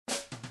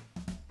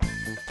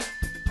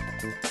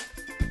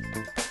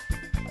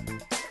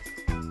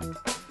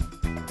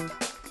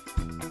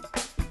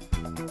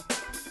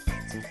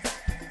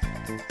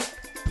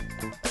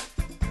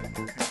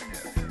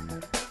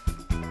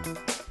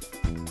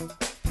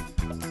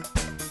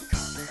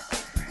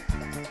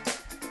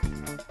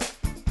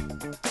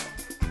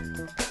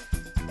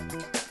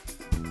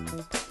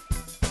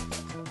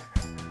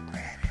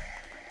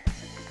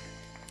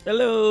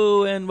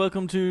Hello and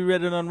welcome to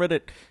Reddit on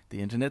Reddit, the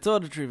internet's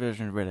auditory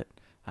version of Reddit.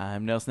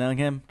 I'm Nelson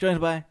Ellingham,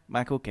 joined by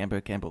Michael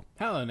Campbell.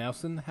 Hello,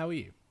 Nelson. How are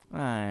you?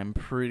 I'm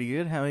pretty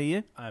good. How are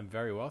you? I'm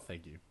very well,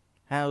 thank you.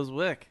 How's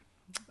work?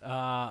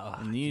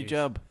 New Geez.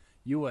 job.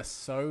 You are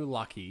so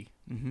lucky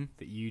Mm-hmm.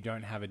 that you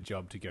don't have a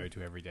job to go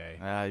to every day.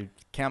 I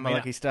count my I mean,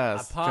 lucky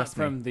stars. Apart Trust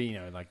me. from the,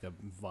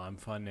 I'm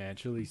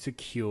financially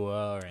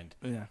secure and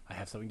Yeah. I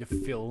have something to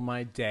fill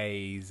my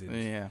days and,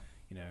 Yeah.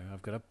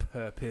 I've got a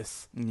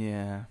purpose.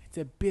 Yeah. It's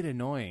a bit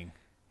annoying.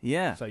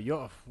 Yeah. So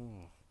you're,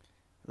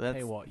 That's,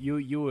 tell you what,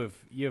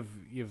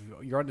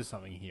 you're onto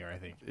something here, I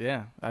think.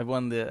 yeah. I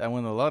won the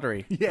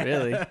lottery. Yeah.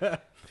 Really.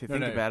 If you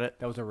think about it.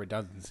 That was a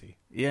redundancy.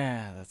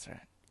 Yeah, that's right.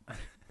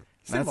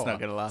 That's Similar. not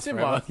going to last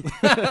Similar.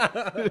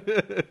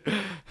 forever.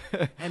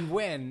 And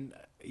when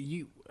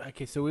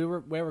so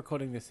we're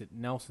recording this at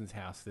Nelson's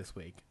house this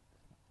week.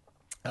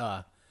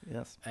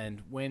 Yes.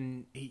 And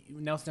when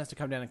Nelson has to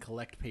come down and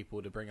collect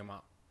people to bring them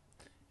up.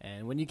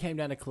 And when you came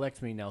down to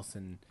collect me,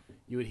 Nelson,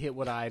 you would hit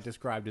what I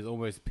described as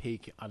almost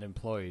peak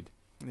unemployed.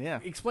 Yeah.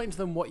 Explain to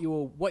them what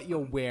you're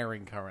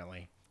wearing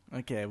currently.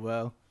 Okay,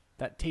 well,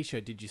 That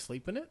t-shirt, did you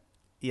sleep in it?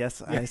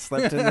 yes, I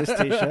slept in this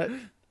t-shirt,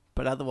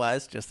 but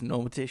otherwise just a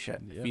normal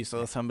t-shirt. Yep. If you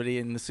saw somebody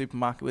in the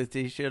supermarket with a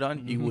t-shirt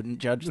on, you wouldn't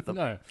judge them.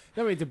 No,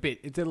 I mean,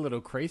 it's a little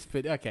crease,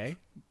 but okay.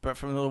 But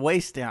from the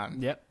waist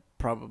down, Yep.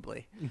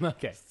 probably.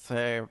 Okay.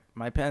 So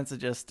my pants are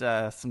just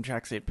some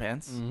tracksuit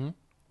pants. Mm-hmm.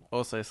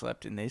 Also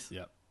slept in these.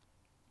 Yep.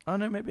 Oh,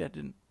 no, maybe I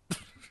didn't.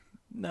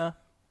 No.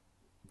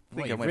 I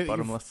think I Well, went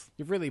bottomless.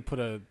 You've really put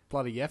a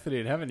bloody effort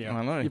in, haven't you?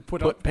 I know. You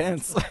put put on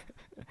pants.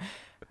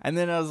 And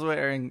then I was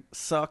wearing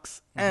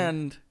socks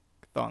and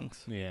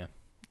thongs. Yeah.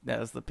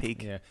 That was the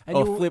peak. Yeah.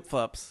 Or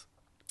flip-flops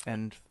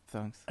and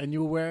thongs. And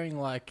you were wearing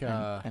like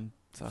and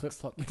flip socks.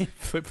 flop.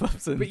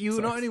 Flip-flops and But you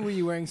socks. not only were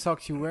you wearing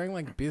socks, you were wearing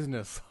like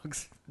business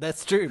socks.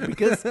 That's true,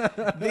 because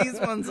these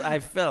ones I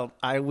felt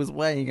I was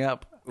weighing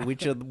up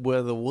which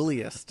were the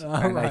woolliest. Oh,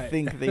 and I right.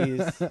 think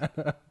these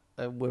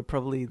were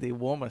probably the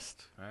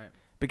warmest. Right.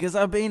 Because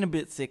I've been a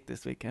bit sick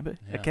this week, Amber.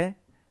 Yeah. Okay?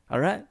 All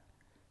right?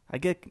 I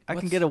can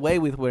What's- get away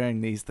with wearing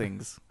these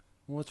things.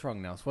 What's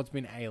wrong, Nels? What's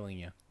been ailing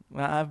you?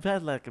 Well, I've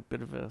had like a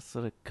bit of a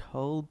sort of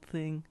cold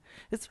thing.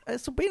 It's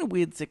been a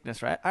weird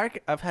sickness, right?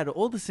 I've had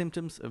all the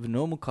symptoms of a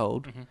normal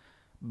cold,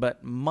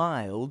 but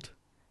mild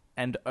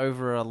and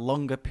over a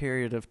longer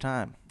period of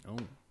time. Oh,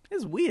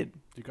 It's weird.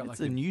 you got It's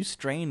like a new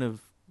strain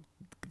of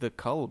the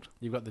cold.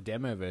 you've got the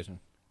demo version.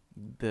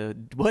 The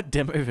what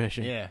demo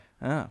version? Yeah.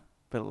 Oh,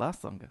 but it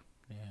lasts longer.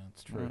 Yeah,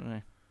 that's I true.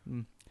 don't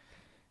know.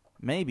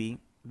 Maybe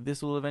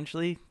this will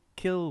eventually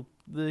kill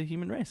the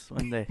human race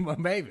one day. Well,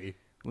 maybe.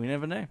 We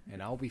never know.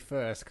 And I'll be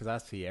first because I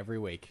see you every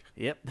week.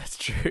 Yep, that's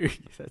true.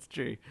 That's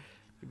true.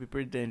 It'd be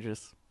pretty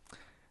dangerous.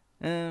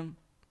 But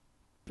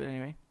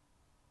anyway.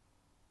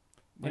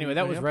 Anyway,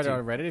 that was What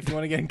are Reddit you on Reddit. If you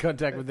want to get in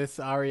contact with this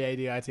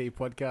READIT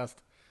podcast.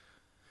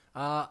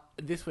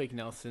 This week,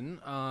 Nelson,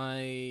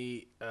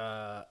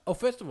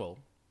 first of all,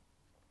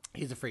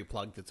 here's a free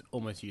plug that's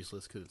almost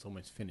useless because it's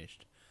almost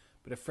finished.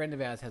 But a friend of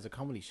ours has a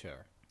comedy show.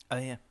 Oh,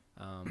 yeah.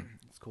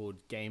 It's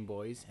called Game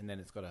Boys, and then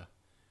it's got a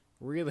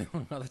really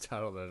long other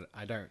title that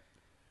I don't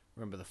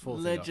remember the full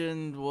thing of.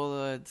 Legend,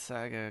 Warlord,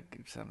 Saga,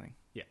 something.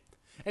 Yeah.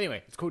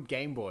 Anyway, it's called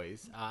Game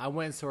Boys. I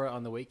went and saw it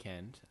on the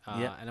weekend,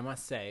 Yeah. and I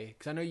must say,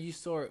 because I know you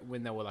saw it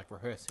when they were like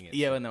rehearsing it.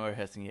 Yeah, when they were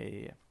rehearsing.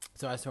 Yeah.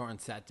 So I saw it on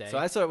Saturday. So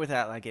I saw it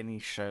without like any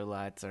show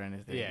lights or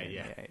anything.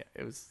 Yeah.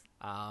 It was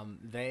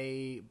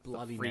They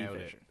bloody free nailed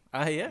version. it.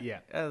 Oh, yeah? Yeah.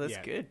 Oh, that's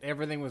Yeah. good.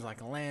 Everything was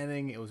like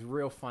landing. It was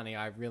real funny.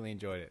 I really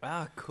enjoyed it.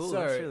 Ah, cool.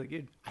 So- That's really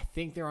good. I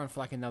think they're on for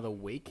like another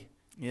week.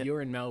 Yep. If you're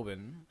in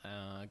Melbourne,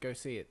 go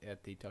see it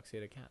at the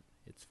Tuxedo Cat.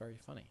 It's very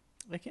funny.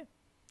 Okay.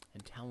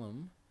 And tell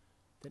them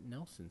that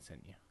Nelson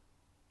sent you.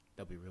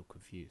 They'll be real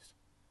confused.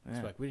 Yeah.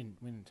 It's like, we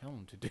didn't tell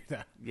them to do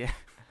that. Yeah.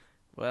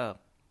 Well,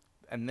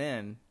 and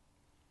then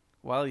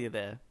while you're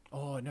there,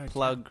 Oh, no.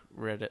 plug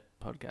Reddit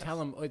podcast. Tell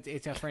them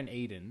it's our friend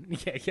Eden.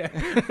 Yeah.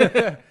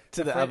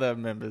 to the other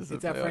members of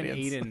It's the our friend audience.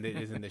 Eden that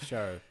is in the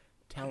show.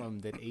 Tell them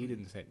that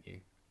Eden sent you.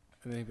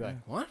 And they'd be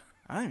like, what?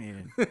 I'm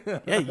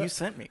Eden. Yeah, you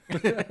sent me.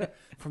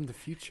 From the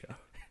future.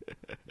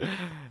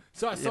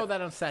 So I saw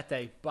that on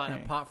Saturday, but Yeah.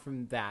 apart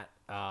from that,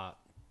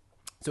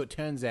 so it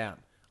turns out,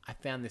 I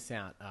found this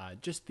out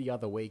just the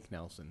other week,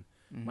 Nelson.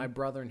 My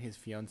brother and his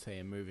fiance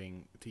are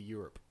moving to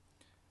Europe.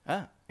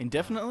 Ah,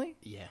 indefinitely?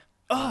 Yeah.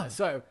 Oh.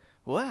 So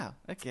Wow.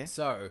 Okay.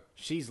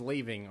 she's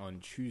leaving on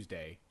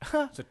Tuesday.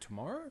 So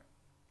tomorrow?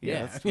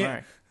 Yeah, that's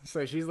tomorrow.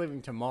 So she's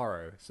leaving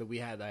tomorrow. So we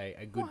had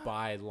a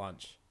goodbye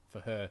lunch for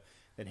her.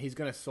 Then he's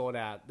going to sort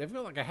out. They've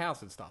got like a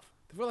house and stuff.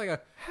 They've got like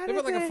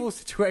a full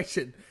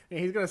situation. And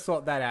he's going to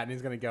sort that out, and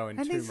he's going to go in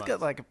And 2 he's months.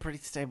 got like a pretty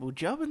stable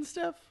job and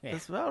stuff Yeah.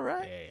 as well,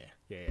 right?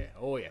 Yeah.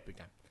 Oh yeah, big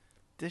time.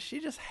 Does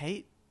she just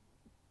hate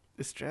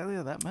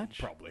Australia that much?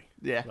 Probably.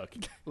 Yeah.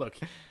 Look.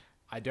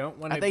 I don't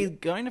want Are to. they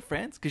going to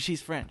France? Because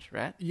she's French,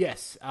 right?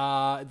 Yes,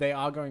 they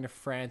are going to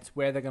France.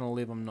 Where they're going to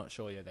live, I'm not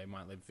sure yet. They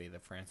might live either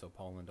France or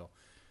Poland or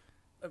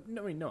I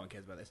mean, no one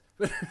cares about this.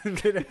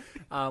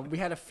 But, we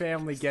had a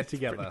family get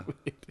together.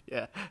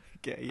 Yeah.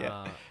 Okay.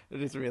 Yeah. I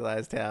just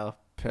realized how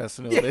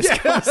personal this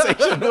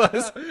conversation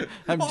was.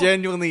 I'm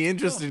genuinely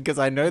interested because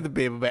I know the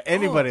people, but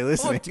anybody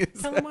listening.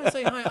 Tell him I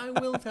say hi. I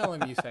will tell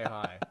him you say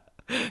hi.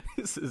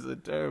 This is a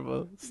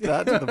terrible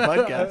start to the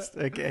podcast.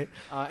 Okay.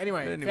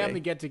 Anyway, family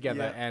get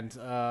together, and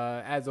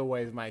as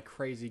always, my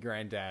crazy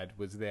granddad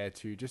was there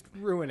to just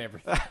ruin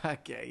everything.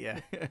 Okay.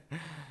 Yeah.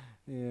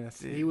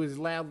 Yes, he was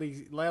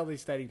loudly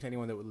stating to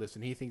anyone that would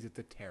listen, he thinks it's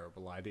a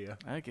terrible idea.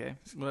 Okay.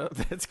 Well,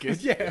 that's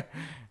good. Yeah.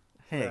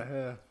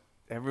 Hey,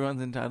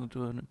 everyone's entitled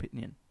to an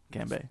opinion,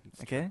 Cambo.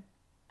 Okay?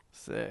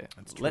 So,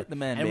 let the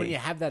man And be. when you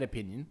have that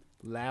opinion,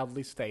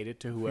 loudly state it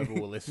to whoever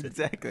will listen.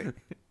 Exactly.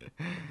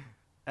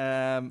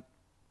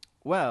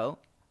 Well,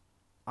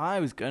 I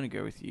was going to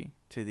go with you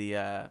to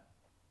the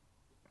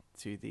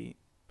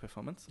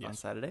performance on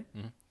Saturday.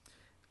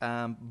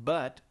 Mm-hmm.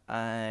 But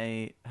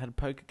I had a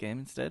poker game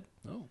instead.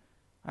 Oh.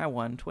 I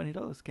won $20,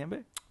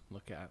 Cambo.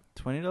 Look out.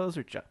 $20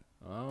 richer.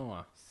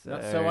 Oh,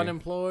 not so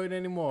unemployed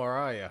anymore,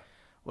 are you?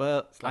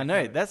 Well, I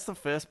know. That's the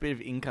first bit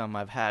of income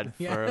I've had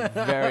for a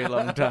very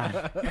long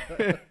time.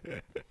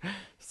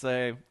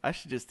 So I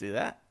should just do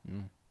that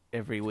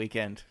every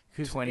weekend.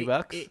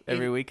 $20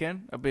 every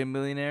weekend. I'll be a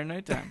millionaire in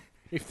no time.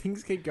 If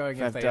things keep going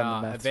as they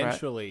are,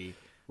 eventually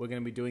we're going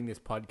to be doing this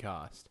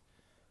podcast,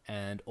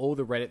 and all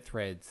the Reddit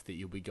threads that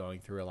you'll be going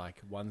through are like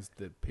ones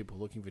that people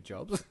looking for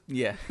jobs.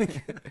 Yeah.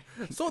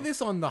 Saw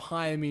this on the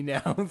Hire Me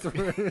Now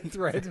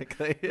thread.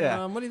 Exactly,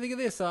 yeah. What do you think of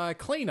this?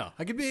 Cleaner.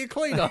 I could be a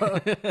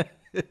cleaner.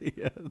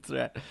 Yeah, that's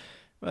right.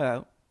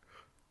 Well,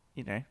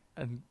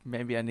 and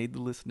maybe I need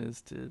the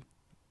listeners to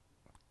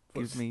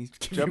give me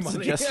job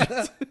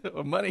suggestions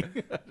or money.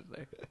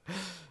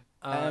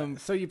 I don't know.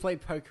 So you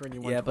played poker and you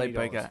won $20. Yeah, I played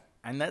poker.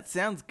 And that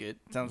sounds good.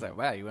 It sounds like,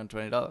 wow, you won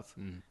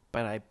 $20.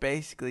 But I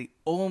basically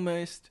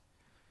almost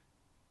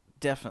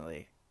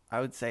definitely, I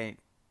would say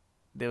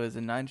there was a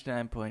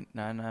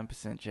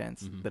 99.99%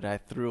 chance that I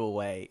threw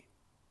away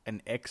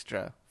an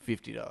extra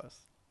 $50.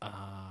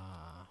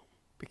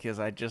 Because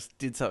I just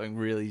did something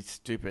really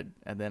stupid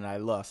and then I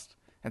lost.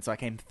 And so I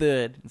came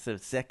third instead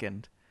of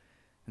second.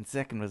 And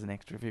second was an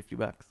extra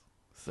 $50.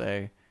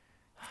 So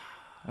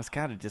I was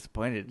kind of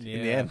disappointed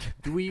in the end.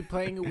 Were you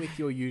playing it with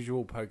your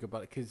usual poker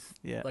buddy? Because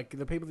like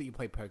the people that you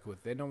play poker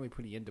with, they're normally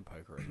pretty into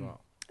poker as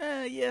well.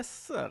 Yes,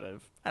 sort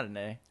of. I don't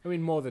know. I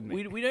mean, more than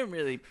me. We don't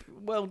really...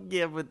 Well,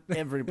 yeah, but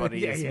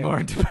everybody is more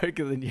into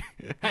poker than you.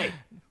 Hey,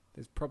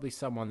 there's probably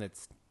someone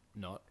that's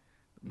not.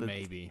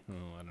 Maybe.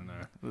 Oh, I don't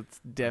know. That's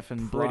deaf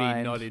and pretty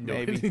blind. Not into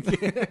maybe.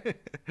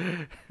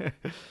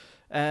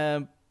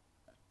 But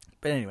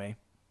anyway,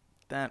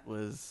 that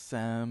was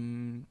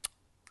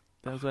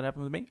what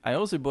happened with me. I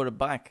also bought a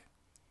bike.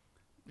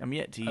 I'm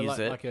yet to use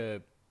it. Like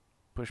a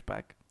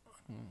pushback.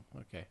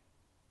 Okay.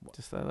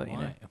 Just so I let you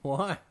know.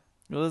 Why?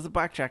 Well, there's a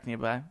bike track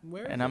nearby.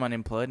 Where is and I'm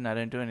unemployed and I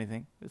don't do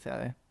anything. It's out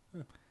there.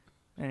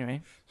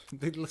 Anyway.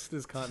 The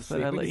listeners can't so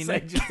see. I'll let you know.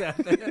 Just out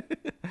there.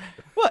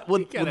 What?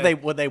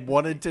 They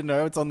wanted to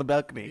know it's on the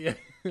balcony? Yeah.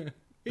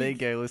 There you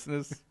go,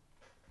 listeners.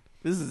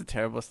 This is a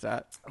terrible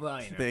start. Well,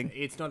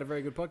 it's not a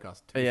very good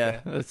podcast.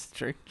 Yeah, that's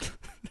true.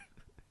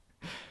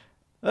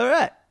 All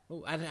right.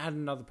 Oh, I had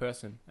another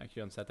person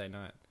actually on Saturday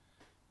night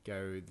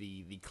go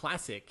the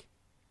classic.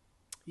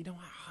 You know,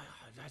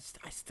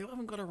 I still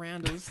haven't got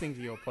around to listening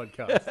to your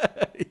podcast.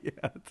 Yeah,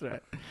 that's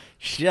right.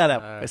 Shut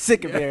up. We're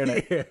sick of hearing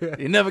it.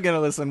 You're never going to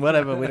listen.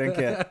 Whatever. We don't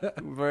care.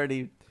 We've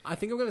already... I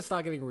think I'm going to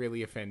start getting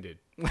really offended.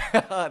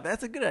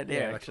 That's a good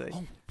idea, actually.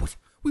 What?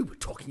 We were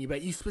talking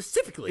about you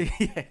specifically.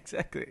 Yeah,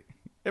 exactly.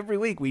 Every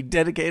week we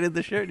dedicated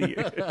the show to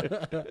you.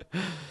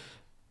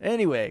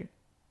 Anyway.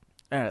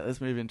 All right,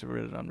 let's move into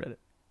Reddit on Reddit.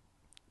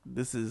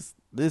 This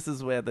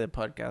is where the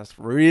podcast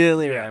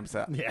really ramps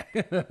up. Yeah.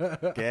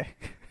 Okay?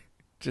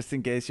 Just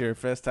in case you're a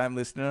first-time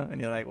listener and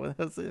you're like, what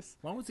the hell's this?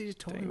 Why was he just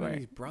talking about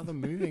his brother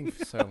moving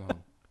for so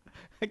long?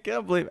 I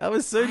can't believe I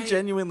was so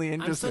genuinely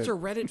interested. I'm such a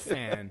Reddit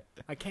fan.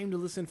 I came to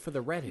listen for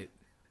the Reddit.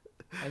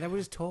 And they were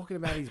just talking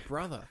about his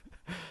brother.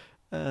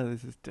 Oh,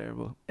 this is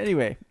terrible.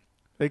 Anyway,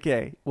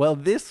 okay. Well,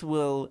 this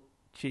will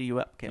cheer you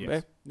up, Cambo.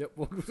 Yes. Yep.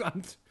 Well,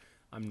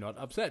 I'm not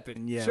upset, but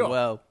yeah, sure.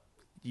 Well,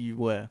 you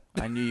were.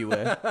 I knew you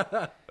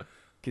were.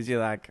 Because you're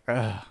like,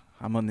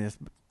 I'm on this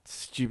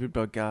stupid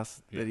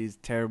podcast that is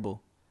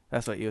terrible.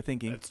 That's what you were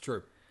thinking. That's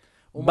true.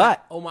 All my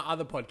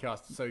other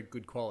podcasts are so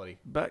good quality.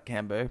 But,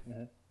 Cambo,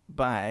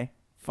 by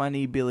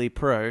Funny Billy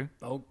Pro.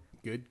 Oh,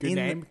 good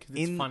name, because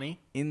it's funny.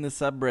 In the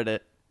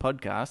subreddit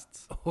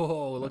podcasts.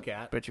 Oh, look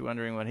out. Bet you're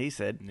wondering what he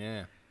said.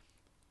 Yeah.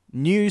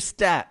 New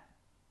stat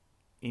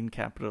in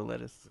capital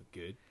letters.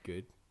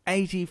 Good.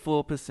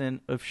 84%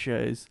 of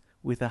shows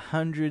with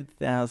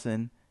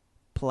 100,000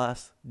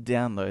 plus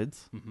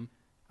downloads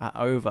are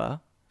over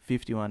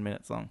 51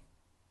 minutes long.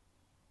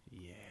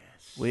 Yes.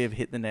 We have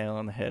hit the nail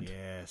on the head.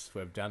 Yes,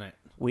 we've done it.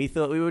 We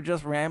thought we were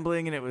just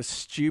rambling and it was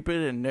stupid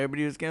and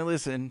nobody was going to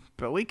listen,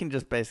 but we can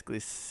just basically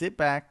sit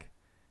back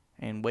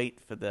and wait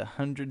for the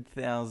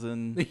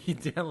 100,000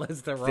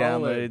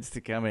 downloads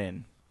to come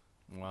in.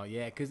 Well,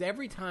 yeah, because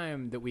every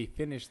time that we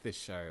finish this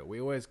show, we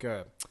always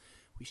go,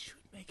 we should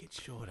make it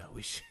shorter.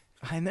 We should.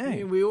 I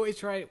know. We always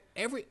try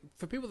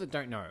for people that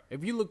don't know,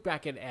 if you look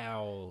back at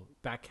our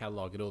back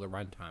catalog at all the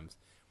runtimes,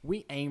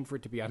 we aim for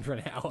it to be under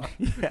an hour.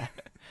 Yeah.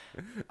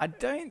 I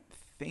don't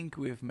think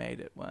we've made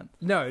it once.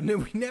 No,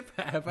 we never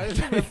have. I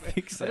don't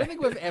think so. I don't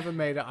think we've ever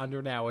made it under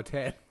an hour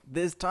 10.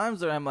 There's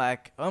times where I'm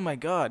like, oh my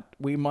God,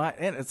 we might,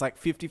 and it's like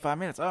 55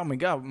 minutes. Oh my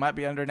God, we might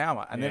be under an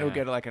hour. And then it'll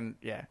go to like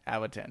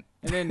hour 10.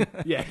 And then,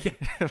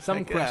 some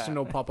Like, question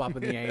will pop up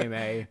in the AMA,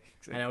 and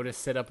it'll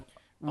just set up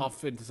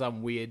off into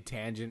some weird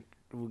tangent.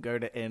 We'll go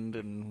to end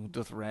and we'll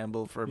just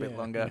ramble for a bit Yeah.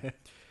 longer.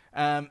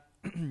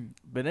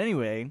 But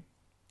anyway,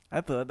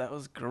 I thought that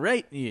was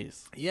great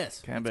news.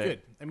 Yes, Can that's be.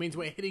 good. It means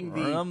we're hitting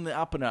From the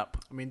up and up.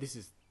 I mean, this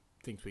is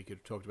things we could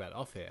have talked about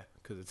off air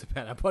because it's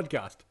about our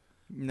podcast.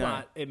 No,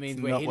 But it means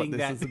it's we're not hitting what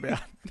that. this is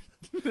about.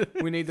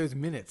 We need those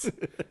minutes.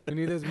 We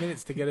need those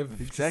minutes to get over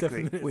 57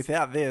 Exactly. minutes.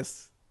 Without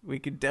this, we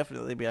could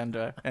definitely be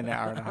under an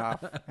hour and a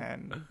half.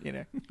 And,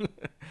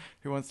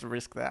 who wants to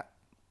risk that?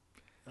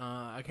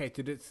 Okay,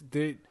 did this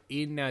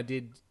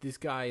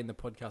guy in the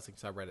podcasting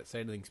subreddit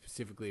say anything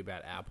specifically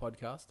about our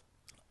podcast?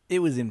 It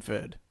was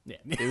inferred. Yeah.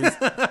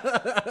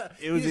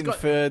 It was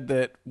inferred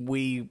that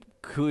we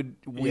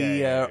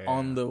are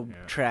on the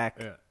track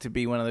to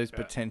be one of those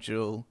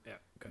potential. Yeah.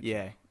 Gotcha.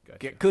 Yeah. Gotcha.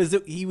 Because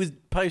he was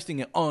posting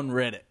it on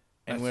Reddit.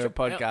 And That's we're a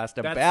true. podcast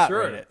Yeah, that's about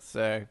true. Reddit.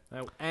 So,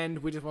 And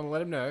we just want to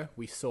let him know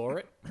we saw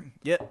it.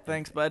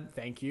 thanks, bud.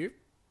 Thank you.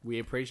 We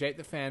appreciate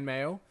the fan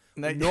mail.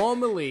 No-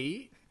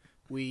 Normally,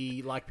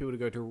 we like people to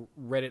go to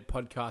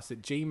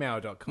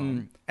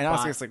redditpodcast@gmail.com. And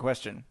ask us a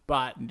question,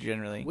 But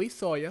generally. we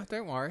saw you.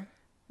 Don't worry.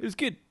 It was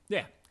good.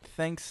 Yeah.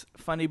 Thanks,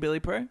 Funny Billy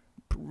Pro.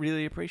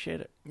 Really appreciate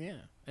it.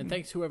 Yeah. And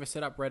thanks whoever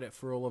set up Reddit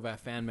for all of our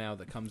fan mail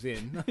that comes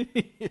in.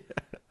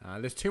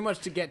 There's too much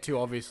to get to,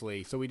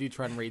 obviously, so we do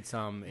try and read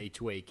some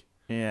each week.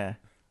 Yeah.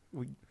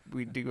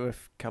 We do a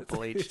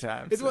couple each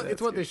time. It's so what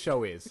that's what good. this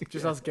show is.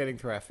 Just us getting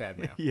through our fan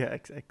mail. Yeah,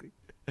 exactly.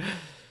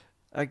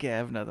 Okay, I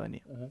have another one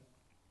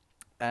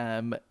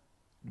here.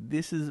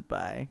 This is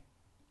by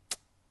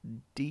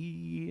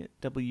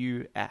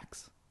DW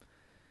Axe.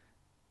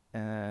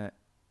 I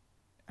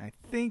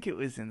think it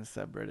was in the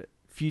subreddit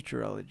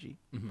Futurology,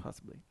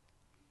 possibly.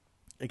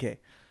 Okay.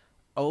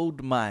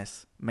 Old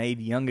mice made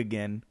young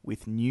again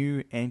with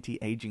new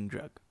anti-aging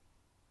drug.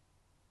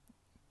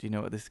 Do you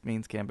know what this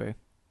means, Cambo?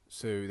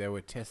 So they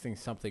were testing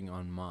something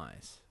on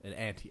mice, an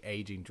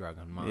anti-aging drug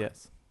on mice. Yep.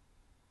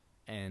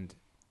 And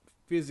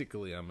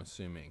physically, I'm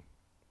assuming,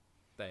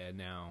 they are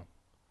now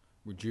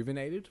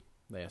rejuvenated.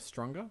 They are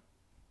stronger.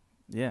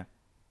 Yeah.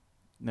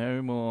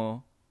 No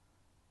more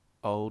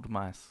old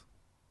mice.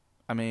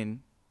 I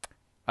mean,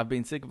 I've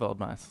been sick of old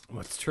mice.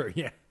 What's true,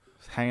 yeah.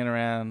 Hanging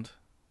around,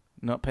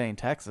 not paying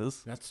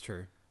taxes. That's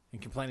true.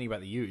 And complaining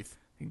about the youth.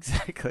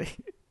 Exactly.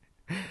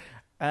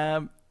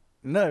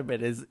 No,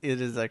 but it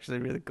is actually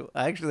really cool.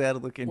 I actually had to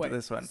look into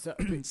this one.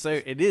 So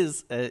it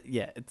is,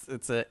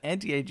 it's an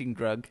anti-aging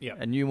drug, Yep.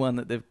 a new one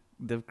that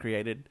they've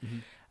created.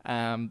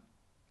 And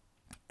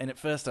at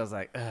first I was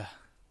like, ugh,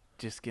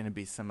 just gonna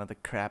be some other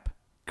crap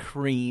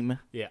cream,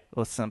 Yeah.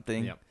 or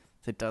something. Yep.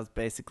 That does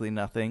basically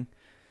nothing.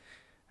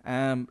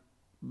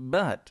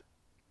 But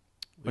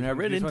when I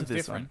read into one's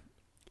this different. one,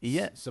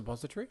 yeah,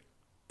 Suppository?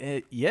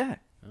 yeah,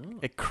 Oh.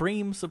 a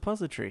cream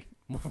suppository.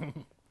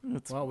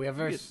 Well, we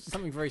have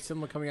something very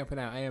similar coming up in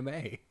our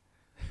AMA.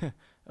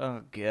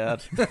 Oh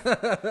God!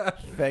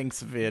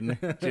 Thanks, Vin.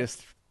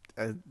 Just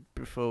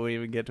before we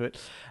even get to it,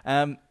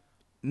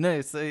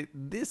 no. So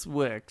this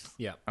works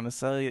Yeah. on a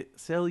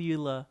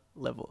cellular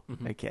level.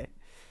 Okay.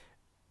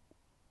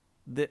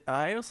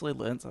 I also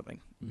learned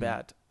something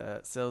about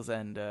cells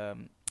and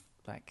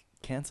like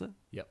cancer.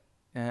 Yep.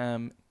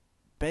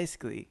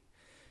 Basically,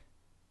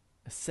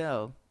 a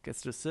cell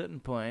gets to a certain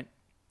point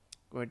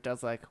where it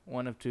does like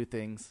one of two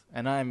things,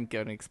 and I'm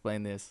going to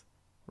explain this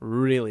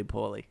really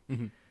poorly.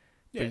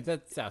 Yeah,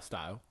 that's our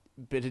style.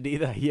 But it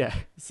either,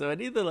 so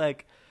it either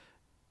like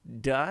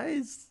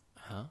dies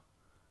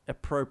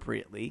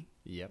appropriately,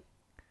 Yep.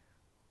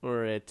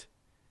 or it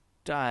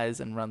dies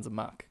and runs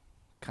amok,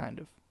 kind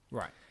of.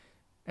 Right.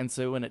 And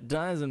so when it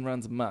dies and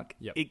runs amok,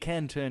 Yep. it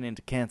can turn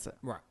into cancer.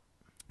 Right.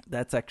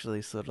 That's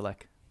actually sort of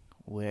like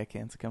where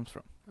cancer comes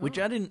from, which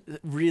I didn't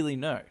really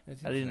know.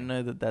 That's I didn't interesting.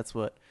 know that's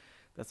what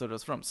it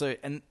was from. So,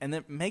 and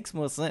it makes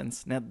more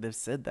sense now that they've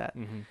said that,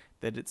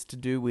 that it's to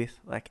do with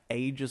like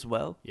age as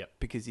well. Yep.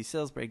 Because your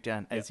cells break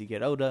down as Yep. you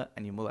get older,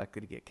 and you're more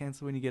likely to get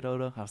cancer when you get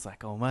older. I was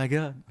like, oh my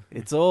God,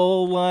 it's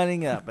all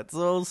lining up. It's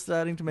all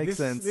starting to make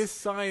sense. This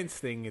science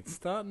thing, it's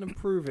starting to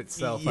prove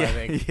itself, yeah, I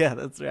think. Yeah,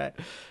 that's right.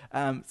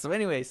 So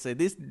anyway, so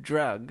this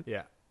drug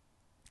Yeah.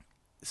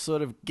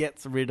 sort of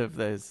gets rid of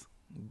those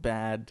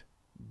bad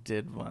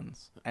dead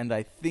ones, and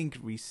I think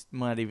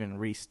might even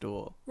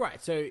restore.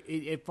 Right, so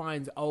it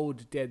finds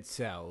old dead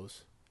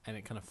cells and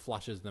it kind of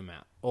flushes them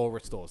out or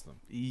restores them.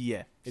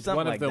 Yeah, It's something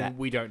one of like them that.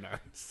 we don't know.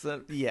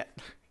 So yeah,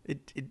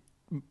 it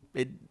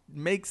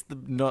makes the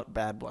not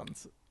bad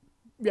ones.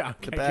 Yeah,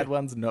 The bad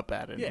ones not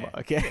bad anymore. Yeah.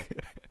 Okay.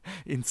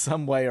 in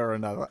some way or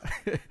another.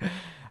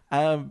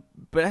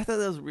 But I thought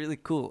that was really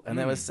cool. And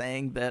they were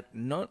saying that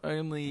not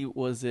only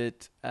was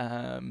it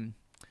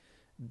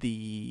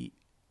the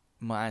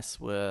mice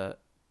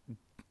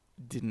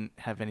didn't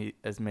have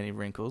as many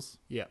wrinkles.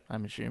 Yeah.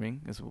 I'm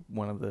assuming is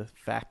one of the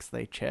facts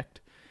they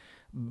checked,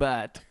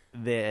 but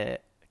their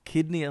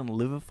kidney and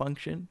liver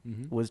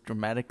function was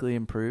dramatically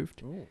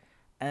improved,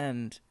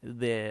 and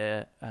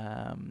their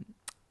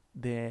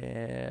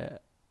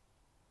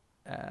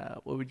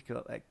what would you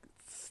call it? Like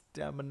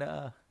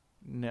stamina?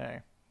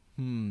 No.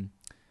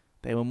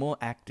 They were more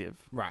active.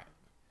 Right.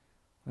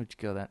 What would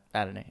you call that?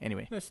 I don't know.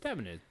 Anyway. No,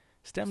 stamina.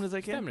 Stamina's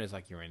okay? Stamina's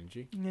like your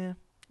energy. Yeah.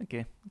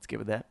 Okay. Let's go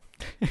with that.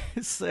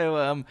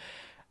 So,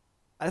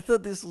 I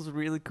thought this was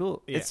really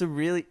cool. Yeah. It's a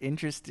really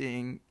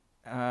interesting,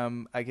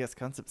 I guess,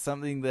 concept.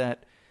 Something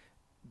that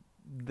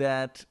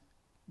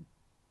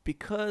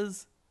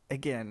because,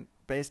 again,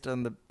 based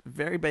on the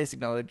very basic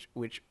knowledge,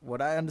 which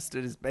what I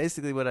understood is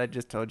basically what I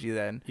just told you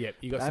then. Yep.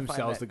 You got some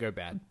cells that go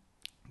bad.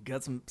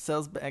 Got some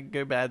cells that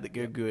go bad that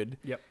go good.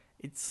 Yep.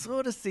 It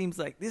sort of seems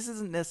like this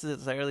isn't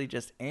necessarily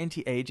just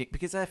anti-aging,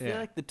 because I feel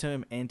like the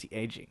term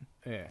anti-aging,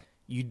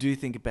 you do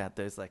think about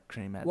those like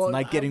cream ads,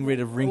 like getting rid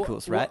of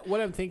wrinkles, right?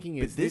 What I'm thinking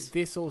is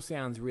this all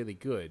sounds really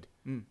good,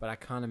 but I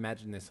can't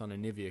imagine this on a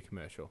Nivea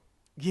commercial.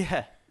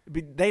 Yeah,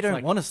 but they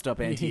don't want to stop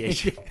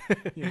anti-aging.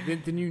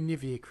 The new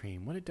Nivea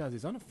cream, what it does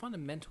is on a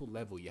fundamental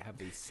level, you have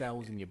these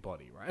cells in your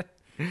body, right?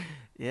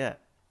 Yeah.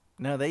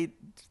 No, they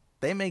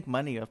make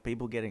money off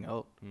people getting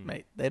old,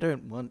 mate. They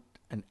don't want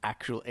an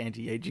actual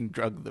anti-aging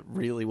drug that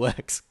really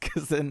works,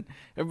 because then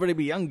everybody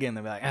be young again.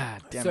 They'll be like,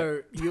 damn it.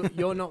 So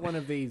you're not one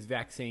of these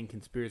vaccine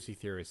conspiracy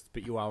theorists,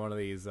 but you are one of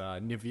these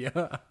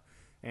Nivea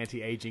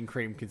anti-aging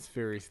cream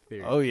conspiracy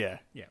theorists. Oh, yeah.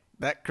 Yeah.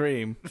 That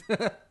cream,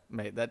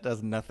 mate, that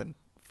does nothing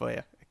for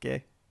you,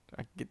 okay?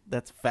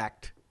 That's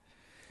fact.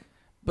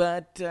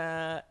 But,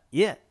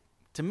 yeah,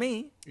 to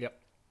me,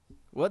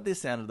 what this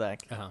sounded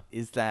like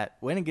is that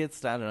when it gets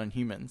started on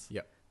humans,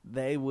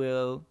 they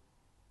will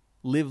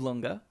live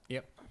longer.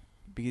 Yep.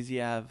 Because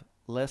you have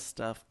less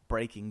stuff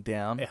breaking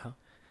down. Yeah.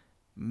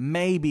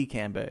 Maybe,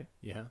 Cambo.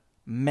 Yeah.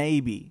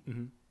 Maybe.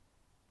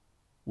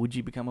 Would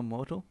you become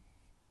immortal?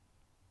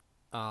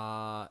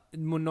 Well,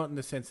 not in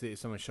the sense that if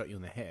someone shot you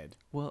in the head.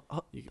 Well,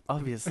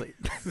 obviously.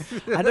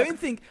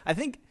 I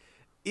think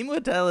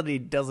immortality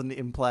doesn't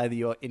imply that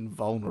you're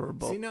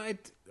invulnerable. See, no,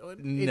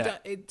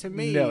 to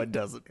me... No, it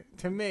doesn't.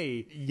 To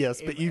me... Yes,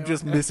 but you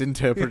just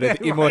misinterpreted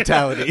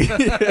immortality.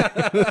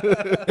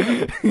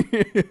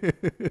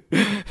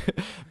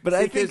 But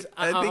I think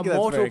a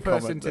mortal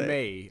person to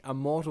me, a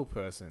mortal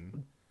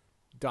person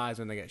dies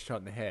when they get shot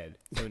in the head.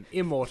 So an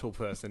immortal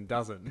person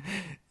doesn't.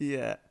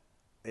 Yeah.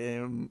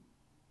 No.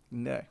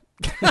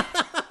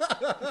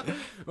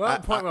 Well,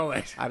 point well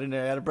made. I don't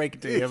know how to break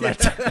it to you, but...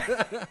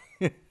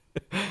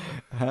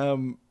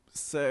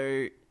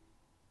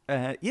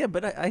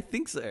 but I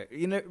think so.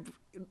 You know,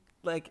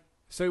 like...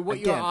 So what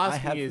again, you're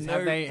asking is,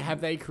 have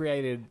they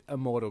created a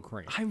mortal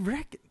cream? I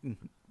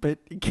reckon... But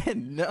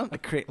again,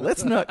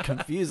 let's not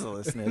confuse the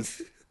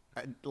listeners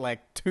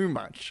like too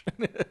much.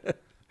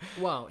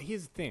 Well,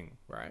 here's the thing,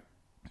 right?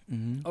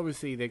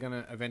 Obviously, they're going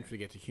to eventually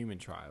get to human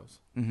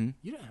trials.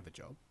 You don't have a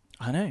job.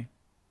 I know.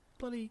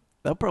 Bloody...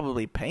 They'll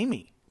probably pay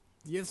me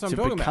to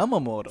become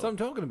immortal. That's what I'm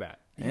talking about.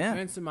 You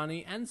earn some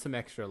money and some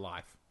extra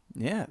life.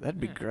 Yeah, that'd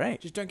be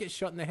great. Just don't get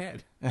shot in the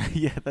head.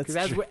 Yeah, that's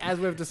true. Because as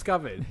we've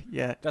discovered,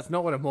 that's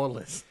not what immortal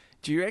is.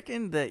 Do you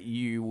reckon that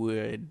you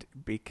would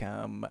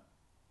become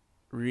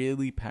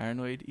really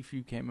paranoid if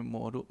you became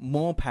immortal?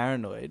 More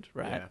paranoid,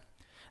 right? Yeah.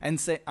 And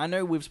say, I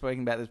know we've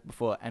spoken about this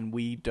before, and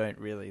we don't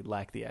really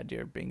like the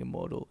idea of being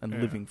immortal and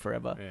living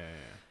forever. Yeah.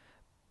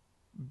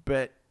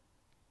 But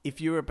if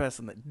you were a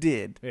person that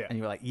did, and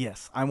you were like,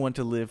 yes, I want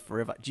to live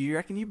forever, do you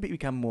reckon you'd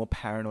become more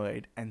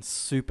paranoid and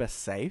super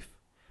safe?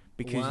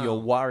 Because you're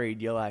worried,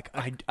 you're like,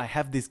 I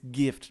have this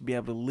gift to be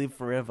able to live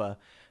forever,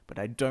 but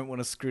I don't want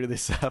to screw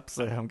this up,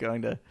 so I'm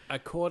going to...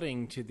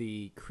 According to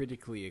the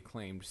critically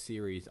acclaimed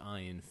series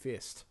Iron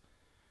Fist,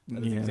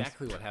 that is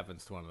exactly what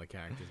happens to one of the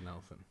characters,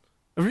 Nelson.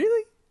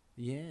 Really?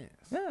 Yes.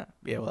 Yeah,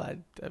 well, I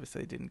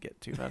obviously didn't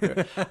get too far through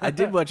it. I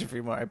did watch a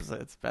few more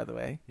episodes, by the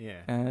way.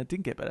 Yeah. It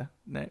didn't get better,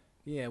 no.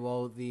 Yeah,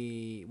 well,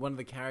 one of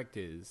the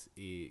characters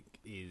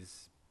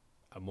is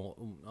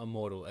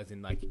immortal, as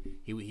in, like,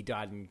 he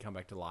died and come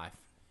back to life.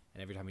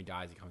 And every time he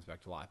dies, he comes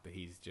back to life, but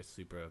he's just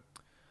super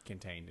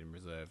contained and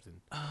reserved and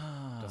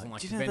doesn't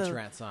like to venture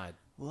outside.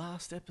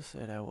 Last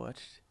episode I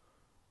watched,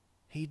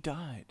 he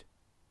died.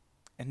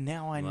 And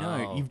now I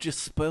know. You've just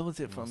spoiled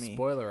it for me.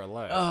 Spoiler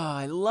alert. Oh,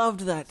 I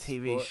loved that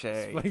TV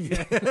show.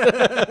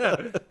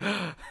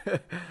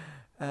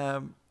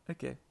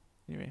 Okay.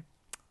 Anyway.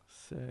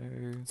 So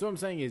what I'm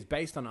saying is,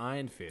 based on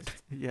Iron Fist...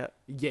 Yeah,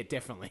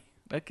 definitely.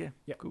 Okay.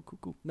 Yeah.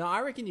 Cool. No, I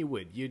reckon you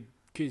would.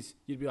 Because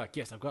you'd be like,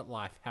 yes, I've got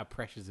life. How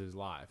precious is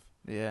life?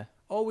 Yeah.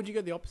 Or would you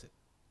go the opposite?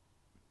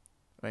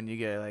 When you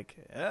go like,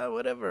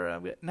 whatever.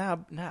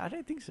 No, I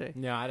don't think so.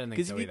 No, I don't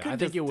think so either. I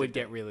think you would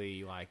get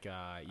really like,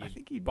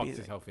 you'd box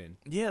yourself in.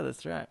 Yeah,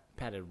 that's right.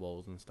 Padded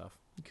walls and stuff.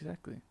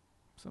 Exactly.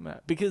 somehow.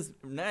 Because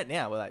right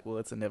now we're like, well,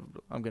 it's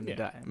inevitable. I'm going to Yeah.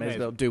 die. I may as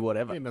well do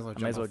whatever. Yeah, may as well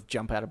I may as well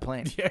jump jump out of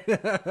plane.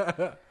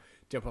 Yeah.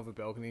 Jump off a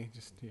balcony.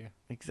 Just, yeah.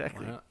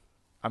 Exactly. Why not?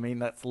 I mean,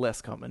 that's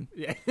less common.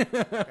 Yeah.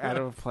 Out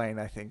of a plane,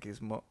 I think,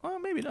 is more... Oh,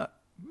 maybe not.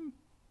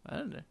 I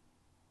don't know.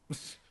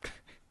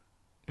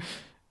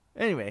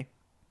 Anyway,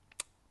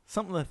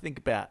 something to think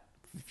about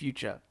for the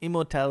future.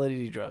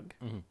 Immortality drug.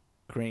 Mm-hmm.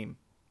 Cream.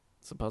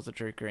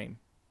 Suppository cream.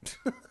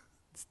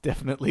 It's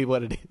definitely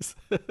what it is.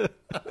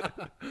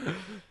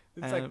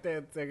 It's like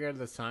they go to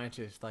the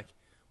scientist, like,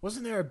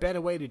 wasn't there a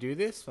better way to do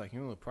this? Like,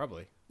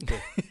 probably.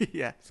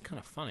 Yeah. It's kind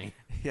of funny.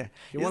 Yeah.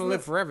 You want to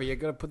live forever, you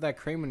got to put that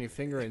cream on your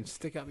finger and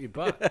stick up your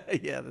butt.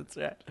 Yeah, that's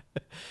right.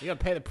 You got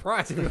to pay the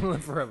price if you want to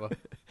live forever.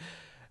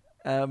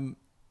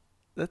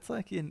 That's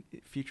like in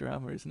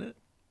Futurama, isn't it?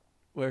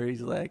 Where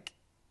he's like,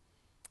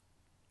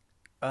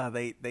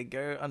 they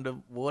go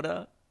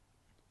underwater,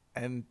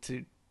 and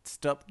to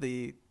stop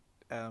the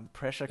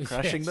pressure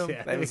crushing them,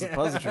 they have a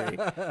suppository,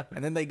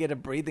 and then they get a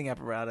breathing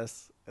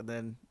apparatus, and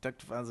then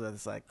Dr.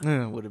 Farnsworth's like,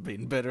 would have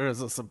been better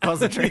as a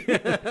suppository.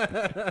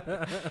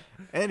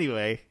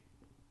 Anyway,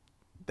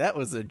 that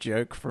was a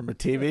joke from a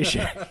TV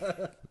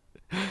show.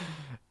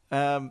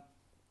 I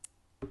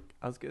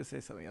was going to say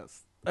something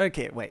else.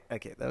 Okay,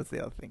 that was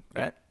the other thing,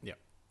 right? Yeah.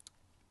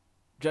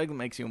 Drug that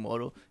makes you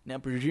immortal. Now,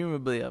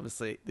 presumably,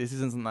 obviously, this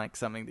isn't like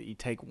something that you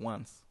take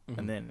once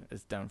and then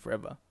it's done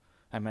forever.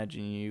 I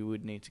imagine you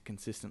would need to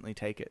consistently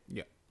take it.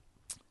 Yeah.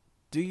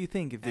 Do you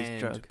think if this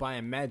drug... by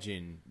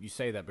imagine, you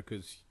say that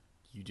because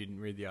you didn't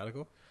read the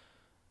article?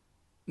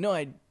 No,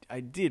 I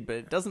did, but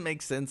it doesn't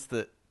make sense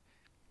that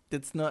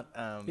it's not...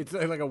 it's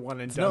like a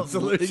one and done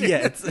solution.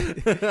 Yeah,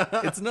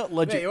 it's not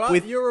logic.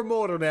 You're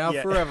immortal now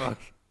forever.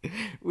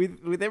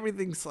 With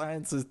everything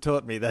science has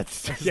taught me,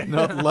 that's just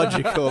not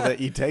logical that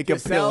you take a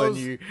pill and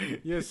you...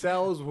 Your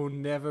cells will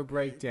never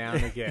break down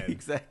again.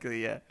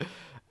 Exactly, yeah.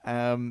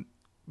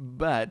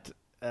 But...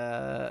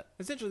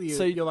 essentially,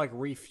 you're like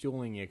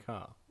refueling your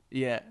car.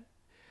 Yeah.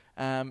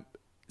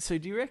 So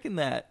do you reckon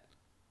that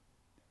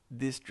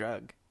this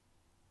drug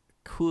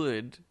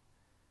could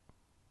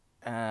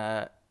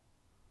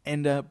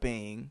end up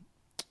being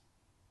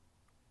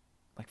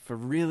like for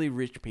really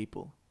rich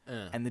people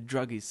and the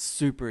drug is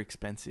super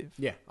expensive?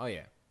 Yeah. Oh,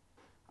 yeah.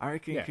 I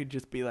reckon it could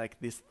just be like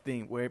this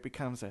thing where it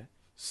becomes a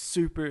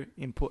super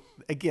important...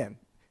 Again,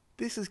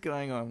 this is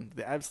going on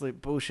the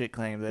absolute bullshit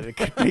claim that it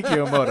could make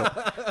you immortal.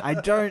 I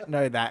don't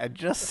know that. It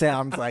just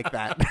sounds like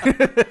that.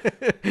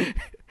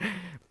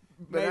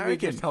 But maybe it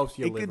just helps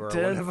your liver or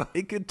whatever.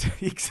 It could...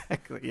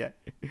 Exactly, yeah.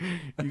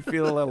 You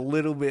feel a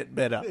little bit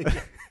better.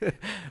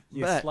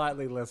 You're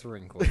slightly less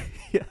wrinkly.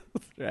 Yeah,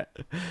 that's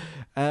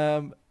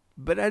right.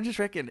 But I just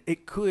reckon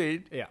it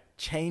could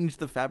change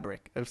the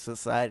fabric of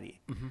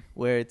society,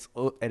 where it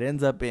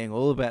ends up being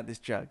all about this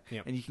drug,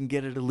 and you can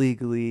get it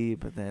illegally.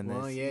 But then,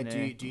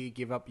 do you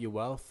give up your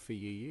wealth for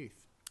your youth?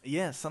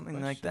 Yeah, something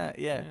like that.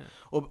 Yeah,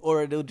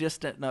 or it'll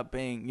just end up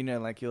being,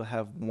 like you'll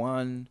have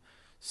one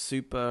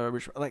super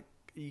rich, like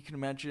you can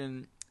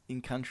imagine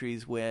in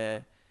countries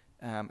where,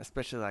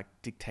 especially like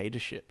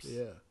dictatorships,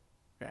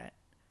 right?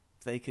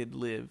 If they could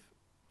live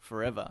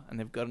forever and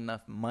they've got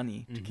enough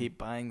money to keep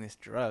buying this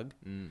drug,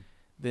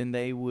 then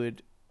they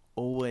would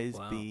always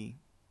be...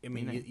 I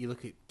mean, you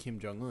look at Kim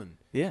Jong-un.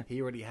 Yeah.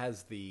 He already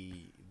has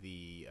the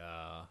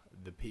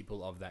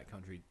people of that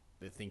country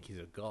that think he's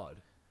a god.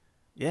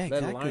 Yeah, Let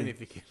exactly. alone if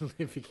he can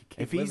keep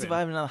if he living.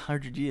 survived another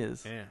 100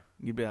 years,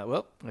 you'd be like,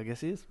 well, I guess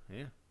he is.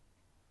 Yeah.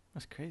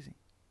 That's crazy.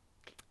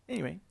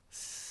 Anyway,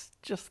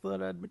 just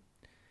thought I'd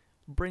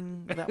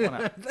bring that one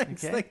up.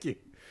 Thanks, okay? thank you.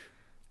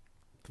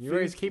 You're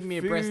always keeping me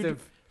abreast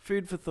of...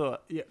 Food for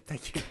thought. Yeah,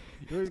 thank you.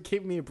 You're always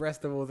keeping me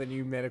abreast of all the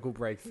new medical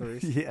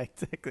breakthroughs. Yeah,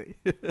 exactly.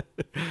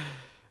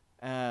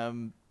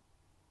 All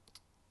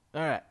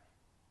right.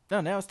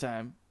 Now it's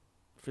time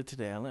for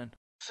Today I Learned.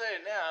 So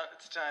now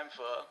it's time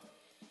for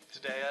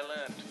Today I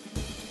Learned.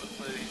 Let's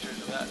play the intro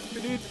to that.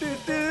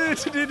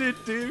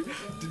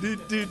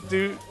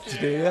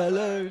 Today I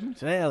Learned.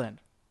 Today I Learned.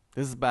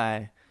 This is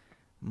by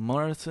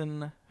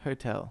Morrison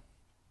Hotel.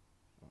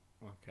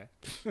 Okay.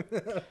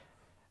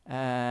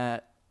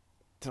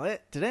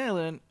 Today I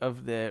learned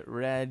of the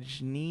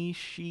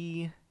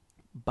Rajneeshi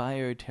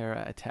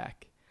bioterror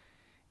attack.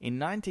 In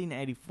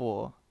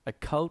 1984, a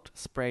cult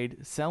sprayed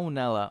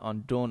salmonella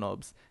on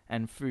doorknobs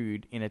and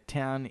food in a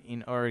town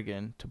in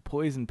Oregon to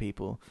poison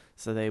people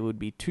so they would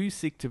be too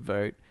sick to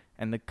vote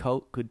and the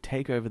cult could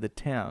take over the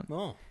town.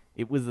 Oh.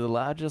 It was the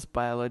largest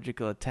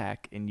biological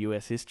attack in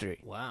U.S. history.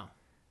 Wow.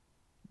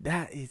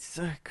 That is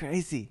so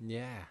crazy.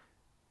 Yeah.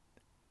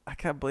 I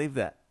can't believe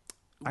that.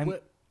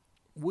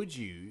 Would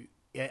you,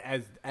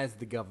 as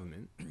the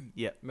government...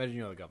 Yep. Imagine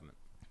you're the government.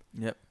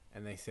 Yep.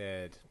 And they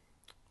said,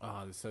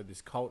 so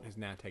this cult has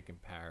now taken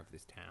power of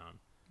this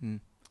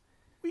town.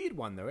 Weird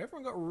one, though.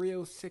 Everyone got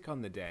real sick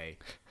on the day.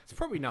 It's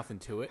probably nothing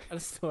to it. I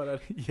just thought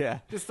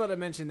I'd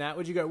mention that.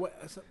 Would you go, wait,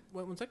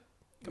 one sec?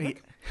 Come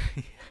back.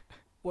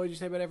 What did you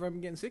say about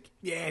everyone getting sick?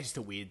 Yeah, just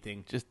a weird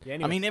thing.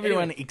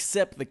 Everyone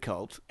except the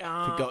cult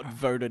got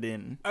voted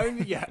in.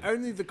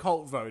 Only the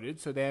cult voted,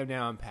 so they're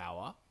now in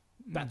power.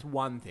 That's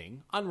one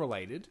thing.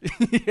 Unrelated.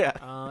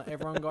 Yeah.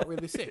 Everyone got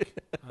really sick.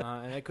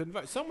 And they couldn't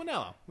vote.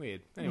 Salmonella.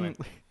 Weird. Anyway.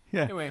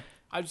 Yeah. Anyway,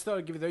 I just thought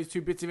I'd give you those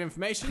two bits of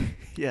information.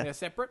 Yeah. They're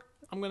separate.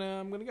 I'm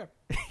gonna go.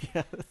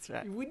 Yeah, that's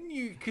right. Wouldn't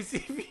you? Because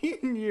if you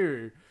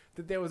knew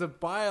that there was a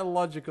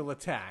biological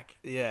attack,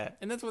 Yeah.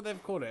 and that's what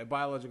they've called it, a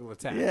biological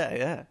attack,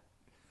 Yeah.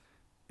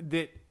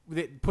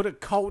 that put a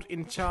cult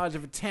in charge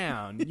of a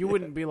town, you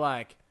wouldn't be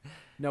like,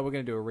 no, we're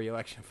going to do a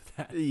re-election for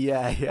that.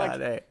 Yeah. Yeah. Like, I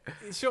know.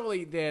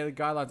 Surely their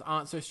guidelines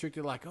aren't so strict.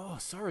 They're like, oh,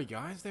 sorry,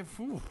 guys. They've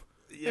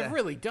Yeah.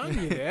 really done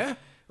you there.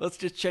 Let's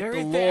just check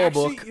the There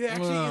law book. There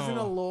actually isn't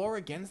a law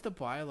against the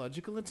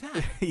biological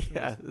attack.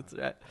 Yeah, that's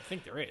right. I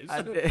think there is.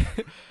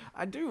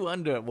 I do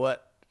wonder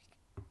what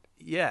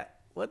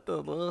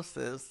the law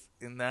says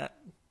in that.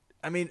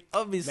 I mean, Maybe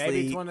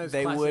obviously, it's one of those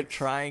they were classics.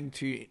 trying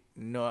to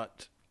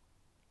not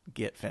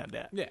get found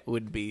out. Yeah.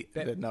 Would be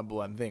the number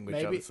one thing,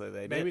 which obviously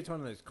they did. Maybe it's one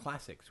of those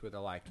classics where they're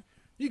like,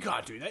 you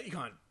can't do that. You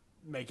can't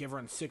make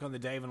everyone sick on the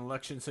day of an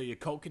election so your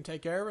cult can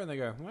take over. And they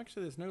go, well,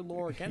 actually, there's no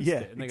law against Yeah,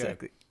 it. And they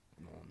exactly. go,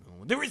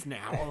 no, there is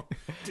now.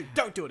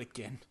 Don't do it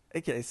again.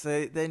 Okay,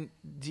 so then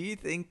do you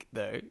think,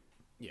 though...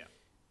 Yeah.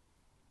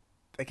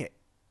 Okay.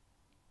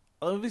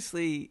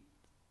 Obviously,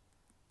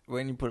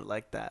 when you put it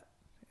like that,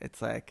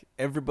 it's like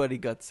everybody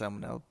got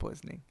salmonella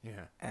poisoning.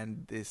 Yeah.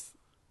 And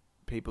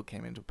people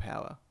came into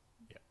power.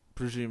 Yeah.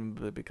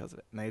 Presumably because of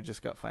it. And they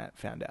just got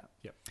found out.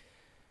 Yep.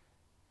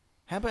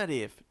 How about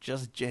if,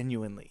 just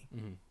genuinely,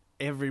 Mm-hmm.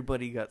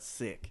 everybody got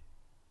sick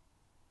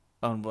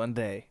on one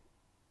day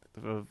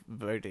of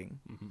voting,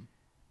 Mm-hmm.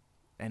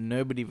 and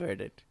nobody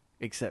voted,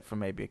 except for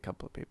maybe a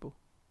couple of people?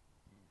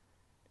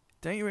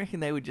 Don't you reckon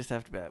they would just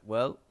have to be like,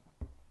 well,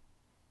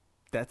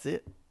 that's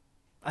it?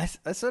 I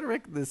sort of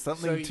reckon there's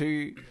something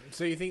to...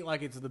 So you think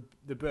like it's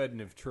the burden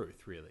of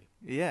truth, really?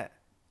 Yeah.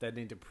 They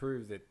need to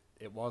prove that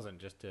it wasn't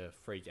just a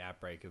freak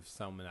outbreak of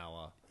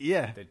salmonella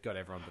Yeah, that got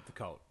everyone but the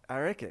cult. I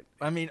reckon.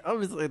 I mean,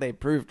 obviously they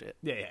proved it.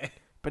 Yeah.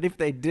 But if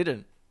they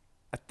didn't,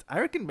 I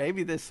reckon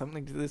maybe there's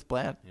something to this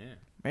plan. Yeah.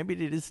 Maybe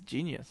it is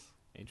genius.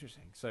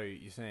 Interesting. So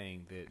you're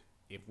saying that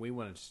if we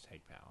wanted to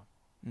take power,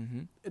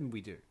 Mm-hmm. and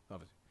we do,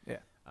 obviously, Yeah.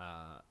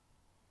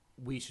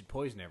 we should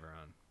poison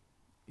everyone.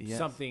 Yes.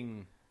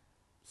 Something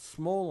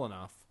small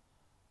enough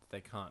that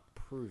they can't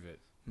prove it.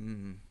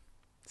 Mm.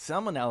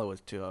 Salmonella was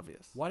too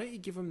obvious. Why don't you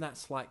give them that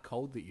slight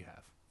cold that you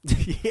have?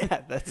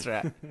 Yeah, that's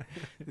right.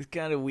 It's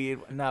kind of weird.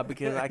 No,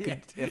 because I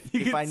could, You if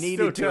could I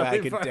needed still to, I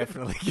totally could vote.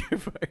 definitely go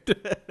for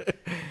it.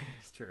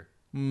 It's true.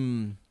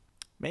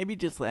 Maybe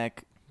just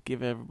like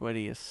give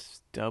everybody a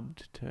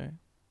stubbed toe.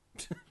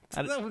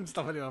 That wouldn't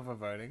stop anyone from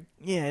voting.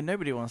 Yeah,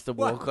 nobody wants to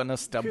Well, walk on a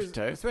stubbed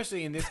toe.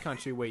 Especially in this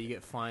country where you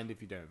get fined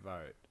if you don't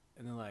vote.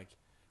 And they're like,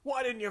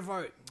 why didn't you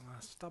vote? Oh, I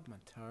stubbed my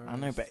toe. I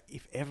know, but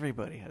if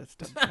everybody had a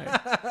stubbed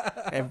toe,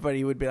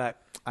 everybody would be like,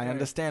 I No.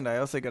 understand. I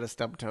also got a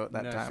stubbed toe at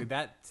that no, time. See,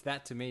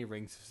 that to me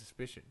rings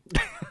suspicion.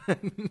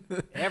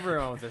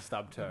 Everyone with a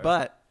stubbed toe.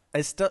 But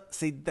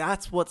see,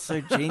 that's what's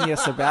so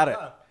genius about it.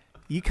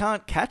 You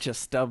can't catch a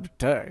stubbed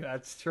toe.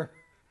 That's true.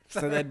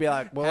 So they'd be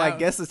like, well, I How-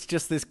 guess it's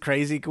just this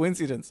crazy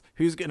coincidence.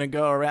 Who's going to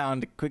go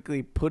around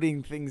quickly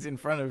putting things in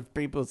front of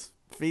people's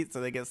feet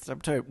so they get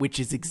stubbed toe? Which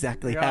is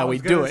exactly Yeah, how I we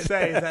was do gonna it.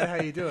 Say, is that how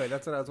you do it?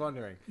 That's what I was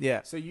wondering.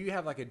 Yeah. So you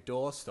have like a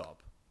doorstop,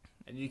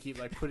 and you keep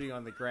like putting it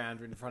on the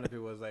ground in front of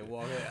people as they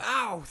walk in.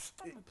 Ow!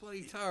 Stop my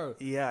bloody toe!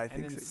 Yeah, I And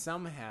think then so.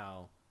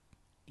 somehow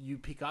you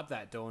pick up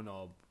that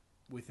doorknob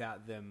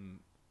without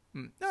them.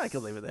 No, I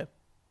could leave it there.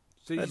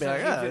 So you They'd just be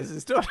like, have oh, heaps this of-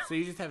 is door. so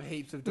you just have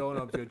heaps of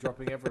doorknobs you're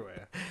dropping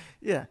everywhere.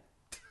 Yeah.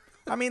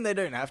 I mean, they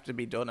don't have to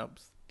be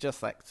doorknobs.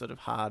 Just like sort of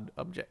hard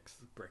objects.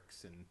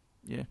 Bricks and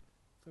Yeah.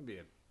 it's gonna be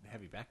a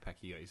heavy backpack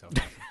you got yourself.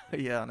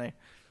 Yeah, I know.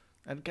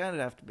 I'd kind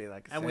of have to be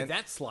like a And with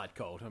that slight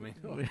cold, I mean,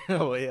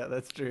 Oh, yeah,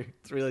 that's true.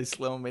 It's really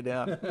slowing me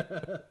down.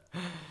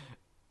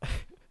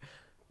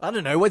 I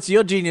don't know. What's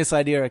your genius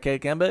idea, okay,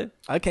 Cambo?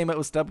 I came up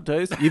with stubbed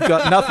toes. You've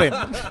got nothing.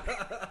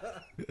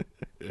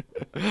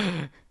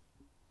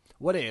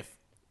 what if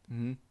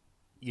Mm-hmm.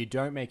 you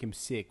don't make them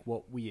sick?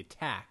 What we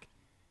attack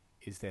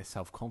is their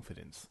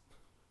self-confidence.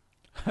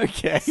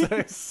 Okay.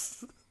 So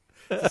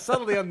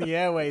subtly on the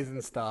airways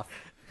and stuff,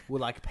 we'll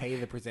like pay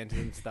the presenters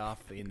and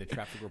stuff in the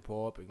traffic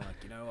report, being like,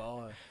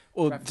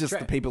 Or traffic- just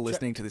the people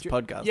listening to this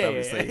podcast,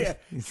 obviously. yeah.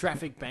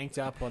 Traffic banked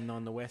up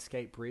on the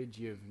Westgate Bridge.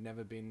 You've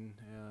never been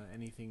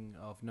anything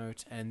of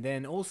note, and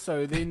then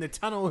also in the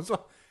tunnel as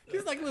well.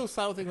 Just like little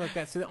subtle things like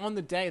that. So that on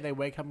the day they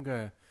wake up and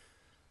go,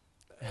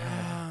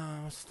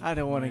 I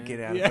don't want to get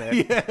out of yeah,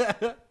 bed.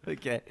 yeah.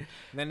 Okay.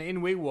 And then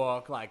in we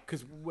walk, like,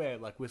 because we're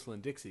like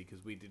whistling Dixie,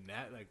 because we didn't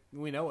have, like,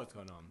 we know what's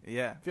going on.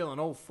 Yeah. Feeling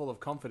all full of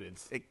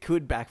confidence. It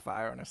could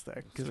backfire on us, though,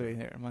 because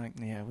I'm like,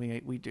 yeah,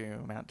 we do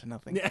amount to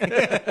nothing.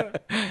 Yeah.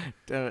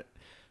 Damn it.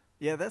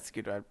 Yeah, that's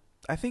good, right?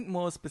 I think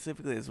more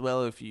specifically as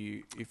well, if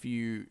you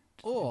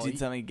Or did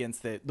something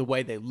against the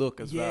way they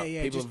look as well.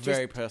 Yeah, People just- are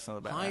very just personal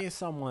about hire that.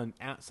 someone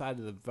outside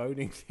of the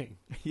voting thing.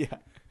 Yeah.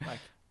 Like,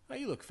 oh,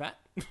 you look fat.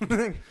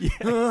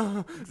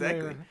 Yeah.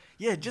 Exactly.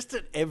 Yeah, just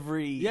at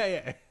every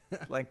Yeah.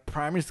 like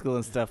primary school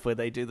and stuff where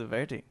they do the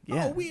voting.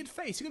 Yeah, Oh, weird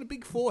face. You got a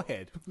big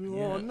forehead. Yeah.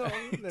 Oh no.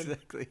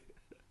 exactly.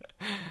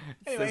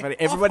 Anyway,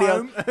 so funny.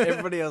 off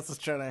Everybody else is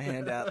trying to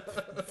hand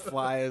out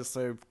flyers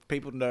so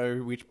people know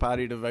which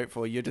party to vote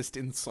for. You're just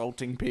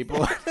insulting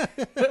people.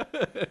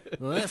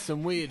 Well, that's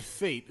some weird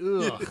feet.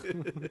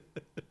 Ugh.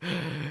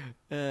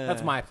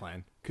 That's my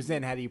plan. Because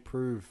then, how do you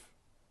prove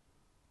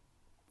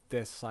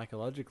they're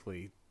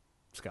psychologically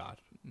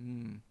scarred?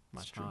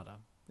 Much true. harder.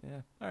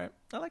 Yeah. All right.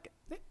 I like it.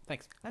 Yeah,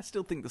 thanks. I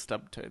still think the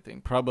stub toe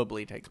thing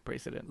probably takes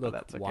precedent, Look, but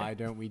that's okay. why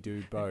don't we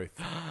do both?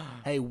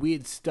 Hey,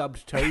 weird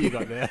stubbed toe you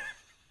got there.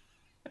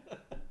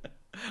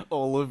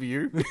 All of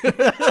you.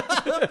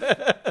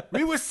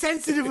 We were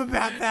sensitive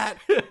about that.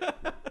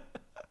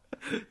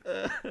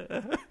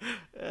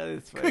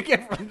 That's funny. Quick,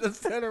 everyone, let's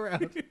turn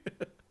around.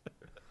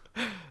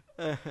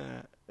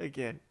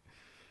 Okay.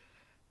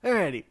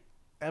 Alrighty.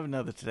 I have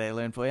another Today I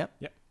Learned for you.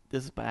 Yep.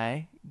 This is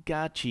by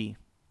Gachi.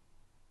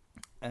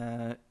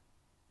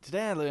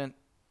 Today I learned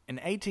an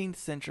 18th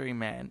century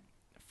man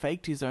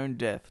faked his own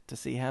death to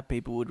see how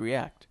people would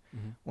react.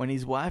 When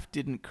his wife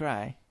didn't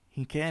cry,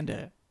 he canned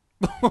her.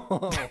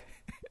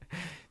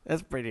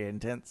 That's pretty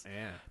intense.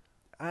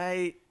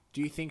 Yeah.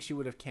 Do you think she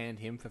would have canned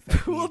him for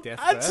faking his death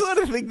I first? sort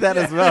of think that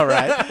as well,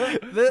 right?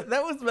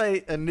 That was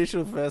my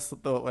initial first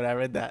thought when I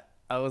read that.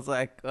 I was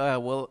like,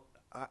 well,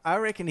 I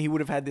reckon he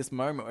would have had this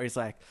moment where he's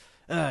like,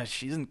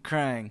 she isn't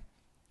crying.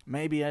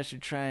 Maybe I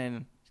should try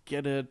and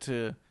get her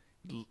to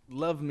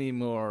love me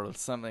more or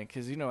something,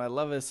 because, I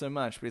love her so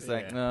much. But he's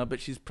like, no,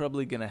 but she's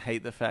probably going to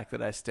hate the fact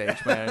that I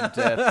staged my own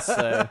death,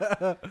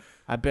 so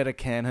I better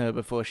can her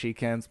before she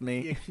cans me.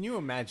 Yeah, can you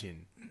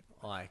imagine,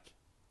 like,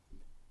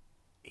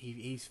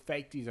 he's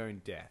faked his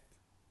own death,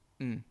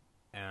 and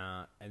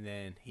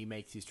then he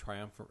makes his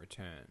triumphant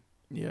return.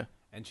 Yeah.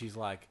 And she's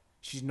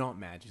she's not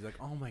mad. She's like,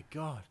 oh my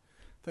God,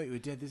 I thought you were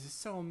dead. This is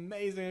so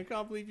amazing. I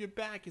can't believe you're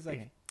back. He's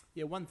like,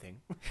 yeah, one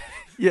thing.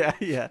 Yeah.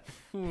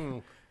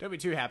 Don't be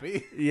too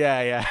happy.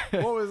 Yeah.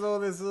 What was all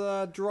this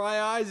dry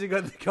eyes you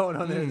got going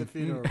on there at the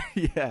funeral?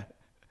 Yeah.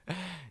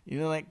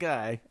 That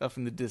guy off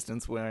in the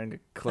distance wearing a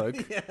cloak?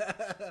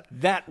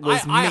 That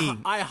was me.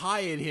 I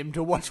hired him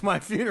to watch my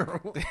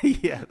funeral.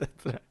 Yeah,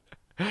 that's right.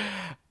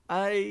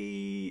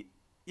 I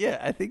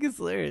think it's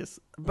hilarious.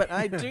 But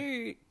I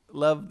do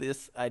love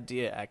this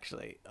idea,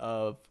 actually,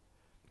 of...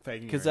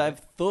 because I've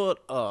thought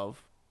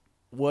of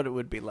what it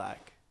would be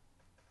like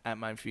at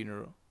my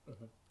funeral.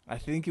 I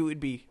think it would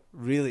be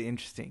really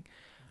interesting.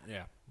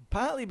 Yeah.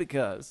 Partly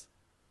because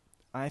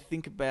I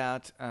think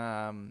about,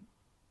 being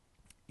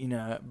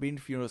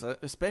to funerals,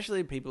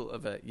 especially people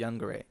of a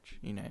younger age,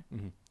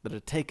 that are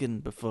taken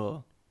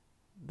before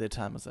their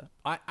time was up.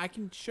 I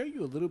can show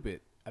you a little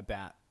bit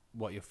about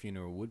what your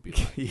funeral would be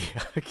like.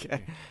 Yeah,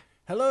 okay.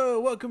 Hello,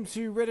 welcome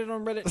to Reddit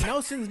on Reddit.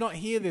 Nelson's not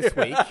here this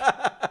week.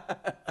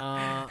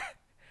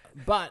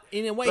 But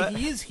in a way,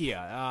 he is here.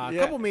 A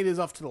couple meters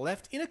off to the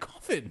left in a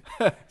coffin.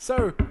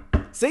 So,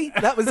 see,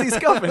 that was his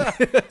coffin.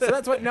 So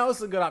that's what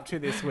Nelson got up to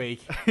this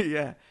week.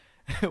 Yeah.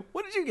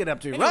 What did you get up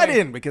to? Anyway, Right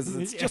in, because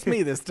it's just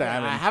me this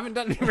time. I haven't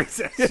done any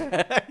research.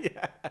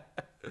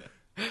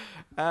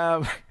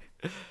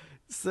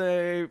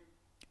 So,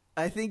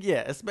 I think,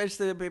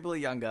 especially when people are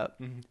younger,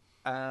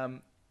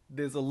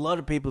 there's a lot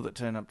of people that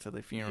turn up to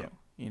the funeral,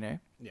 Yeah.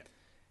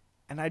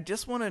 And I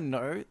just want to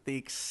know the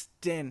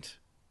extent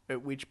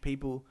at which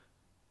people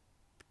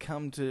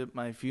come to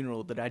my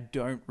funeral that I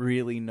don't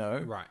really know,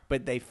 Right.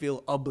 but they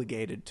feel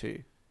obligated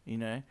to,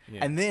 Yeah.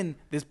 And then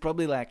there's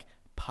probably like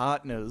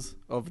partners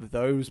of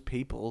those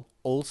people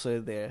also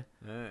there.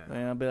 And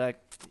I'll be like,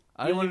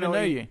 I don't even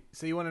know you.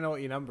 So you want to know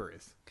what your number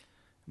is?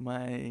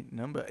 My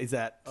number is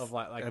that Of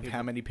like of people-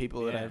 how many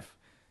people that Yeah. I've.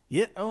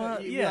 Yeah. Oh,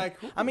 You'd be yeah. like,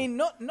 I mean,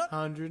 not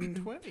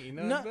 120.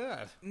 Not No.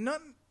 bad.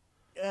 not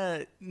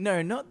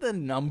no, not the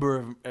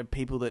number of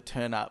people that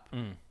turn up,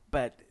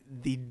 but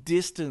the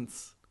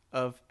distance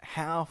of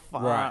how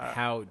far, Right.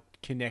 How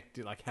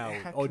connected, how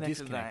or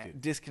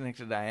connected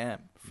disconnected. I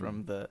am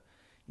from the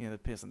the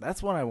person.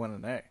 That's what I want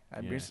to know.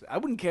 Yeah. I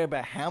wouldn't care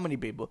about how many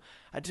people.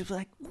 I'd just be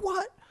like,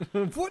 what?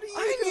 What are you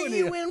I doing knew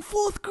you here? in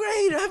 4th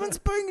grade. I haven't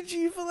spoken to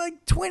you for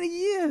like 20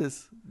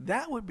 years.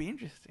 That would be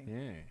interesting.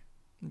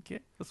 Yeah. Okay,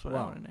 that's what I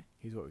Well, want to know.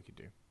 here's what we could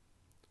do.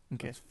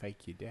 Okay. Let's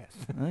fake your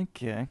death.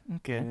 Okay.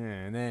 Yeah,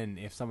 and then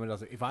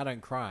if I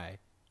don't cry,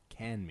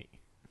 can me.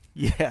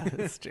 Yeah,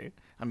 that's true.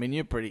 I mean,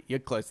 you're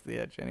close to the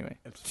edge anyway.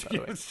 It's by the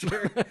way. It's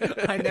true.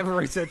 I never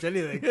research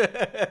anything.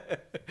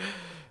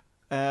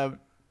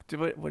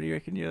 What do you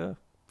reckon your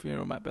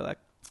funeral might be like?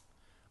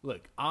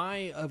 Look,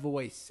 I have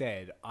always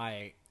said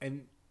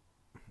and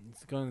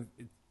it's going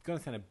to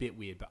sound a bit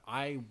weird, but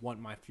I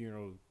want my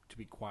funeral to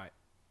be quite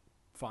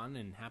fun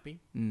and happy.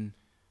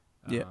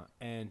 Yeah.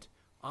 And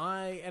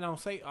I'll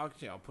say,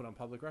 actually, I'll put on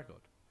public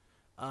record.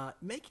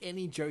 Make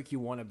any joke you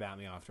want about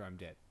me after I'm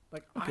dead.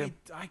 Like, Okay.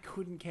 I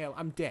couldn't care.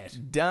 I'm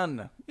dead.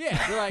 Done.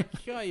 Yeah, they're like,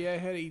 oh yeah, I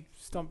heard he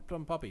stomped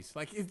on puppies.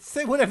 Like,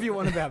 say whatever you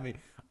want about me.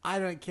 I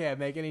don't care.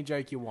 Make any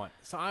joke you want.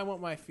 So I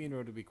want my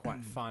funeral to be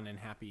quite fun and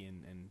happy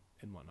and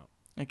whatnot.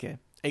 Okay.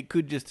 It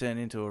could just turn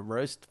into a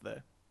roast,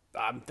 though.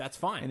 That's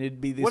fine. And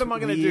it'd be this what am I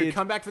going to do? weird-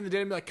 Come back from the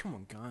dead and be like, come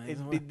on, guys.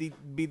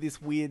 It'd be this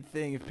weird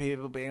thing of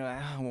people being like,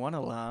 oh, I want to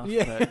laugh,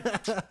 Yeah.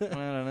 but I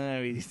don't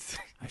know. He's...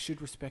 I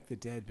should respect the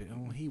dead,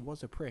 but he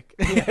was a prick.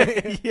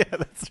 yeah,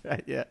 that's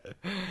right. Yeah.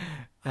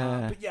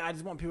 But yeah, I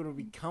just want people to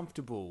be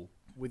comfortable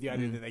with the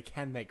idea that they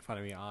can make fun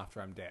of me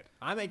after I'm dead.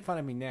 I make fun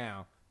of me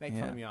now. Make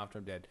fun of me after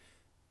I'm dead.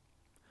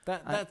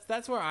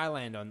 That's where I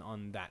land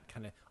on that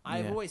kind of.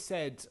 I've always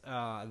said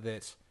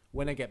that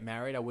when I get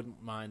married, I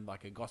wouldn't mind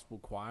like a gospel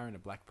choir and a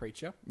black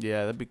preacher.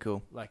 Yeah, that'd be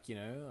cool. Like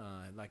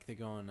like they're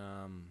going,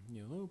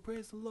 oh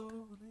praise the Lord,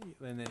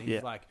 and then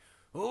he's like,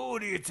 oh,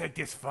 do you take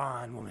this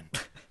fine woman?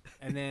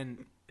 And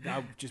then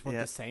I just want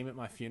the same at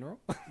my funeral.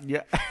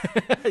 Yeah,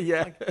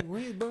 yeah. Like,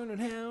 we're burning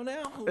hell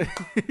now.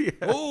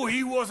 Oh,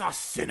 he was a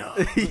sinner.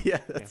 Yeah,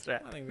 that's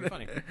right. I think it'd be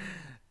funny.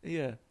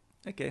 Yeah.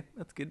 Okay,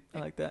 that's good. I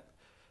like that.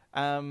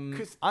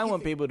 'Cause I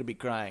want people to be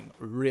crying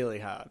really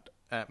hard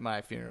at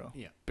my funeral.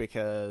 Yeah.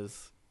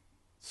 Because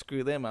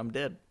screw them, I'm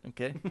dead.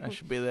 Okay, I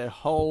should be their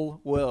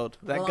whole world.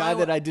 That Well, guy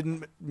that I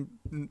didn't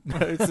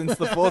know since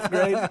the 4th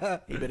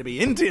grade, he better be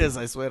in tears.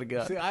 I swear to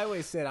God. See, I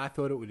always said I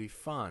thought it would be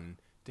fun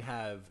to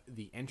have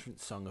the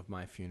entrance song of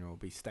my funeral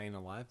be "Staying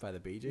Alive" by the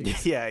Bee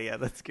Gees. Yeah,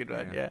 that's a good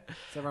one. Yeah.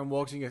 So everyone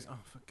walks in and goes, "Oh,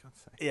 for God's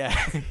sake!"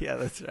 Yeah, yeah,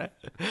 that's right.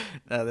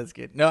 No, that's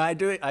good. No, I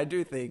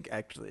do think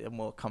actually a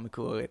more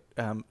comical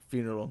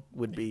funeral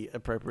would be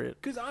appropriate.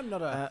 Because I'm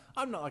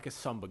not like a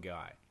somber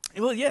guy.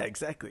 Well, yeah,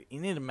 exactly. You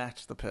need to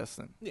match the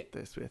person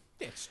this with.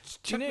 Yeah,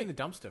 just chuck me in the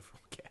dumpster for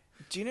all I care.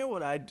 Do you know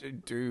what I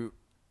do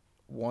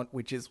want,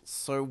 which is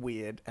so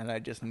weird, and I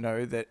just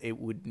know that it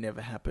would never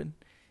happen?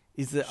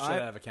 Is that Shut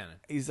out of a cannon.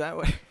 Is that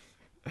what?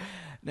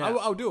 No,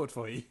 I'll do it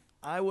for you.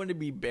 I want to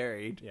be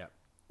buried Yeah.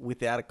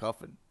 without a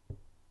coffin.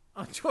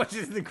 Oh, George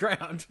is in the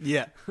ground.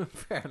 Yeah,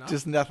 Fair enough.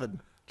 just nothing.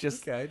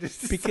 Just okay,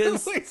 just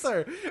because- wait,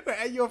 so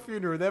at your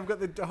funeral they've got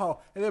the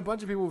hole, and then a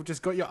bunch of people have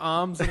just got your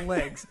arms and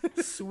legs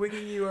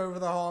swinging you over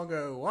the hole. And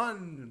go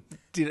 1,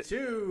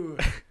 2,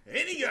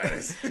 in he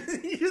goes.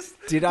 You just,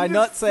 Did I you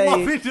not just say- flop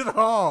into the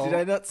hole? Did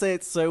I not say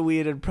it's so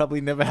weird it'd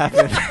probably never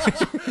happen?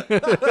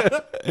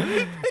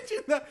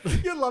 Imagine that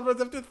your loved ones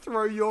have to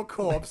throw your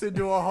corpse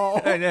into a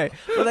hole. I know.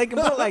 Well, they can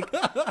put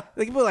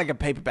like a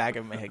paper bag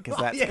over my head because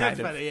that's Yeah, kind that's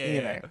of funny. Yeah, you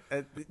yeah.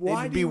 know.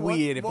 Why It'd do be you want-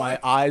 weird if why- my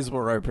eyes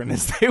were open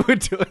as they were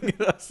doing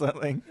it or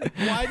something.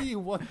 Why do you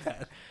want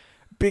that?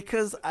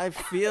 Because I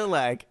feel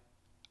like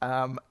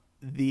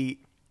the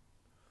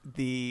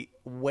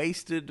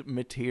wasted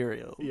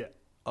material Yeah.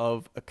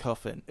 of a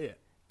coffin, Yeah.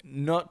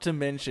 not to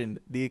mention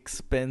the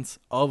expense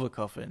of a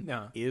coffin,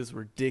 No. is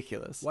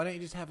ridiculous. Why don't you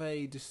just have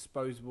a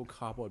disposable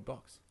cardboard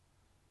box?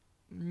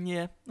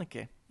 Yeah,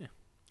 okay.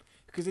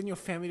 Because then your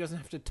family doesn't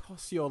have to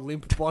toss your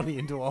limp body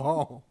into a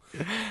hole.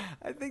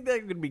 I think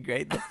that could be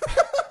great.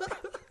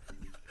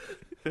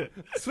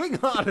 Swing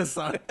harder,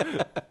 son.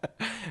 It'd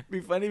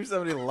be funny if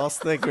somebody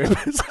lost their grip.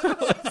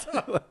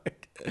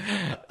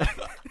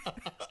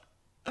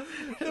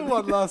 The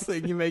one last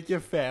thing you make your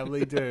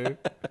family do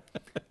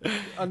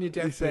on your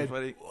It's so deathbed.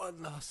 funny.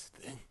 One last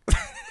thing.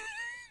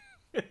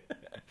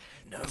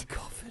 No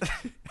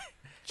coffin.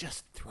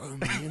 Just throw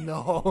me in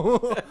the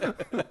hole.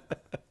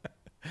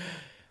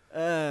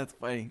 That's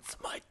funny. It's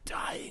my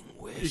dying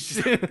wish.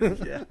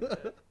 Yeah.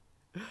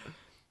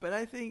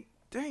 But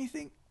don't you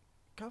think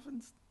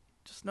coffins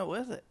just not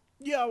worth it?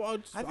 Yeah, well, I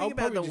think I'll about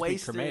probably the just be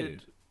wasted.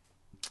 cremated.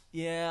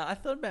 Yeah, I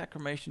thought about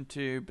cremation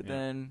too, but Yeah.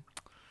 then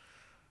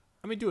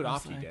I mean, do it I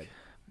was after you're like- dead.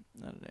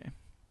 I don't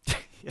know.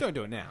 Don't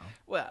do it now.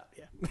 Well,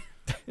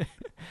 yeah.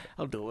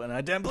 I'll do it when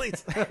I damn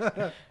please.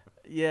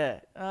 Yeah,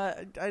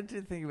 I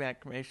did think about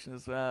cremation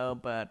as well,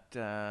 but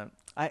I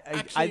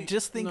Actually,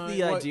 just think no,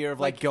 the like- idea of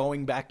like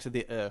going back to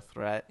the earth,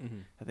 right?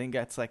 Mhm. I think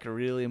that's like a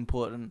really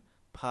important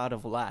part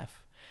of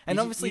life. And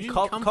You obviously, didn't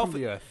come coffin. from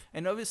the earth.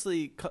 And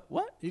obviously,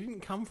 what? You didn't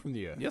come from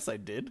the earth. Yes, I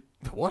did.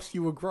 What?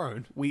 You were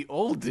grown. We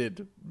all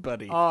did,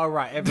 buddy. Oh,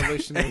 right.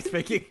 Evolutionary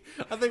speaking.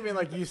 I think mean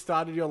like you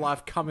started your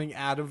life coming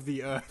out of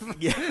the earth.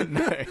 Yeah,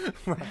 no.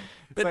 Right.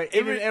 But So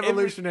in an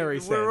evolutionary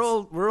sense. we're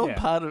all Yeah.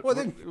 part of. Well,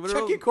 then we're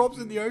chuck all your corpse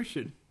in the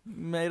ocean.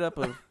 made up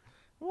of.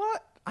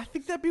 What? I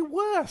think that'd be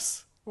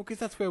worse. Well, because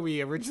that's where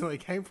we originally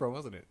came from,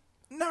 wasn't it?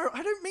 No,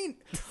 I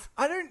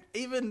don't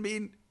even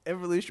mean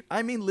evolution.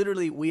 I mean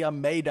literally, we are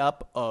made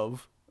up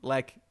of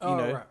like Oh,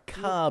 know right.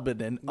 carbon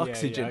and Yeah,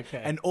 oxygen,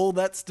 okay. and all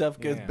that stuff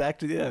goes Yeah. back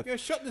to the earth. You're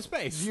shot into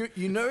space.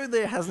 You know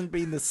there hasn't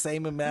been the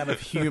same amount of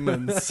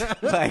humans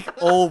like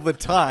all the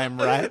time,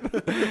 right?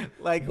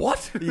 Like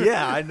What?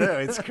 Yeah, I know,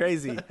 it's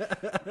crazy.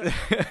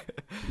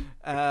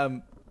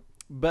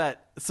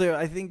 But so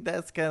I think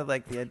that's kind of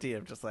like the idea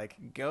of just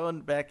like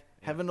going back,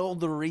 having all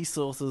the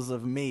resources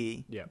of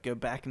me Yeah. go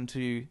back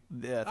into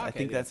the earth. I Okay,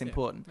 think yeah, that's yeah.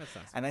 important. That's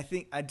nice.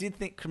 And I did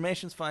think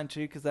cremation's fine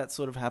too, because that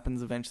sort of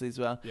happens eventually as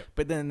well. Yep.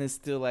 But then there's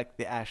still like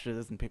the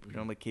ashes, and people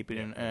normally keep it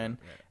in an urn.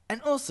 Yeah.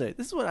 And also,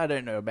 this is what I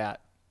don't know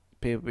about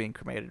people being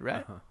cremated,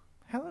 right? Uh-huh.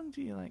 How long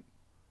do you like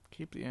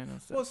keep the urn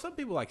and stuff? Well, some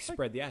people like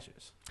spread the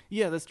ashes.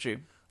 Yeah, that's true.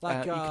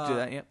 Like you could do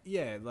that, yeah.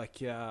 Yeah, like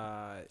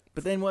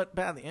But then what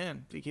about the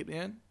urn? Do you keep the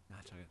urn? Nah,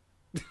 chuck it.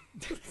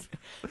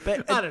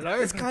 But I don't know.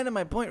 It's kind of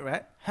my point,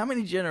 right? How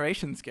many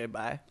generations go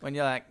by when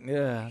you're like,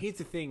 yeah, Here's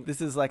the thing. this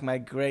is like my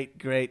great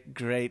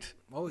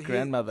Well, here-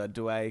 grandmother.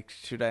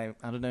 Should I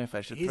don't know if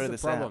I should Here's throw the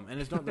this problem, out.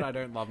 and it's not that I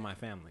don't love my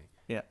family.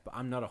 Yeah. But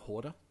I'm not a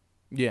hoarder,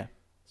 Yeah.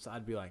 so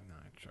I'd be like, no,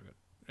 chuck it.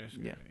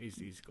 Yeah.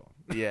 He's gone.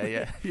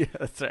 Yeah.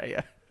 That's right.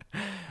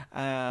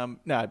 Yeah.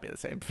 No, I'd be the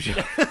same for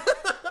sure.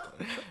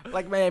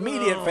 Like my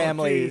immediate Oh,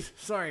 family, geez.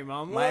 Sorry,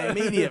 Mum. my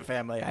immediate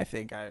family, I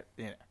think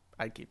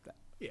I'd keep that.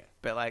 Yeah.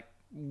 But like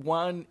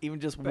even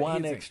just But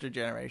one here's the extra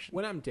generation.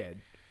 When I'm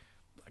dead,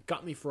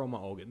 gut me for all my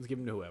organs, give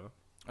them to whoever.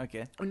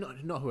 Okay. Oh,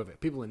 not whoever.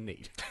 People in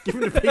need. Give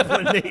them to people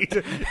in need.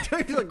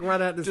 Don't like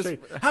run out the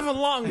street. Have a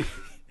lung.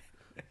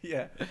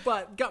 Yeah.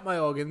 But gut my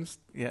organs.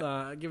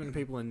 Yeah. Give them to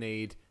people in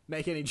need.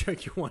 Make any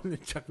joke you want and then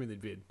chuck me in the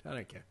bin. I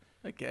don't care.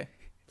 Okay.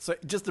 So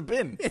just a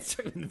bin. Yeah,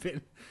 chuck me in the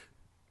bin.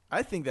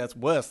 I think that's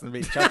worse than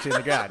being chucked in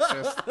the ground.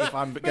 Just, if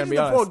I'm going to Imagine be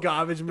the honest. poor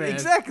garbage man.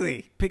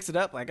 Exactly. Picks it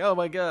up like, oh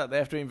my god, they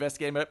have to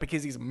investigate it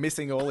because he's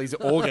missing all his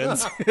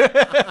organs.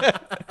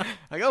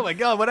 Like, oh my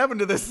god, what happened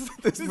to this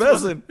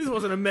person? This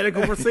wasn't a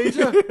medical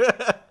procedure.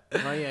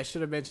 Oh yeah, I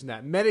should have mentioned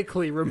that.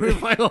 Medically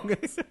remove my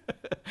organs.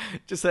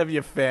 Just have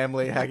your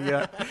family hanging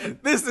out.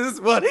 This is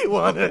what he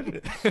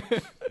wanted.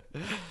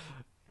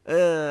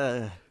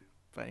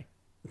 Funny.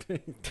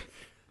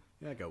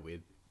 Yeah, go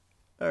weird.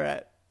 All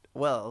right.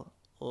 Well,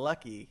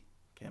 lucky,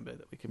 Cambo,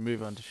 that we can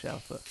move on to shower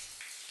thoughts.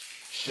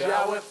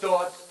 Shower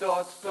thoughts,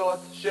 thoughts,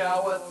 thoughts,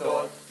 shower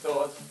thoughts,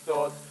 thoughts,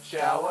 thoughts,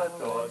 shower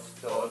thoughts,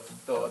 thoughts,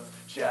 thoughts,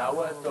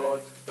 shower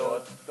thoughts,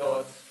 thoughts,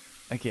 thoughts.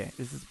 Okay,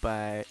 this is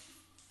by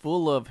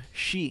Full of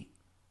She.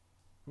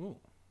 Ooh.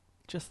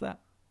 Just that.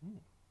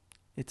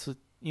 It's a,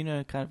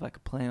 kind of like a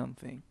play on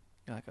thing.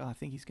 You're like, oh, I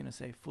think he's going to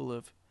say full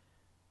of,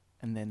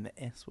 and then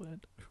the S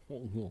word.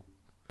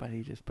 But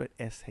he just put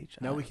SHI.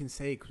 Now we can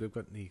say it because we've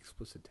got the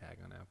explicit tag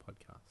on our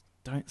podcast.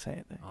 Don't say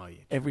it though. Oh yeah.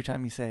 Every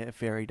time you say it, a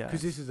fairy dies.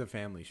 Because this is a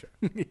family show.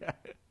 Yeah.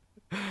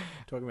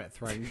 Talking about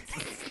throwing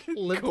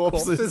limp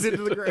Corpses. corpses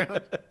into the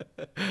ground.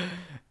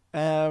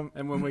 Um,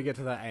 And when we get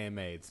to that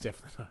AMA, it's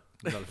definitely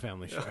not a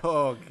family show.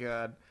 oh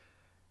god,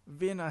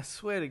 Vin, I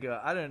swear to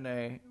God, I don't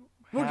know.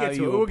 We'll how get to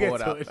you it, were we'll get brought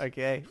to up, it.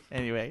 Okay.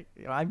 Anyway,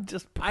 I'm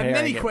just I preparing.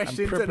 have many it.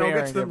 questions, I'm and I'll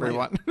get to them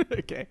preparing everyone.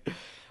 Okay.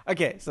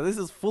 Okay. So this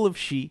is Full of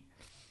She.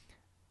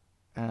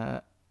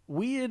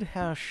 Weird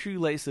how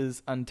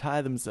shoelaces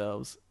untie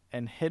themselves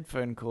and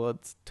headphone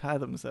cords tie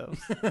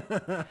themselves.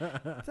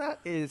 That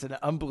is an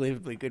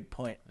unbelievably good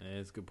point.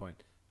 It's a good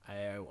point.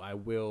 I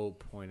will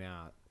point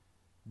out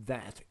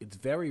that it's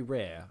very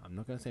rare. I'm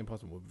not going to say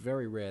impossible.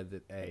 Very rare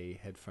that a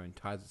headphone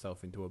ties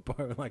itself into a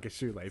bow like a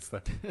shoelace.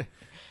 Though.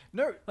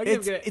 No, Like,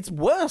 it's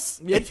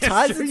worse. Yeah, It that's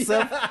ties true,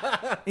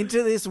 itself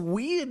into this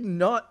weird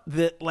knot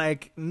that,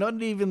 like,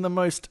 not even the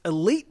most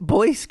elite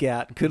Boy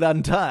Scout could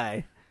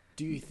untie.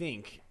 Do you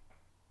think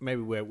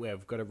maybe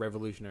we've got a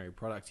revolutionary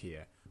product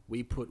here?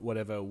 We put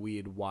whatever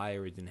weird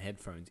wire is in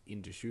headphones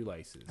into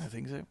shoelaces. I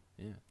think so.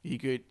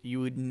 Yeah, You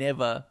would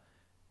never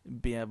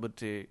be able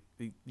to.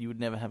 You would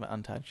never have an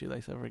untied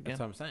shoelace ever again. that's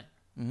what I'm saying.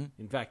 Mm-hmm.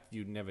 In fact,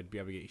 you'd never be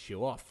able to get your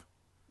shoe off.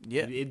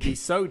 Yeah, It'd be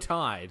so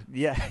tied.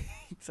 yeah,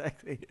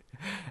 exactly.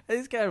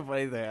 It's kind of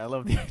funny though. I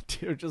love the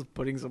idea of just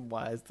putting some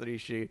wires through your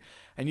shoe,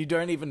 and you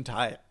don't even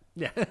tie it.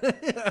 Yeah,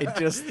 It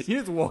just you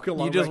just walk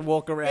along. you just like,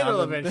 walk around.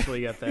 It'll and-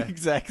 eventually get there.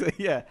 Exactly.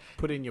 Yeah.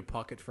 Put it in your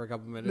pocket for a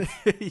couple of minutes.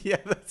 Yeah,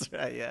 that's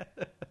right. Yeah.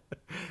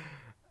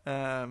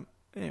 Anyway,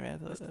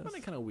 I find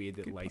it kind of weird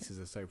that laces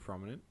are so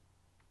prominent.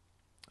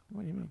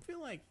 what do you mean? I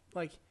feel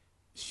like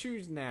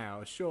shoes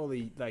now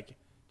surely like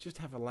just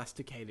have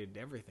elasticated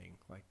everything.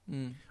 Like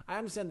I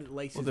understand that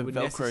laces Or the were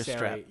Velcro necessary.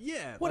 strap.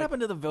 Yeah. What like,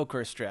 happened to the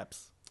Velcro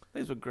straps?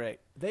 These were great.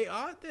 They're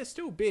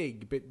still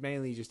big, but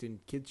mainly just in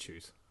kids'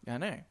 shoes. I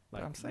know. But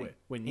Like, I'm saying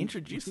when you-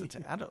 introduce it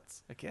to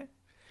adults. Okay.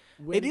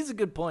 When- It is a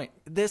good point.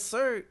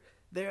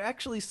 They're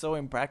actually so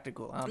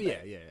impractical, aren't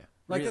Yeah, they? yeah.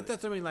 Like Really?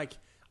 that's what I mean. Like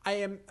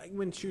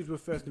when shoes were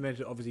first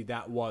invented, obviously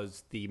that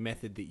was the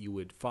method that you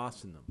would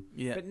fasten them.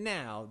 Yeah. But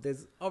now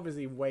there's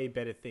obviously way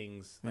better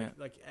things. Like, Yeah.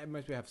 like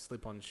most people have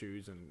slip-on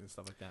shoes and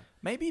stuff like that.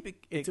 Maybe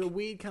It's a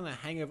weird kind of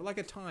hangover, like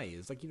a tie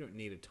is. Like you don't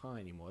need a tie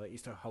anymore. That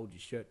used to hold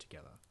your shirt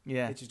together.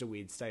 yeah. It's just a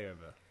weird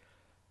stayover.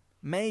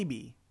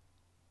 Maybe.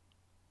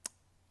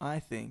 I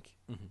think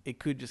Mm-hmm. it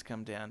could just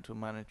come down to a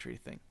monetary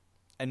thing,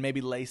 and maybe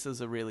laces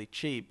are really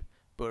cheap,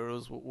 but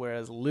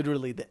whereas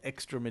literally the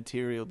extra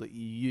material that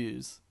you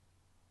use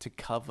to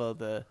cover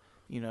the,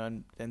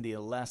 and the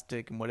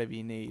elastic and whatever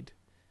you need,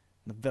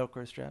 the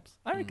Velcro straps.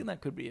 I reckon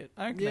that could be it.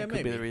 I reckon Yeah, that could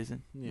be maybe. the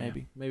reason. Yeah.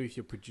 Maybe if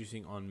you're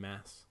producing en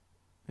masse.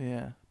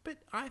 Yeah. But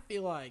I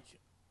feel like,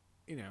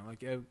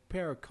 like a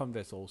pair of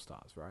Converse All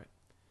Stars, right?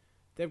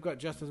 They've got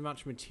just as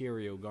much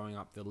material going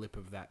up the lip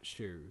of that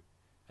shoe,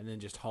 and then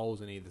just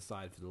holes on either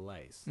side for the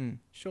lace.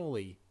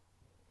 Surely,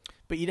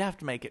 But you'd have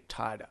to make it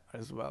tighter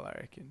as well, I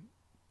reckon,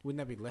 wouldn't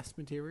that be less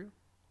material?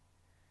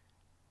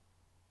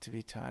 to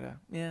be tighter.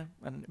 Yeah.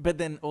 But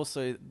then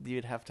also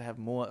you'd have to have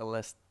more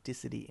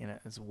elasticity in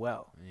it as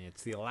well. Yeah,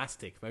 it's the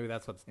elastic. Maybe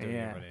that's what's doing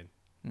Yeah. it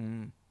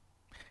in.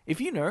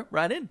 If you know,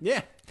 write in.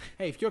 Yeah.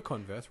 Hey, if you're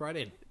Converse, right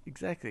in.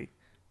 Exactly.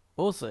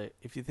 Also,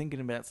 if you're thinking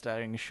about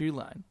starting a shoe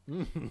line,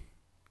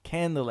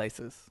 can the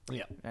laces.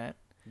 Yeah. Right?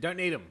 Don't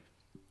need them.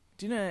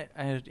 Do you know,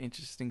 I heard an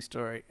interesting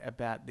story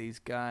about these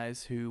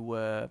guys who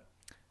were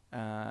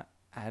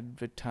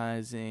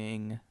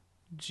advertising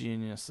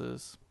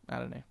geniuses. I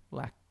don't know,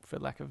 for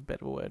lack of a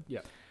better word.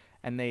 Yeah.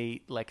 And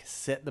they like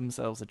set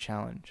themselves a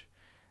challenge,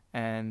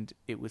 and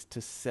it was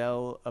to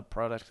sell a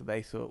product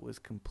they thought was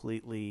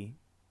completely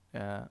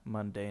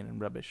mundane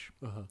and rubbish.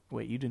 Uh-huh.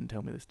 Wait, you didn't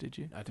tell me this, did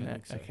you? I don't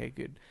think so. Okay,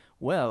 good.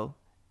 Well,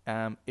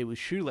 it was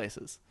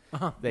shoelaces.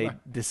 Uh-huh. They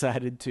Right.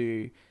 decided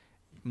to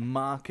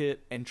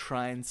market and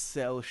try and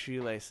sell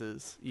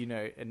shoelaces,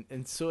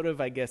 and sort of,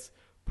 I guess,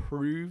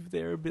 prove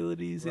their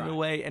abilities in a Right.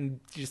 way, and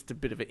just a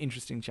bit of an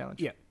interesting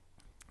challenge. Yeah.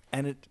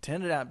 And it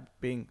turned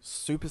out being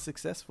super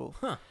successful.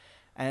 Huh.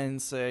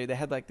 And so they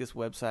had like this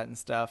website and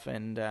stuff,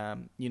 and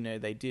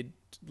they did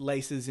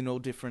laces in all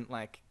different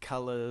like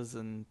colors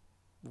and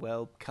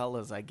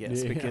colors, I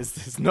guess, Yeah. because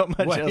there's not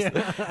much Well, else.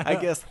 yeah. I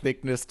guess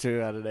thickness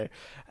too. I don't know.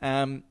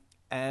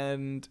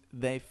 And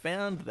they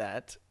found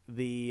that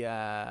the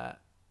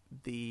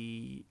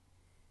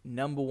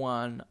number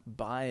one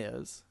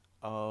buyers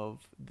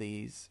of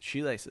these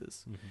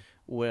shoelaces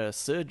were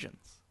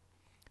surgeons,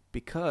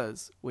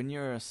 because when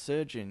you're a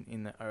surgeon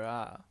in the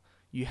OR,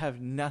 you have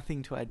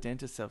nothing to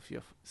identify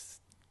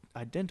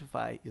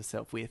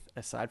yourself with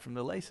aside from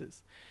the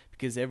laces,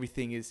 because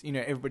everything is,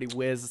 everybody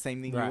wears the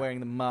same thing. Right. You're wearing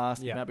the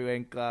mask, Yeah. you might be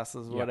wearing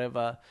glasses, Yeah.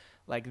 whatever.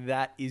 Like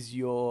that is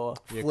your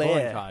Your flair,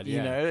 calling card,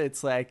 yeah.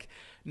 It's like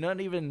not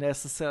even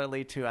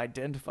necessarily to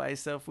identify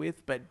yourself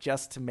with, but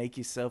just to make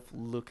yourself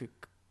look a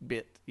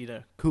bit,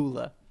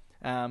 cooler.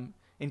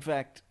 In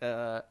fact,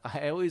 I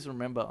always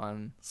remember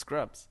on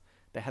Scrubs,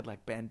 they had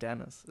like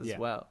bandanas as Yeah.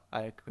 well.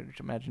 I could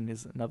imagine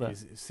is another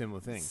It's a similar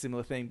thing.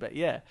 similar thing, but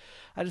yeah,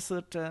 I just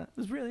thought it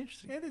was really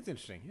interesting. Yeah, that's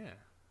interesting. Yeah.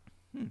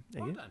 There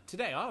Well you go. done.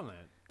 Today I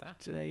learned that.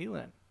 Today you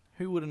learned.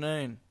 Who would have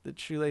known that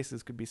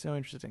shoelaces could be so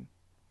interesting,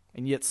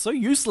 and yet so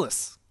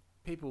useless?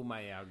 People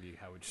may argue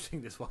how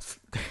interesting this was.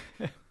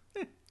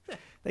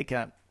 They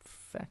can't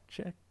fact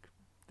check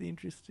the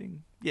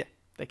interesting. Yeah,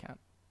 they can't.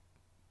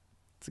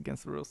 It's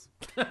against the rules.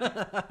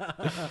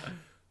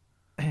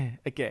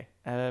 Okay,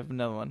 I have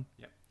another one.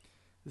 Yep.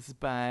 This is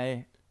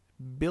by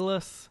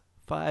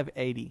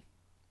Billis580.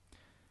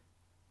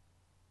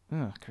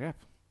 Oh, crap.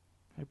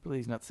 Hopefully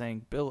he's not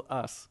saying bill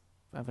us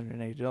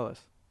 $580.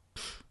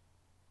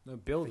 No,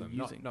 bill For them,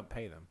 using- not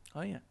pay them.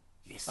 Oh, yeah.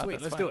 Yes, Oh, sweet.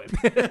 that's Let's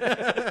fine. do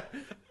it.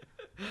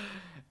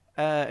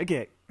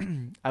 Okay.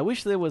 I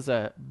wish there was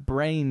a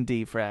brain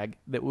defrag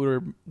that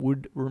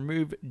would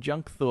remove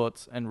junk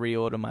thoughts and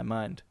reorder my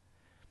mind.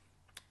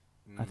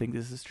 I think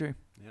this is true.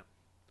 Yep.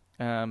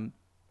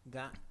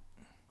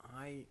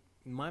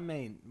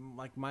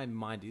 My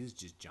mind is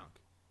just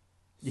junk.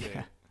 So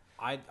Yeah.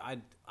 I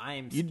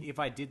am. You'd- If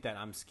I did that,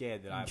 I'm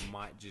scared that I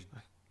might just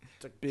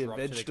Be a drop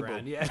to the vegetable.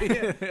 ground.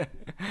 Yeah.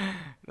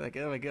 Like,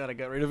 oh my God, I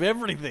got rid of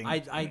everything.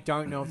 I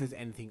don't know if there's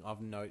anything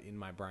of note in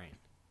my brain.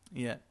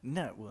 Yeah.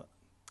 No, well,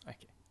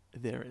 okay.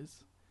 There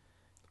is.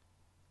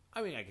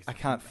 I mean, I guess I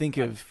can't think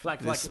of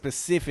the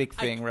specific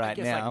thing I right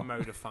guess now. like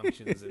motor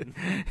functions and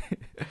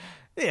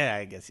Yeah,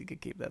 I guess you could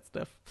keep that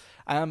stuff.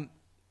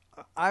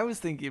 I was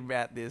thinking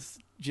about this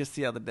just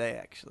the other day,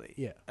 actually.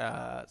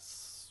 Yeah.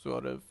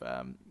 Sort of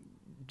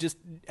just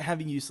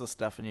having useless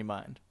stuff in your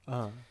mind.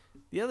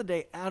 The other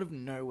day, out of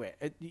nowhere,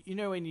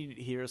 when you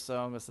hear a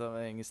song or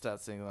something, you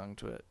start singing along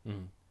to it.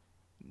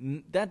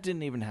 That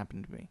didn't even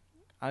happen to me.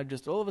 I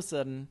just all of a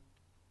sudden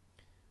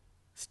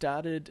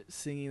started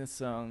singing a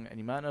song, and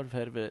you might not have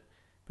heard of it,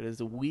 but it's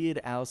a Weird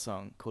Al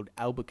song called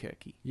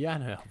Albuquerque. Yeah, I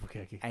know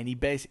Albuquerque. And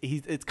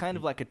it's kind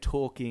of like a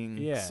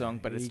talking song,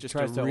 but it's he just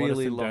tries a to order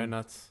really some long.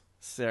 donuts.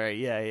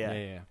 Sorry,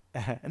 yeah.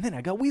 Yeah. And then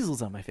I got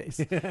weasels on my face.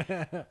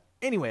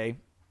 Anyway,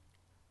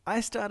 I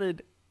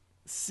started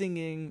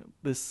singing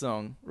this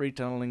song,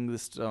 retelling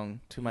this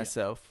song to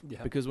myself,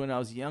 Yeah. because when I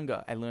was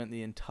younger, I learned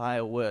the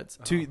entire words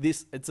to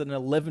this. It's an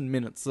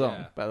 11-minute song,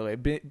 Yeah. by the way,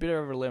 bit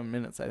over 11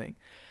 minutes, I think.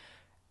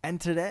 And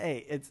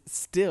today, it's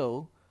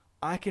still,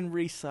 I can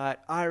recite,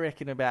 I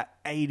reckon, about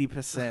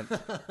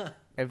 80%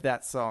 of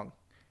that song.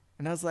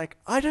 And I was like,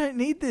 I don't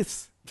need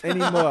this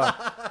anymore.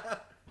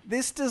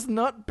 This does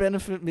not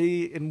benefit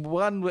me in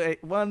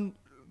one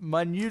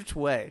minute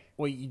way.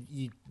 Well,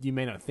 you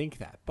may not think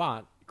that,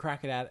 but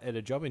crack it out at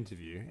a job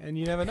interview, and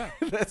you never know.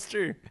 That's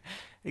true.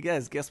 Hey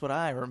guys, guess what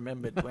I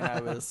remembered when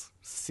I was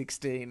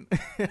 16?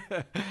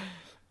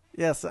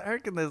 Yeah, so I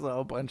reckon there's a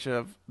whole bunch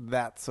of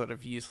that sort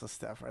of useless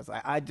stuff where it's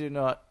like, I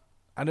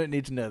don't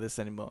need to know this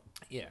anymore.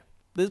 Yeah.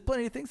 There's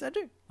plenty of things I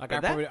do. Like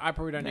But I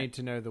probably don't no. need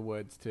to know the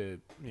words to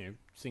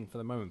 "Sing for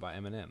the Moment" by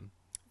Eminem,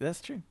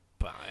 That's true.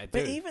 but I do.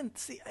 But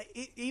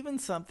even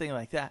something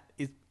like that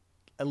is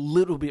a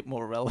little bit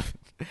more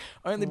relevant,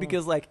 only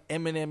because like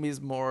Eminem is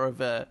more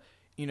of a,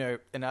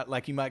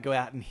 like you might go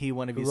out and hear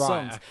one of his Right.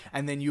 songs,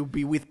 and then you'll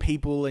be with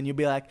people and you'll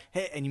be like,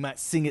 hey, and you might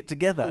sing it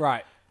together.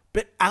 Right.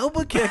 But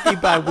Albuquerque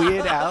by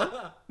Weird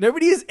Al,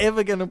 nobody is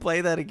ever going to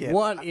play that again.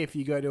 What if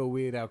you go to a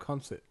Weird Al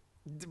concert?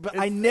 But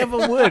I never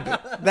would.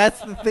 That's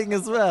the thing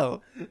as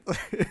well.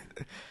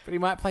 But he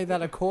might play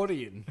that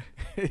accordion.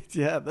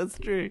 Yeah, that's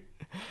true.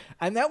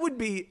 And that would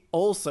be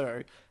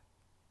also,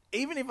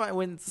 even if I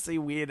went to see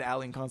Weird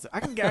Al in concert, I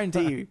can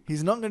guarantee you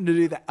he's not going to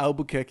do the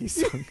Albuquerque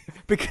song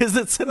because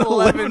it's an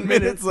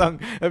 11-minute song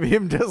of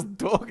him just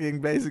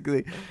talking,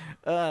 basically.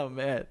 Oh,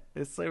 man.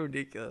 It's so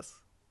ridiculous.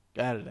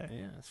 I don't know.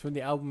 Yeah, it's from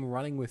the album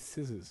Running with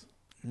Scissors.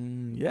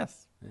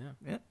 Yes. Yeah.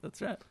 Yeah,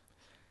 that's right.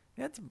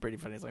 Yeah, it's some pretty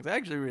funny songs. I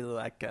actually really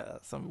like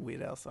some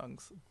Weird Al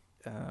songs.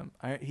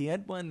 He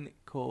had one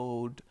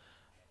called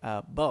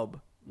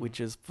Bob,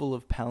 which is full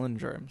of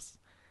palindromes.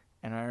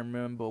 And I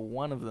remember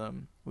one of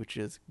them, which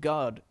is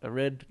God, a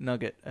red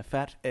nugget, a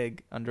fat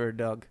egg under a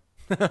dog.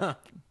 It's a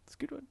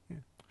good one. Yeah.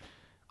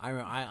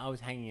 I was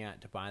hanging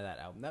out to buy that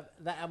album.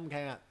 That album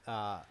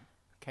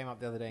came up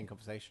the other day in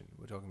conversation.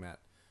 We were talking about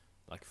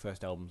like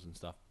first albums and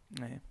stuff.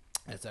 Yeah.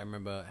 And so I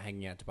remember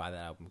hanging out to buy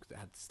that album because it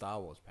had the Star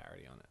Wars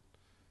parody on it.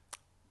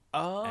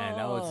 Oh. And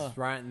I was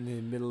right in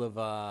the middle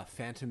of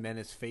Phantom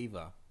Menace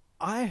fever.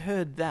 I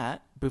heard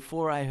that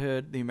before I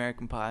heard the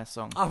American Pie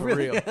song. Oh, for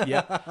really? real.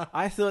 Yeah.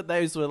 I thought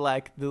those were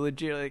like the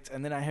legit lyrics,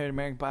 and then I heard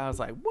American Pie. I was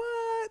like,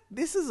 what?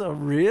 This is a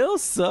real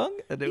song?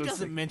 And He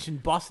doesn't mention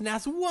Boston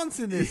Ass once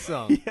in this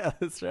song. Yeah,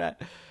 that's right.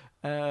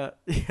 Yeah,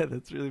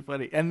 that's really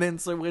funny. And then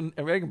so when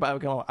American Pie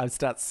would come on, I'd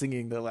start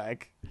singing the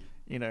like,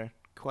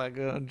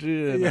 Qui-Gon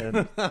Jinn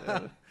and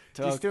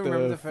Do you still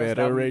remember the first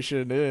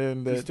Federation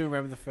and Do you still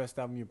remember the first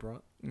album you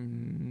brought?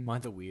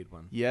 Mine's a weird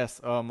one. Yes.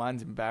 Oh,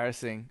 mine's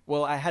embarrassing.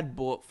 Well, I had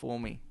bought for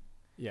me.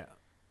 Yeah.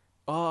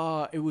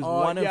 Oh, it was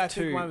one of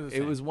two.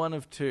 It was one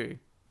of two.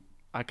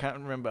 I can't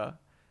remember.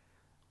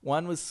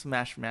 One was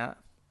Smash Mouth.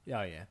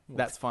 Oh, yeah.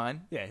 That's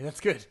fine. Yeah,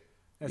 that's good.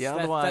 The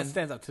other one- that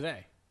stands up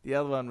today. The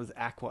other one was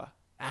Aqua.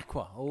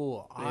 Aqua.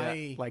 Oh,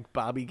 Yeah, like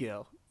Barbie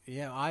Girl.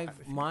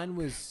 Mine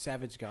was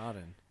Savage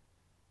Garden.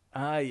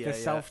 Ah, yeah. The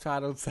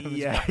self-titled Savage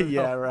Yeah, Garden.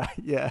 yeah, right.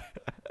 Yeah.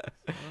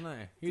 I don't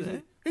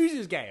know. Who's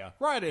his gayer?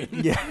 Right in.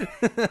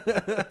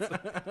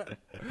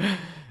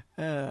 Yeah.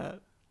 Yeah,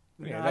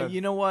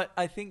 you know what?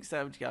 I think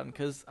Savage Garden,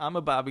 because I'm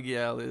a Barbie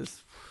Girl,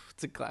 it's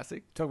a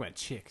classic. Talk about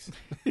chicks.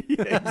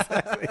 Yeah,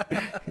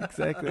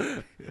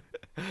 exactly.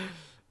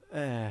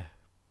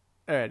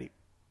 Alrighty.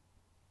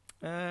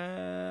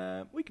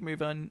 We can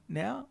move on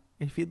now,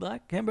 if you'd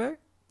like, Cambo,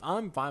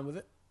 I'm fine with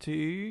it.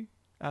 to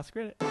Ask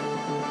Reddit.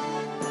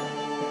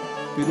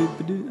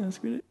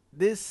 Ask Reddit.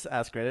 This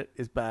Ask Reddit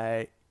is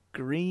by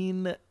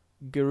Green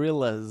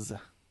Gorillas.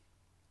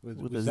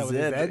 With a Z.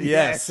 Yeah,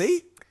 Yes.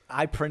 see?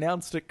 I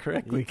pronounced it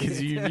correctly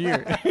because you knew.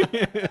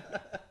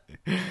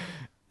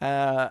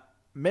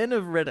 Men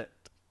of Reddit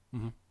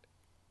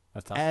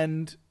That's us.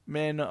 and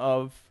men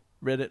of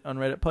Reddit on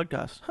Reddit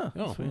podcast. Huh,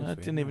 Oh, sweet. I sweet.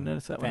 didn't even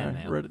notice that when Fan I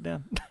mail. wrote it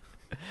down.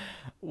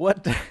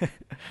 What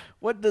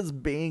does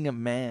being a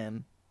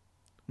man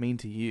mean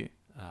to you?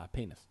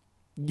 Penis.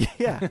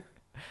 Yeah.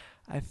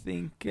 I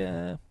think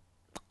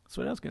that's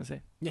what I was going to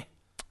say. Yeah.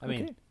 I Okay.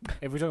 mean,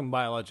 if we're talking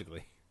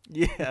biologically.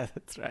 Yeah,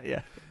 that's right.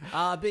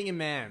 Yeah. Being a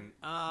man.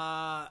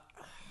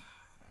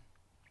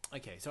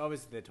 Okay, so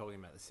obviously they're talking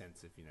about the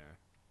sense of,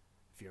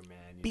 if you're a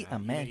man, Be a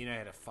man. You know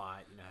how to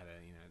fight, you know how to,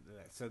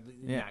 so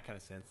in Yeah. that kind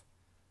of sense.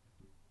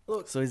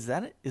 So is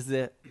that it? Is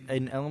there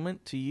an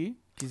element to you?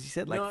 Because you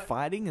said like No.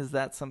 fighting. Is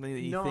that something that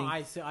you No, think?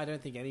 I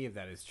don't think any of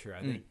that is true.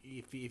 I think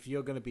if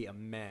you're going to be a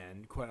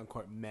man, quote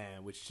unquote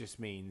man, which just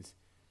means,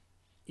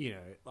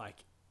 like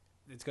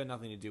it's got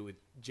nothing to do with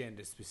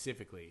gender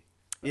specifically.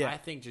 But Yeah. I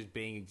think just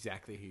being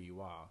exactly who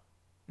you are.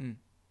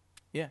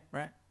 Yeah,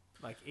 right.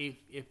 Like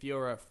if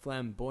you're a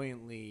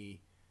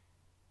flamboyantly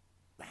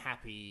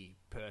happy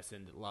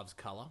person that loves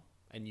color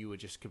and you were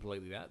just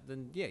completely that,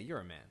 then yeah, you're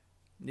a man.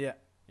 Yeah.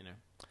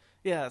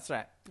 Yeah, that's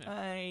right.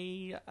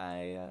 Yeah.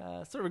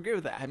 I sort of agree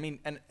with that. I mean,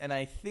 and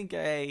I think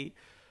I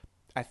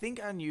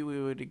knew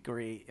we would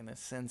agree in the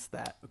sense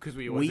that Because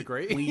we always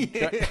agree. We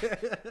don't-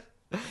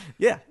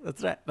 yeah,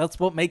 that's right. That's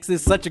what makes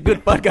this such a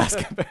good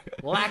podcast.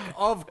 Lack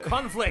of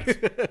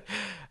conflict.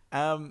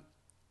 No,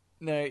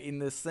 in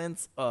the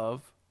sense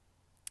of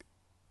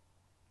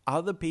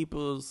other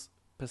people's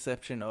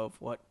perception of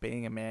what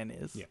being a man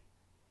is. Yeah.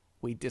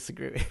 We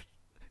disagree with.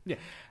 Yeah.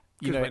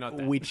 You 'Cause know, we're not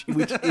that. which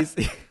is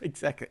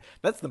exactly.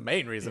 That's the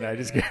main reson I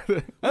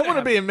disagree. I want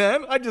to be a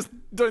man. I just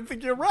don't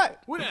think you're right.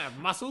 We don't have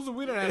muscles and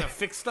we don't know how to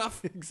fix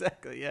stuff.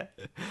 Exactly. Yeah.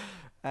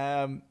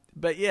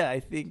 But yeah, I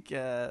think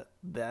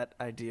that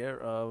idea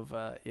of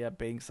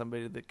being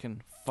somebody that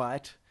can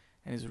fight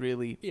and is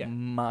really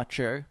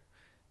macho.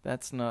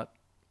 That's not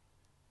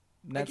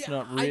really. I guess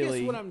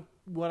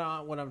what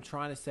I'm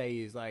trying to say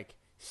is like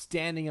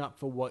standing up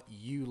for what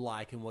you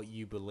like and what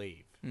you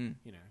believe.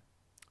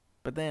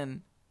 But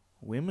then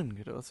women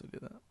could also do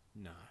that.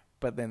 No,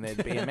 But then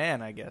there'd be a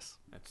man, I guess.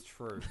 that's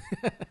true.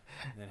 And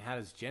then how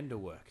does gender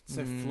work? It's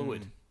so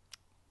fluid.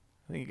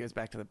 I think it goes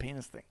back to the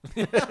penis thing.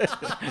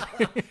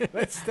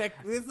 Let's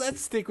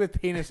stick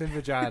with penis and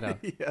vagina.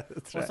 Yeah,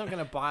 that's What's not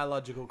going to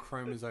biological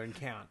chromosome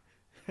count?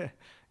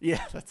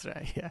 Yeah, that's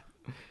right. Yeah,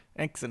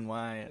 X and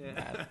Y and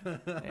that.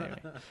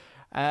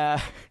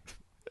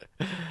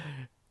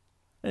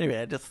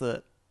 Anyway, I just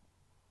thought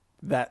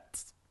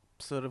that's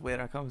sort of where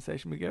our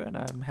conversation would go, and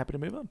I'm happy to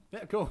move on.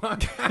 Yeah, cool.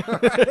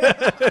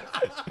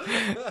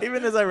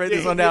 Even as I read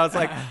this one now, it's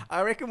like,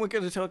 I reckon we're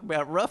going to talk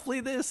about roughly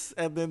this,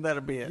 and then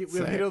that'll be it.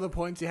 We'll hit all the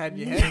points you had in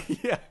your head.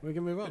 Yeah, We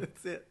can move on.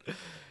 that's it.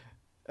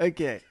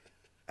 Okay.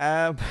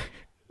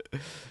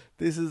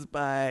 This is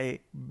by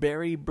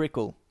Barry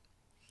Brickle.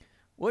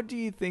 What do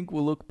you think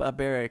will look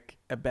barbaric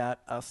about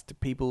us to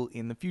people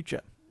in the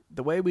future?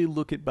 The way we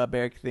look at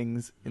barbaric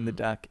things in the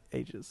Dark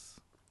Ages.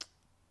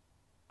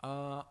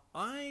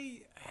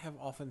 I have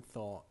often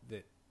thought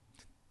that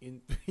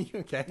in... You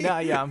okay? No,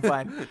 yeah, I'm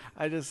fine.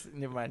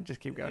 Never mind, just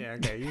keep going. Yeah,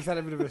 okay. You just had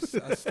a bit of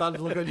a stunned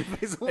look on your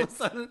face all of a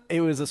sudden.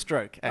 It was a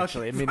stroke,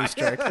 actually, a mini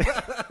stroke.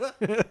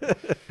 I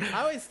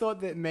always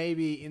thought that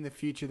maybe in the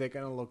future they're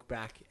going to look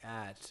back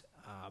at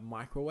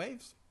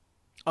microwaves.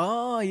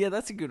 Oh, yeah,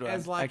 that's a good one.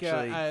 As like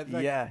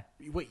actually. yeah.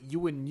 Wait, you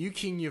were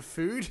nuking your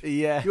food?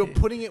 Yeah. You were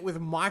putting it with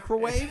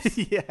microwaves?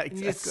 Yeah, And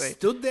you just exactly.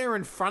 stood there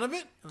in front of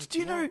it? Do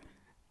you know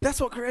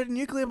that's what created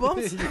nuclear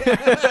bombs?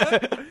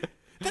 That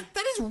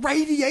is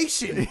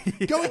radiation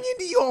going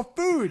into your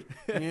food.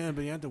 Yeah,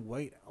 but you had to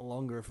wait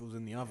longer if it was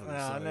in the oven.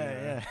 Oh, so,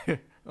 no, yeah.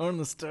 On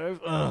the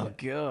stove? Oh,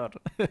 God.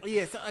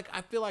 Yeah, so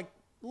I feel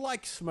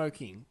like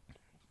smoking.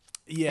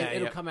 Yeah,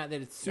 It'll come out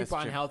that it's super That's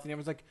true. unhealthy, and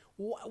everyone's like,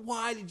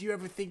 "Why did you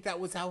ever think that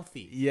was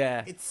healthy?"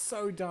 Yeah. It's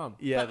so dumb.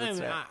 Yeah, But, that's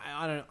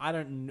I mean,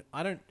 right.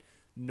 I don't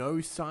know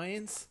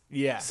science,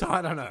 Yeah. so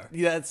I don't know.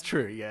 Yeah, that's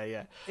true. Yeah,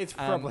 yeah. It's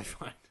probably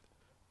fine.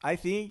 I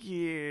think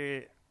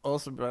you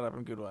also brought up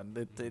a good one.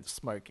 That it's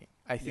smoking.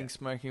 I think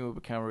smoking will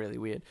become really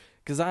weird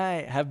because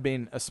I have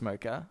been a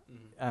smoker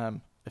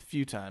a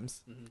few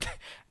times,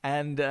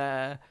 and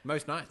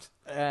Most nights.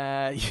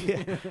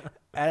 yeah,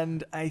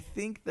 and I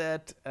think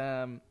that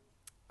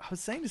I was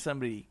saying to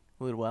somebody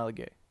a little while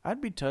ago,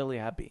 I'd be totally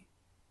happy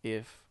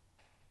if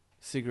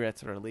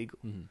cigarettes are illegal.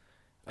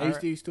 Are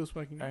you still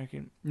smoking? I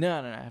reckon. No,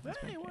 I haven't.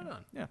 Hey, smoked why yet.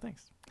 not? Yeah,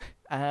 thanks.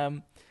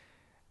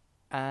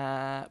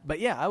 But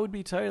yeah, I would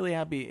be totally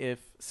happy if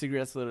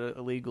cigarettes were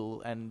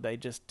illegal and they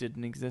just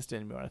didn't exist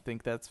anymore. I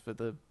think that's for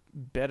the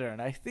better,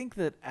 and I think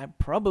that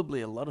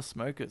probably a lot of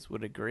smokers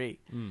would agree.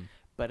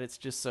 But it's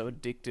just so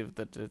addictive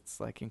that it's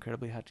like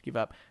incredibly hard to give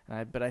up.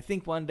 But I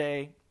think one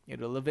day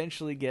it'll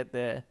eventually get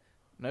there.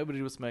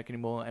 Nobody will smoke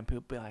anymore, and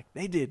people will be like,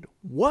 "They did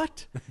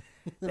what?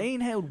 They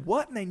inhaled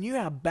what? And they knew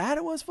how bad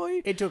it was for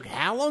you." It took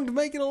how long to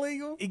make it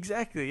illegal?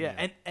 Exactly,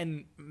 yeah.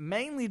 And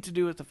mainly to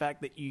do with the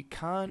fact that you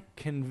can't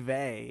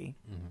convey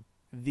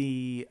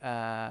the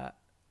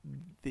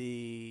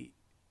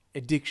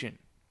addiction,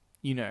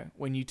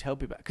 when you tell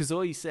people. Because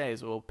all you say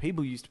is, well,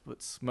 people used to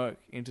put smoke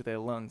into their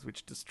lungs,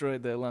 which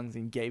destroyed their lungs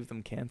and gave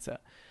them cancer.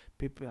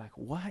 People are like,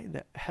 why?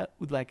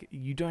 Like,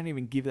 you don't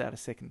even give that a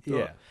second thought.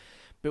 Yeah.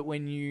 But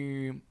when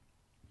you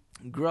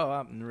grow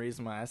up, and the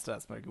reason why I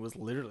started smoking was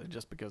literally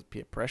just because of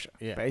peer pressure,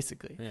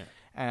 basically.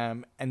 Yeah.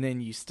 And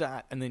then you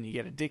start, and then you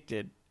get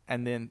addicted,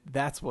 and then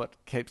that's what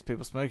keeps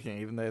people smoking,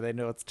 even though they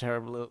know it's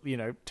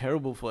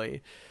terrible for you.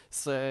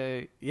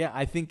 So yeah,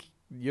 I think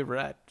you're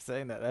right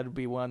saying that. That'd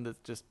be one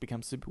that just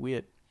becomes super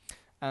weird.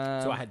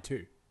 So I had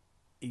two.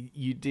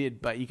 You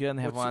did, but you could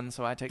only have one,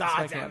 so I take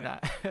the second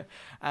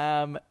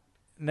one.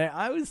 No,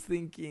 I was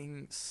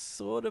thinking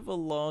sort of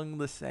along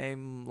the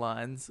same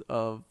lines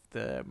of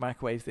the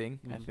microwave thing,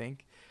 I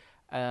think.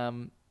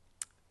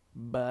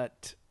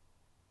 But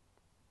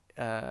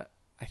I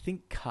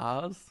think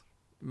cars,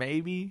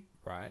 maybe.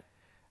 Right.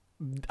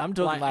 I'm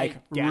talking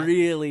like gas.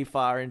 really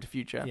far into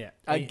future.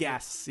 Yeah.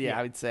 Gas,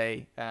 I would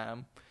say.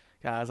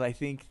 Cars, I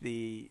think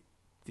the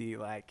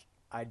like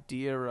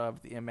idea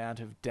of the amount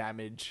of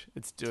damage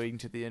it's doing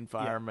to the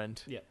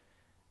environment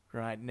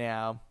right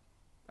now,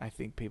 I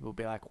think people will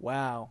be like,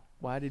 wow,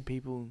 why did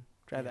people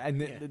try that?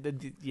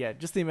 And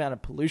just the amount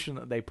of pollution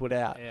that they put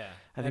out. Yeah.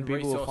 I think And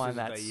people will resources find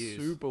that that they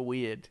use. super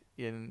weird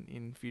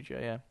in future,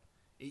 yeah.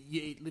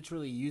 It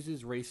literally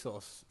uses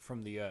resource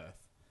from the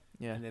earth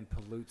Yeah. and then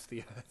pollutes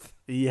the earth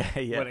Yeah,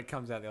 when it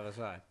comes out the other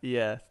side.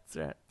 Yeah, that's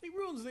right. It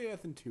ruins the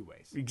earth in two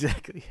ways.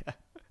 Exactly, yeah.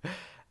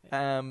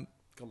 Got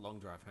a long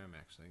drive home,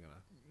 actually.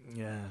 Gonna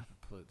Yeah.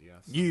 pollute the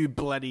earth. You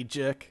bloody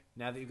jerk.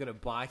 Now that you've got a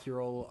bike,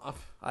 you're all up.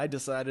 I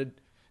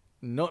decided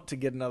not to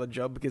get another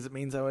job because it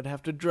means I would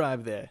have to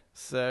drive there.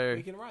 So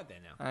You can ride there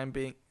now. I'm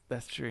being...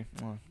 That's true.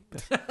 Well,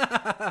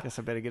 guess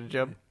I better get a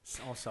job.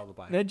 I'll sell the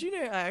bike. Now, do you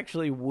know I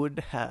actually would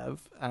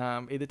have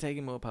either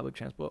taken more public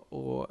transport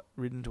or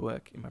ridden to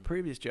work in my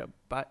previous job,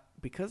 but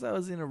because I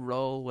was in a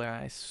role where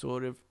I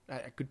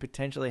could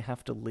potentially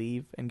have to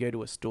leave and go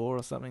to a store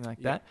or something like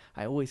that,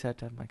 I always had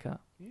to have my car.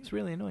 It's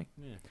really annoying.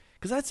 Yeah.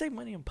 Because I'd save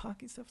money on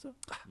parking stuff. So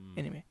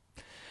anyway,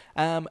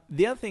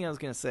 the other thing I was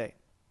going to say,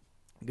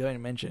 I was going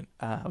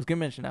to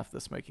mention after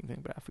the smoking thing,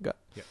 but I forgot.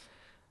 Yep.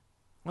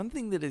 One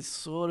thing that is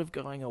sort of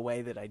going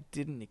away that I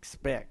didn't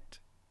expect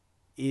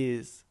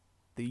is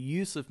the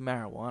use of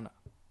marijuana.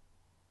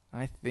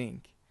 I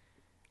think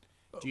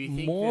Do you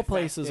think more the fact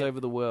places that-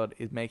 over the world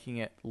is making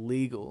it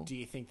legal. Do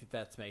you think that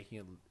that's making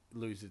it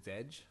lose its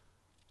edge?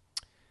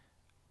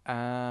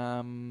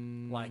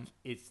 Like Like,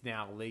 it's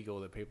now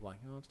legal that people are like,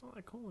 oh, it's not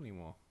that cool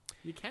anymore.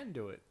 You can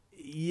do it.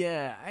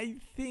 Yeah, I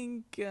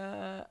think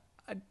I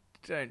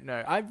don't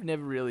know. I've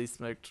never really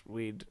smoked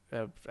weed.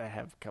 I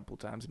have a couple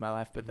times in my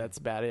life, but that's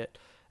about it.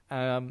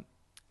 And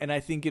I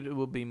think it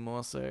will be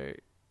more so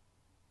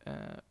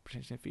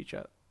potentially in the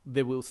future.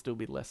 There will still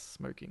be less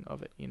smoking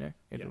of it.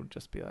 It'll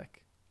just be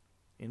like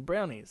in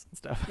brownies and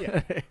stuff.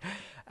 Yeah.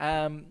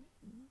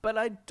 But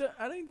I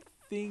don't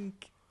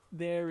think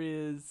there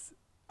is.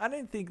 I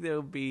don't think there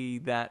will be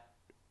that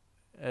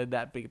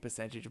big a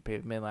percentage of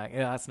people being like,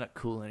 that's not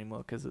cool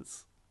anymore because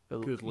it's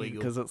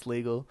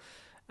legal.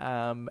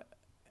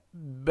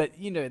 But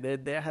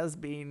there has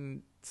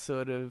been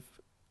sort of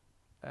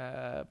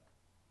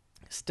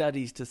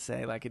studies to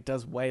say like it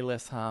does way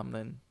less harm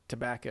than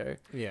tobacco.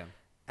 Yeah.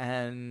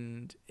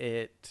 And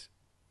it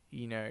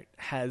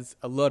has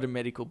a lot of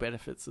medical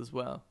benefits as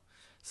well.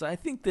 So I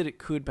think that it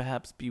could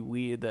perhaps be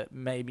weird that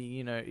maybe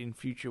in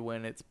future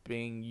when it's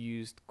being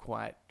used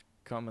quite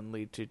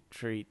commonly to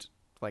treat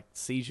like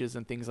seizures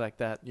and things like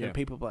that, then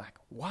people are like,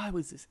 why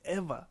was this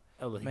ever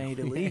made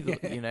illegal?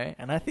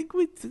 And I think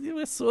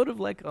we're sort of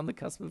like on the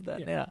cusp of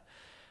that now.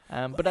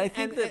 But I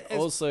think that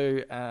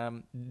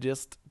also,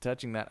 just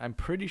touching that, I'm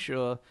pretty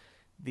sure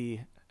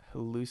the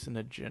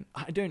hallucinogen,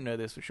 I don't know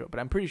this for sure, but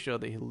I'm pretty sure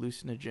the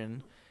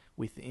hallucinogen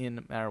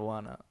within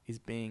marijuana is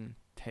being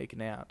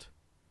taken out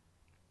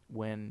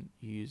when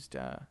used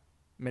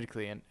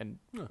medically, and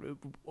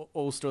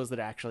all stores that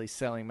are actually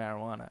selling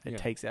marijuana, it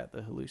takes out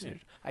the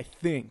hallucinogen. I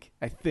think,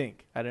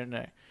 I don't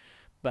know.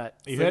 But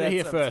you heard it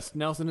here first.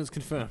 Nelson has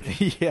confirmed.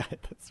 Yeah,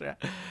 that's right.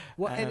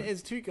 Well, and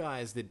as two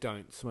guys that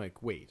don't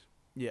smoke weed,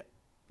 yeah,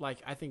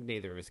 like I think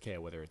neither of us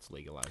care whether it's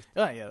legalized.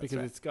 Oh yeah, that's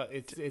because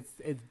right.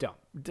 it's dumb.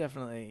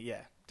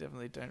 Definitely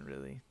don't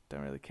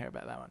really care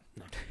about that one.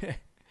 No.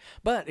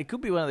 But it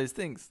could be one of those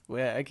things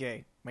where make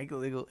it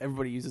legal,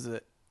 everybody uses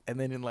it, and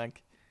then in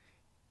like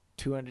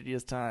 200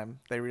 years time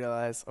they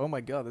realize, oh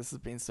my god, this has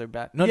been so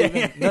bad. Not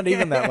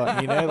even that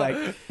long,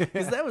 like,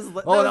 because that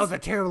was a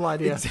terrible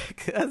idea.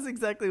 That's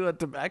exactly what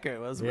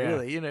tobacco was.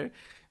 Really,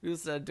 people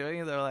started doing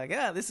it, they were like,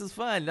 this is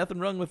fine, nothing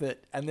wrong with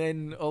it, and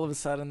then all of a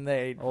sudden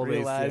they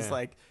realized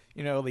like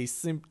all these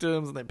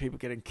symptoms, and then people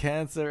getting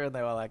cancer, and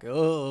they were like,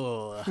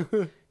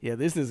 oh yeah,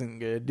 this isn't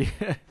good.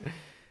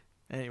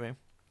 Anyway,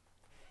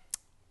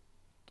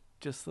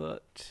 just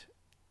thought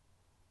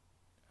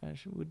I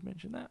would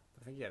mention that.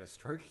 I think you had a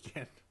stroke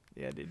again.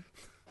 Yeah, I did.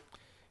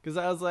 Because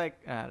I was like,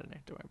 I don't know,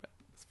 don't worry about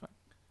it. It's fine.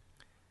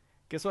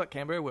 Guess what,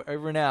 Canberra? We're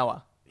over an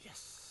hour.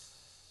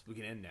 Yes. We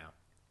can end now.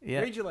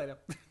 Yeah. Read you later.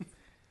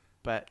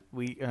 But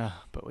we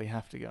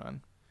have to go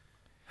on.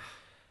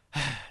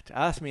 To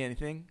ask me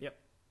anything. Yep.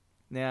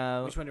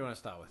 Now, which one do you want to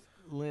start with?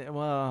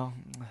 Well,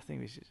 I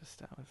think we should just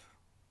start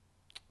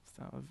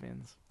with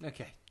Vin's.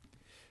 Okay.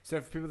 So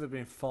for people that have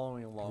been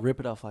following along, rip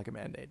it off like a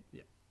Band-Aid.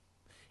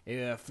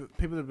 Yeah. For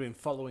people that have been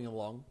following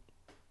along,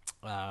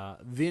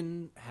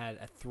 Vin had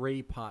a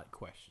 3-part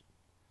question.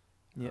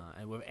 Yep.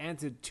 And we've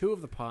answered 2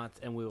 of the parts,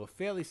 and we were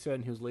fairly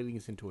certain he was leading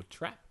us into a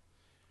trap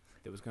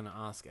that was going to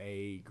ask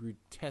a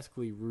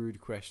grotesquely rude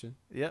question.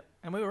 Yep.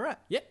 And we were right.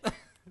 Yep.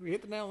 We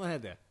hit the nail on the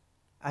head there.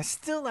 I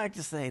still like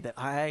to say that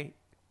I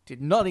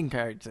did not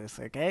encourage this,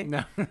 okay?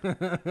 No.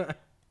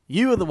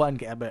 You were the one,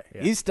 Gabber.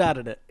 Yeah. You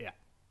started it. Yeah.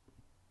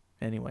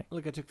 Anyway.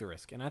 Look, I took the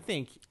risk, and I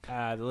think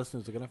the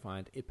listeners are going to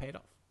find it paid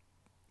off.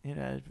 In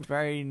a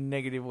very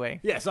negative way.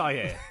 Yes,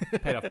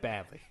 paid off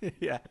badly.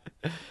 Yeah.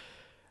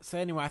 So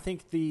anyway, I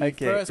think the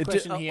first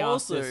question he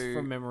asked us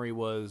from memory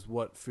was,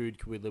 what food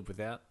could we live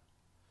without?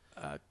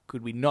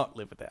 Could we not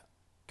live without?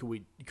 Could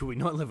we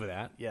not live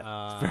without?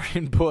 Yeah. It's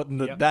very important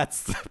that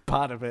that's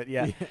part of it,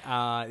 yeah.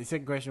 The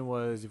second question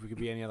was, if we could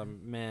be any other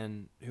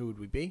man, who would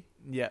we be?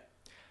 Yeah.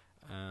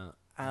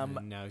 And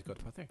now he's got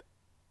to part 3.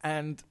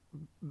 And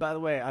by the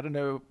way, I don't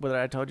know whether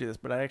I told you this,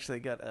 but I actually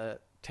got a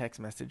text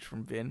message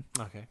from Vin.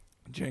 Okay.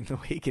 During the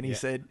week, and he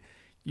said,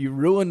 you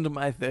ruined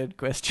my third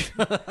question.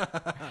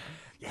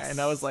 Yes. And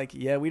I was like,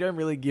 yeah, we don't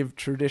really give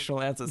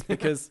traditional answers,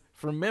 because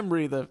from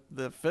memory, the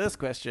first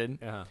question,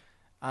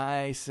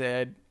 I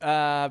said,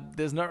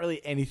 there's not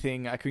really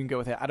anything I couldn't go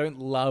without. I don't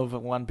love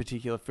one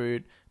particular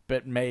food,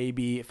 but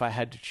maybe if I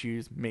had to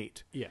choose,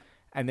 meat. Yeah.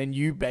 And then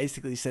you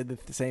basically said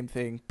the same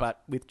thing,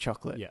 but with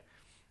chocolate. Yeah.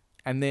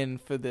 And then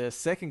for the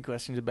second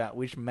question about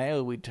which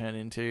male we'd turn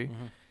into,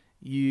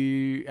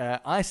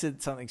 I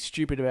said something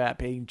stupid about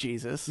being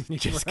Jesus,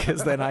 just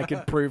because then I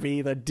could prove he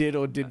either did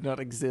or did not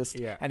exist.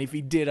 Yeah. And if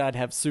he did, I'd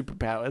have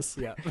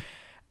superpowers. Yeah.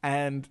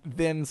 And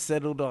then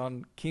settled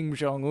on Kim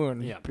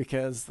Jong-un,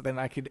 because then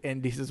I could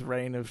end his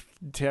reign of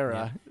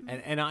terror.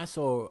 Yeah. And I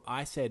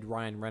said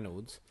Ryan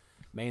Reynolds,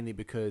 mainly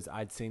because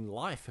I'd seen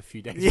Life a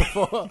few days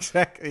before.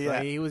 Exactly,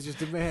 so he was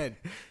just in my head.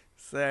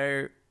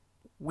 So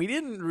we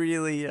didn't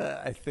really,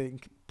 I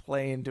think,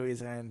 play into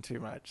his hand too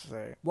much.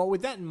 So, well,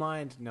 with that in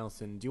mind,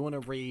 Nelson, do you want to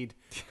read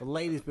the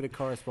latest bit of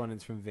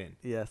correspondence from Vin?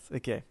 Yes.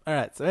 Okay. All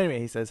right. So anyway,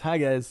 he says, "Hi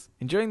guys,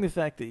 enjoying the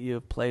fact that you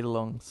have played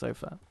along so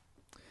far.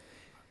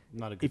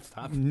 Not a good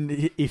start.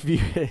 If you,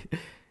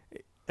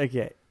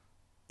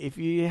 if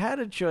you had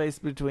a choice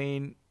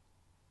between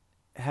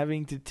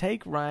having to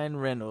take Ryan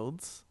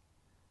Reynolds,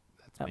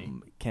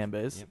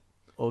 Cambos, Yep.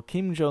 or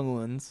Kim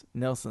Jong-un's,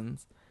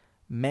 Nelson's,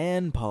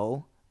 man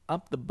pole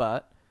up the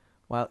butt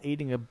while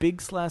eating a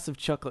big slice of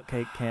chocolate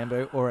cake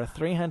Cambo or a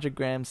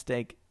 300-gram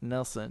steak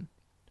Nelson,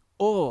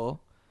 or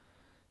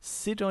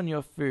sit on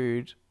your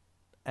food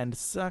and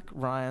suck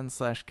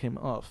Ryan/Kim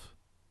off.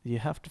 You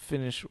have to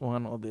finish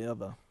one or the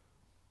other.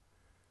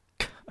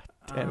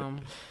 Damn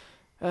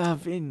it.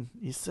 Vin,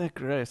 you're so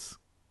gross.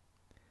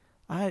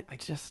 I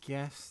just...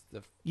 guess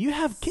the You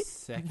have kids.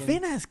 second.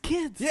 Vin has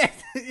kids. Yeah,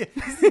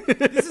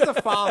 this is a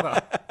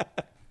father.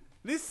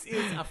 This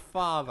is a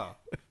father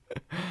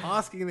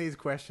asking these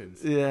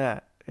questions. Yeah.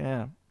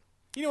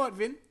 You know what,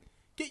 Vin?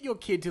 Get your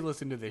kid to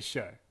listen to this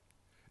show.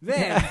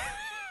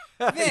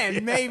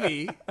 Then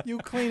maybe you'll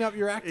clean up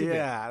your act a bit.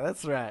 Yeah,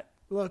 that's right.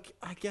 Look,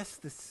 I guess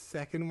the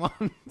second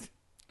one.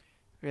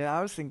 Yeah,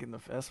 I was thinking the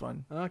first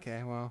one.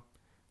 Okay, well.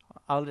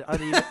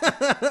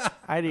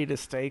 I'd eat a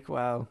steak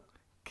while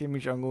Kim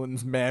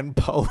Jong-un's man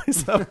pole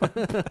is up.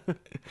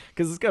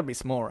 Because it's got to be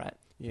small, right?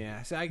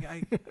 Yeah, so yeah,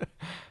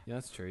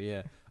 that's true,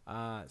 yeah.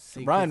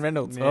 Ryan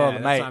Reynolds. Yeah, Oh,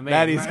 that's mate. what I mean,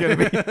 That is right? going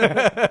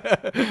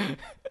to be...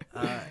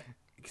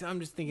 Because I'm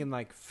just thinking,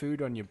 like,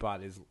 food on your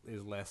butt is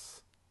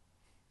less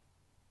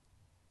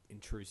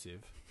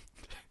intrusive.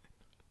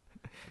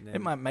 And It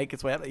then- might make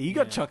its way out there. You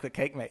got Yeah. chocolate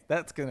cake, mate.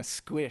 That's going to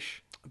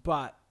squish.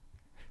 But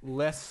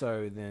less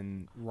so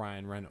than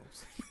Ryan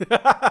Reynolds.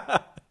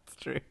 It's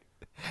true.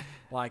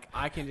 Like,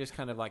 I can just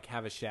kind of, like,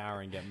 have a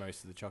shower and get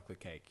most of the chocolate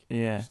cake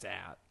Yeah. just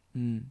out.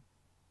 Mm.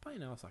 But, you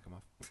know, I'll suck them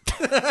off.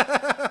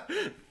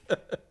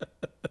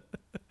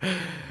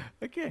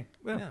 Okay.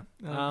 Well,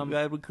 Yeah. I'm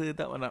glad we cleared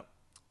that one up.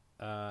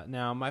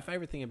 Now, my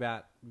favorite thing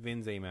about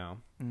Vin's email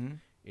Mm-hmm.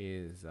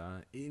 is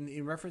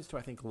in reference to,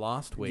 I think,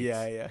 last week's.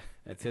 Yeah.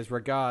 It says,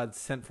 regards,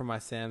 sent from my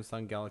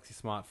Samsung Galaxy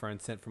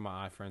smartphone, sent from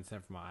my iPhone,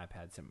 sent from my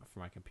iPad, sent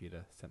from my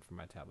computer, sent from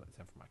my tablet,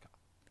 sent from my car.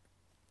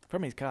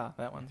 From his car.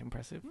 That one's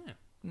impressive.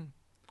 Yeah.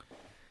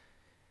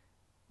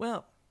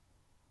 Well,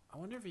 I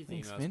wonder if his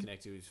Thanks, email's Vin.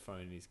 connected to his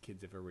phone and his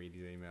kids ever read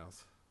his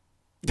emails.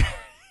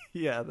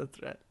 yeah, that's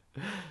right.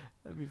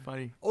 That'd be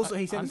funny. Also,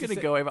 he sent I'm us a going to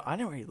sec- go over... I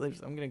know where he lives.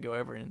 I'm going to go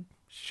over and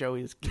show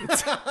his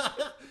kids.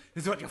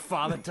 This is what your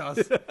father does.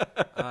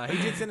 He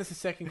did send us a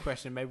second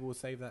question. Maybe we'll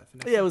save that for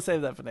next Yeah, we'll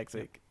save that for next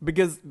week.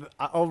 Because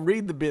I'll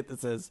read the bit that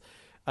says,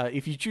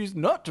 if you choose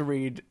not to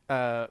read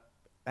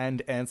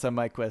and answer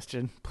my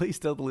question, please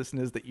tell the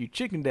listeners that you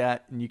chickened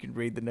out and you can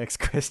read the next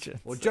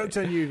question. Well, So, joke's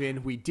on you,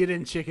 Vin. We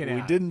didn't chicken out.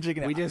 we didn't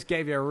chicken out. We just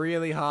gave you a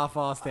really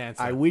half-assed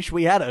answer. I wish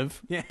we had have,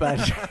 Yeah. but...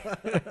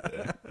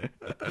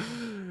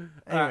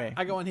 All right, anyway,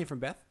 I got one here from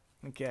Beth.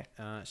 okay.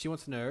 She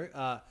wants to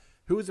know,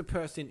 who is a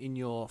person in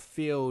your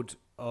field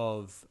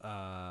of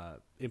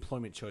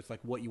employment choice, like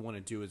what you want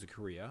to do as a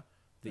career,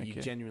 that you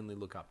Okay. genuinely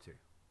look up to?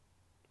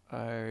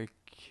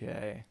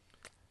 Okay.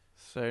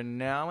 So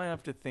now I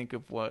have to think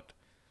of what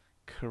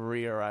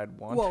career I'd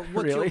want. Well,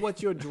 really?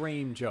 what's your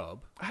dream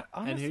job? I,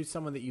 And who's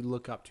someone that you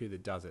look up to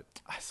that does it?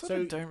 I sort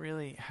so- of don't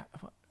really...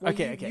 Well,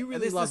 okay, you, okay. You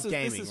really This- love this is-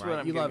 gaming, this is right? what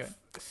I'm You gonna love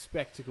go.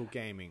 spectacle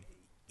gaming.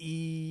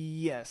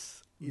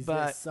 Yes, Is there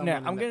but no, someone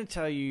I'm that- going to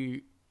tell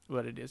you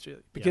what it is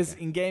really. Because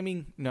okay. in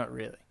gaming, not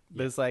really.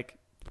 There's like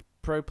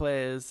pro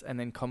players and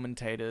then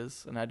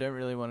commentators, and I don't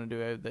really want to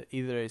do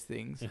either of those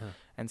things. Uh-huh.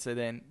 And so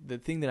then the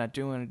thing that I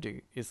do want to do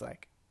is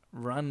like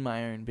run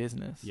my own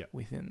business Yep.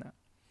 within that.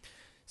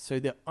 So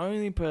the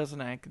only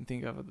person I can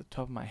think of at the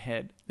top of my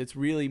head that's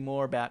really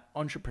more about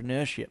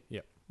entrepreneurship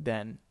Yep.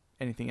 than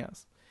anything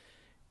else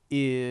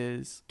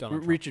is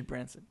Donald Trump. Richard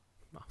Branson.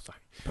 Oh, sorry.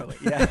 Probably,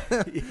 yeah.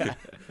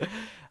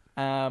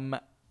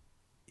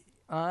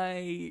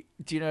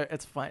 Do you know,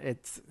 it's fine.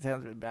 It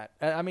sounds a bit bad.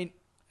 I mean,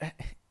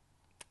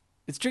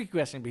 it's a tricky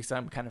question because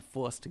I'm kind of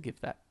forced to give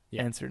that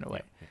Yeah. answer in a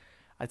way. Yeah.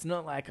 It's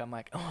not like I'm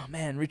like, oh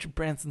man, Richard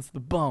Branson's the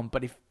bomb.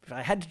 But if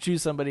I had to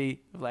choose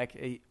somebody like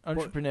a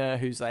entrepreneur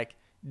who's like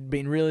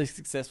been really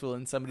successful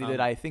and somebody that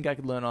I think I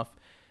could learn off,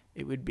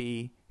 it would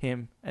be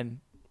him and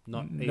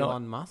Not not-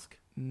 Elon Musk?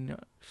 no.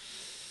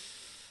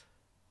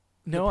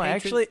 The No, I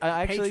patron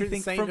actually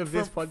think saint of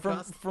this from,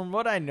 podcast? from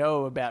what I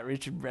know about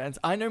Richard Branson,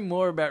 I know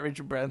more about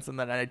Richard Branson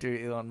than I do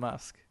Elon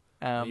Musk.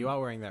 You are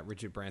wearing that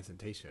Richard Branson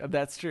t-shirt.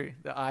 That's true.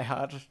 The I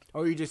Heart.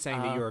 Or are you just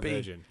saying that you're a RB.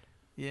 virgin?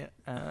 Yeah.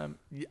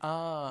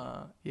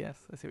 Yes.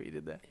 I see what you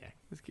did there. Yeah.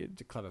 That's good.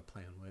 It's a clever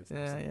play on words.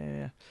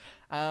 Yeah.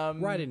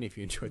 Write in if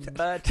you enjoyed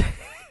that.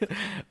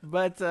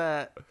 But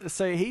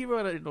so he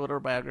wrote an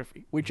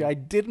autobiography, which I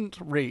didn't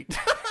read.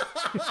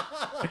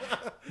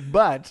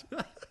 but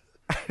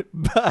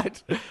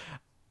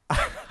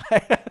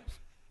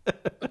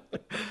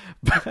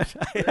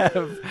I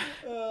have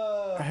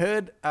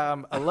heard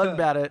a lot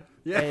about it,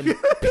 and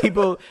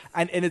people,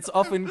 and it's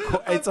often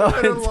it's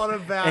often heard a lot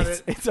about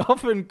it. It's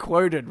often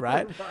quoted,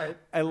 right? Right.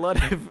 A lot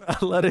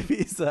of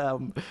his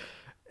a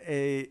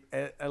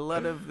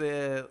lot of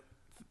the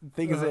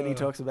things that he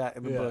talks about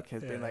in the book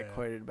has been like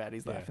quoted about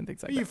his life and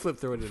things like You that. flip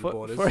through it in the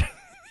borders.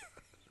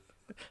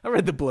 I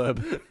read the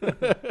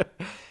blurb.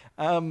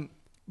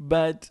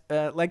 But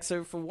like,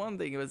 so for one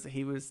thing,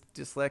 he was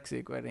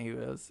dyslexic when he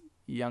was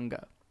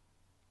younger,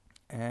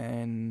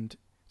 and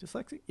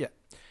dyslexic, yeah.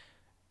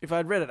 If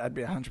I'd read it, I'd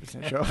be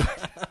 100% sure.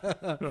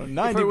 It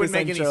probably wouldn't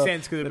make any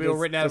sense because it'd be all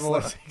written out of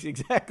order.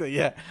 Exactly,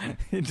 yeah.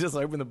 You just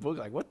open the book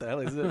like, what the hell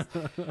is this?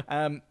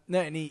 No,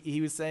 and he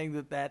was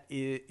saying that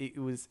it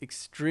was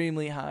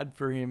extremely hard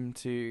for him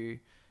to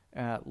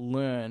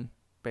learn,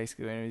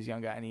 basically, when he was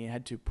younger, and he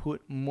had to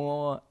put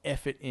more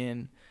effort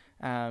in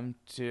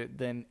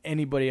than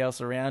anybody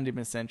else around him,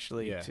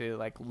 essentially, to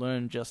like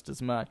learn just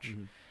as much.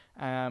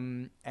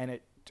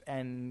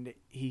 And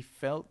he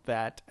felt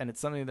that, and it's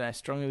something that I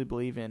strongly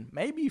believe in,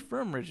 maybe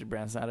from Richard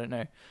Branson, I don't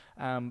know,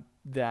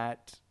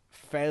 that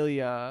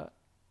failure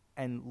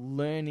and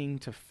learning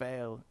to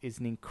fail is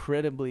an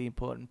incredibly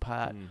important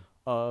part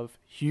of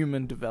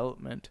human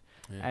development,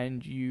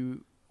 and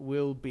you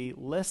will be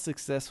less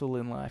successful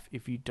in life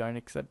if you don't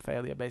accept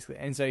failure, basically.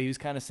 And so he was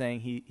kind of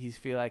saying he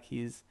feel like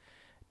his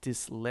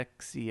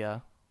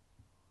dyslexia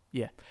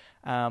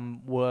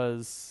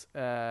was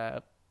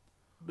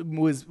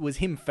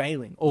him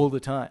failing all the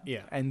time.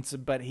 Yeah. And so,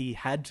 but he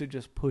had to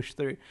just push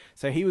through.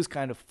 So he was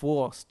kind of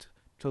forced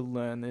to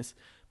learn this,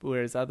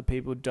 whereas other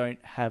people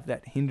don't have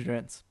that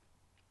hindrance.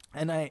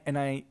 And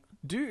I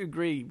do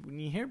agree, when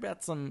you hear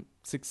about some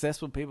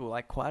successful people,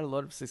 like quite a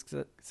lot of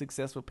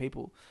successful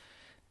people,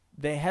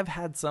 they have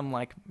had some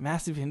like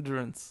massive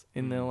hindrance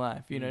in their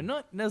life. You know,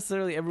 not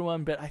necessarily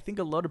everyone, but I think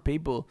a lot of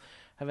people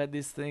have had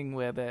this thing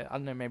where I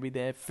don't know, maybe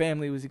their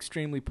family was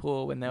extremely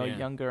poor when they were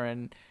younger,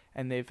 and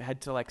they've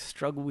had to like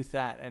struggle with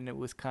that, and it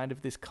was kind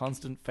of this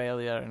constant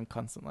failure and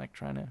constant like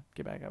trying to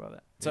get back up on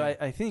that. So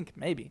I think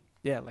maybe,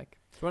 like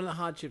it's one of the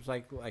hardships.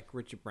 Like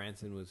Richard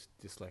Branson was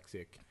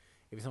dyslexic.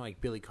 If it's something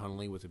like Billy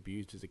Connolly was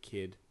abused as a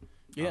kid.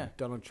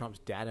 Donald Trump's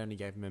dad only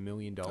gave him $1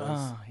 million.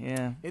 Oh,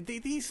 yeah.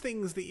 These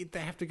things that they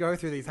have to go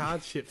through, these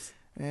hardships.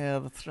 Yeah,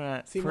 that's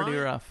right. See, pretty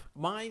rough.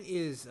 Mine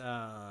is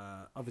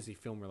obviously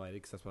film related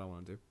because that's what I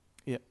want to do.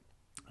 Yep.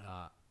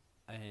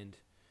 And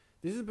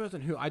this is a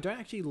person who I don't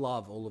actually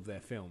love all of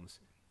their films,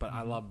 but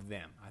I love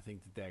them. I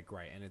think that they're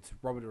great, and it's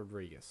Robert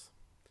Rodriguez.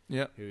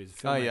 Yeah. Who is?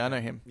 Oh yeah, I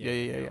know him.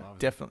 Yeah.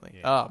 Definitely.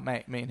 Yeah. Oh,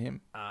 mate, me and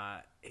him.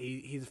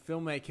 He's a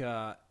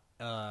filmmaker.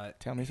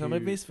 Tell me some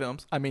of his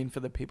films. I mean, for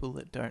the people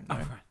that don't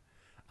know. Oh,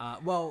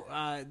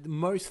 right.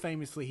 Most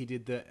famously, he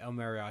did the El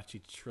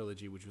Mariachi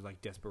trilogy, which was like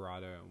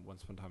Desperado and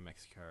Once Upon a Time in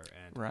Mexico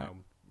and El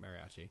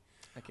Mariachi.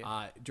 Okay.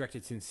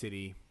 Directed Sin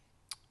City.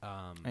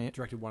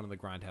 Directed one of the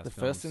Grindhouse films.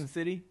 The first Sin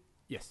City?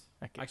 Yes.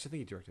 Okay. Actually, I think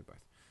he directed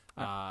both.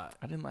 I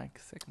didn't like the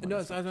second one. No,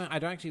 I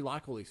don't actually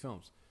like all these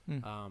films.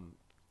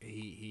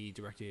 He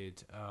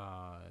directed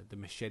the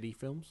Machete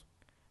films.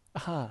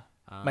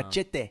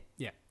 Machete.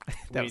 Yeah.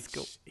 That was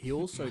cool. He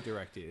also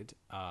directed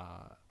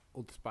all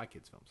the Spy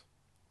Kids films.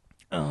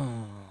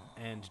 Oh.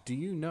 And do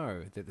you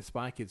know that the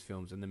Spy Kids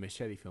films and the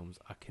Machete films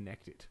are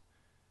connected?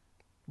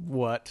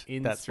 What?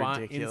 That's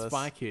ridiculous. In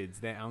Spy Kids,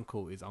 their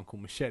uncle is Uncle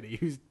Machete,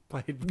 who's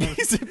played...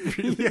 Is it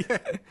really?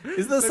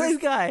 Is the same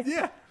guy?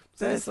 Yeah.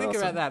 So just think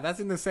about that. That's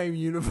in the same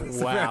universe.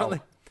 Wow.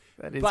 Apparently.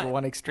 That is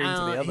one extreme to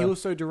the other. He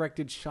also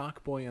directed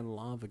Shark Boy and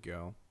Lava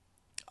Girl.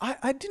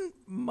 I didn't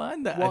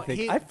mind that, well,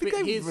 I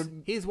think.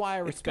 Here's why I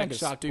respect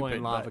Shark Boy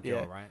and Lava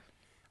Girl, right?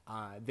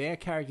 They're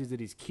characters that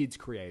his kids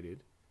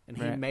created, and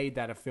he made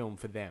that a film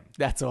for them.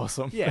 That's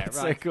awesome. Yeah, that's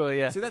right. so cool,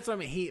 yeah. So that's what I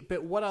mean.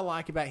 But what I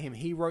like about him,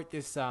 he wrote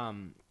this...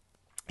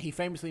 he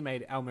famously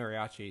made El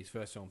Mariachi, his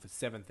first film, for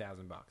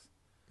 $7,000.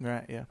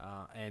 Right, yeah.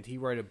 And he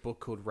wrote a book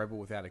called Rebel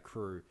Without a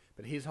Crew.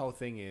 But his whole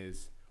thing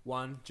is,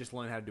 one, just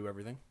learn how to do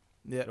everything.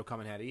 Yeah, it'll come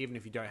in handy, even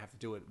if you don't have to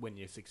do it when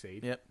you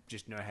succeed. Yep,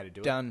 just know how to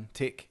do it. Done.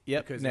 Tick.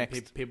 Yep. Because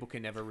next, people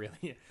can never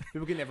really,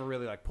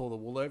 like pull the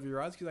wool over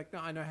your eyes. Because like, no,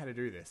 I know how to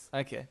do this.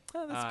 Okay,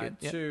 oh, that's good.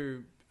 Yep.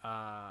 Two,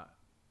 kind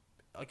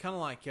of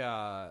like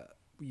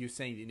you're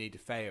saying you need to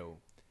fail.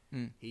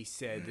 He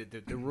said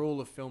that the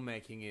rule of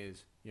filmmaking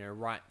is,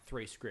 write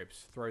 3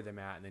 scripts, throw them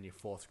out, and then your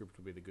 4th script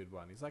will be the good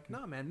one. He's like,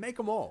 no, man, make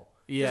them all.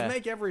 Yeah. Just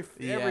make every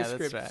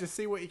script. Right. Just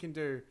see what you can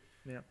do.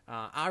 Yeah.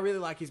 I really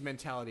like his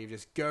mentality of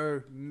just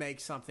go make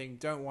something.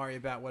 Don't worry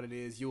about what it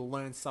is. You'll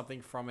learn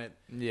something from it.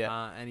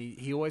 Yeah. And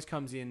he always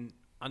comes in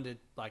under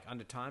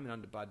time and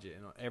under budget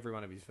in every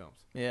one of his films.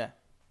 Yeah.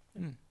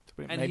 And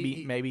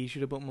maybe you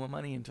should have put more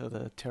money into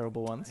the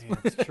terrible ones. Yeah,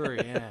 that's true.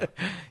 Yeah.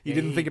 You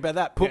didn't think about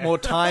that. Put more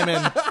time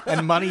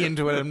and money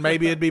into it, and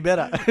maybe it'd be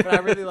better. But I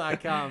really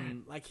like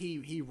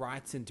he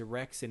writes and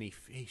directs, and he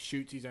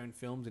shoots his own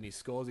films, and he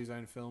scores his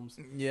own films.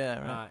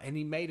 Yeah. Right. And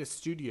he made a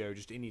studio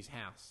just in his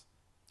house.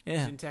 Yeah.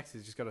 He's in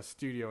Texas, just got a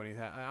studio in his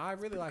house. I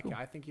really like it.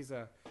 I think he's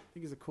a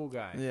cool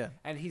guy. Yeah.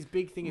 And his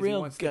big thing is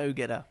real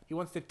go-getter. He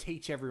wants to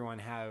teach everyone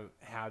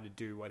how to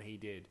do what he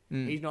did.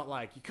 He's not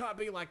like, you can't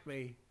be like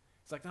me.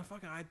 It's like, no,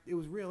 fuck it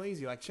was real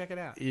easy. Like, check it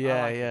out.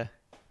 Yeah,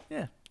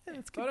 yeah,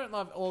 that's good. I don't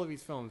love all of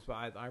his films, but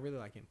I really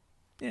like him.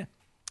 Yeah,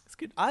 it's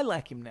good. I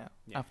like him now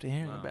after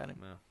hearing about him.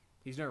 No.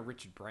 He's no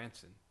Richard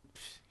Branson.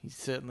 He's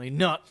certainly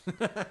not.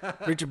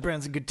 Richard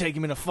Branson could take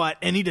him in a fight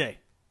any day.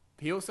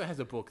 He also has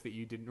a book that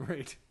you didn't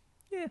read.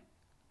 Yeah,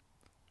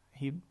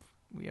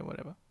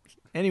 whatever.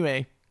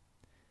 Anyway,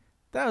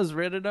 that was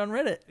Reddit on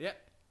Reddit. Yep.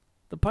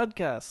 The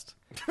podcast.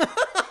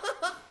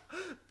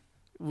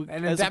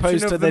 An as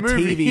opposed to the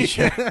movie. TV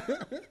show.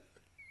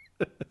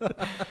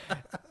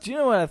 Do you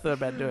know what I thought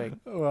about doing?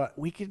 What?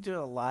 We could do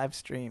a live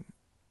stream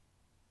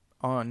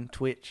on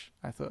Twitch,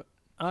 I thought.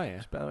 Oh yeah,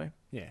 Just by the way.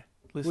 yeah,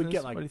 Listeners,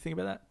 get, like- what do you think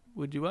about that?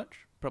 Would you watch?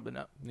 Probably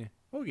not. yeah.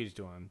 Or we could just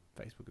do it on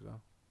Facebook as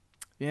well.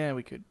 Yeah,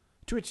 we could.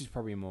 Twitch is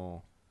probably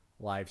more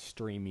live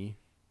streamy.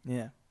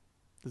 Yeah.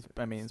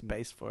 It's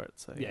based for it,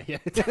 so Yeah.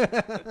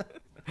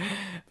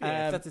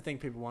 If that's the thing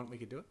people want, we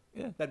could do it.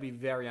 Yeah. They'd be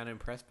very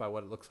unimpressed by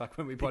what it looks like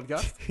when we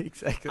podcast.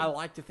 Exactly. I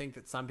like to think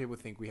that some people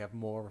think we have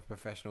more of a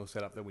professional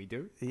setup than we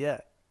do. Yeah.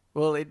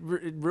 Well, it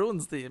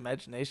ruins the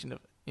imagination of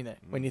it,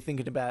 when you're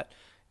thinking about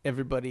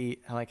everybody,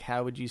 like,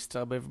 how would you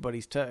stub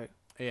everybody's toe?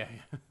 Yeah,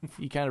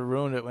 You kind of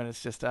ruined it when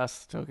it's just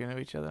us talking to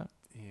each other.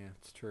 yeah,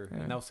 it's true. Yeah.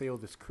 And they'll see all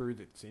this crew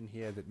that's in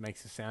here that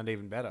makes us sound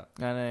even better.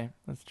 I know,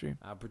 that's true.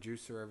 Our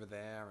producer over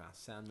there, our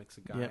sound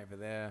mixer guy Yep. over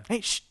there. Hey,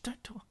 shh,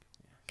 don't talk.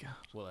 God.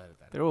 We'll edit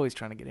that. They're always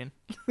trying to get in.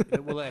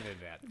 We'll edit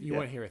it out. You Yeah.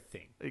 won't hear a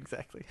thing.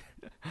 Exactly.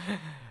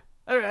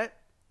 All right.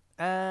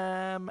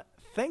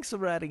 Thanks for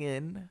writing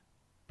in,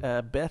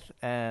 Beth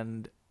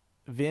and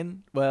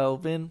Vin. Well,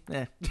 Vin,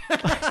 yeah.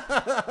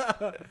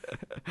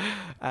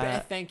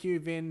 Beth, thank you,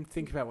 Vin.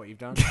 Think about what you've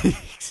done.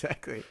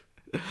 Exactly.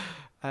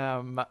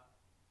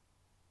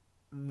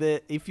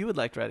 If you would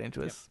like to write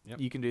into us, Yep.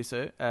 you can do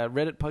so.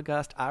 Reddit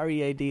podcast,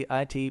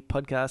 READIT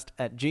podcast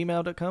at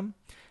gmail.com,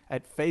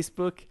 at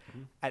Facebook,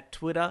 at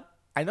Twitter,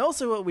 and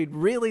also what we'd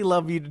really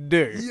love you to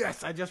do.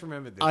 Yes, I just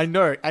remembered this. I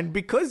know. And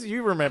because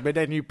you remembered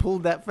and you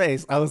pulled that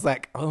face, I was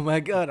like, oh my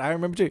God, I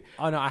remember too.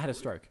 Oh, no, I had a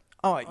stroke.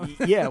 Oh,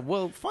 yeah.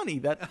 Well, funny.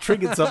 That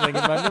triggered something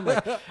in my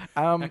memory.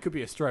 That could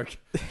be a stroke.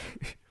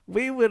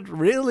 We would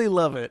really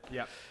love it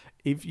Yep.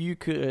 if you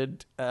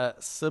could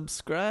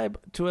subscribe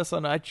to us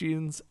on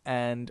iTunes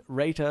and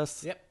rate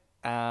us. Yep.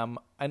 And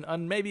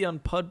maybe on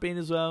Podbean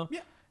as well.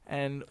 Yep.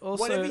 And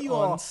also Whatever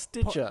your on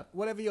Stitcher.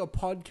 whatever your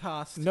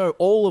podcast. No,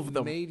 all of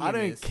them. medium I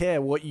don't is.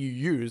 care what you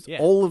use. Yeah.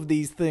 All of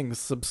these things,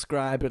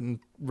 subscribe and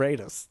rate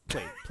us,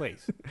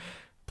 Please.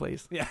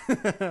 please. Yeah.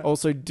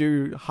 Also,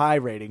 do high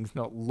ratings,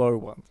 not low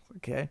ones.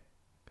 Okay.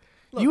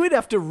 Look, you would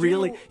have to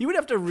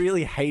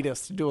really hate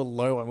us to do a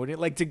low one, wouldn't you?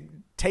 Like to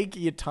take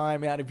your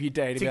time out of your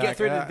day to To be get like,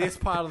 through "Ah." to this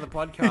part of the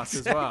podcast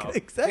as well.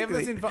 Exactly. They have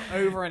listened for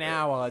over an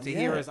hour to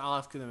hear Yeah. us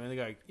asking them, and they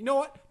go, you know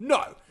what?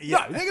 No,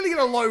 Yeah. they're going to get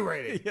a low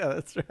rating. Yeah,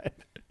 that's right.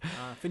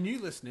 For new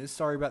listeners,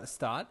 sorry about the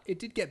start. It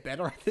did get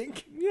better, I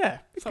think. Yeah,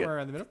 Somewhere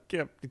around the middle.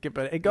 get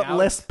better. It got Now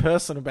less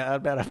personal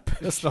about our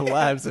personal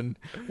lives and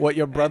what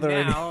your brother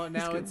And and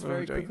now it's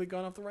very doing. quickly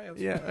gone off the rails.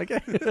 Yeah. Okay.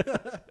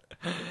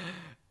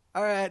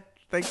 All right.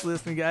 Thanks for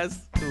listening, guys.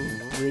 We'll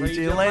read Read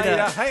you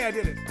later. Hey, I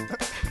did it.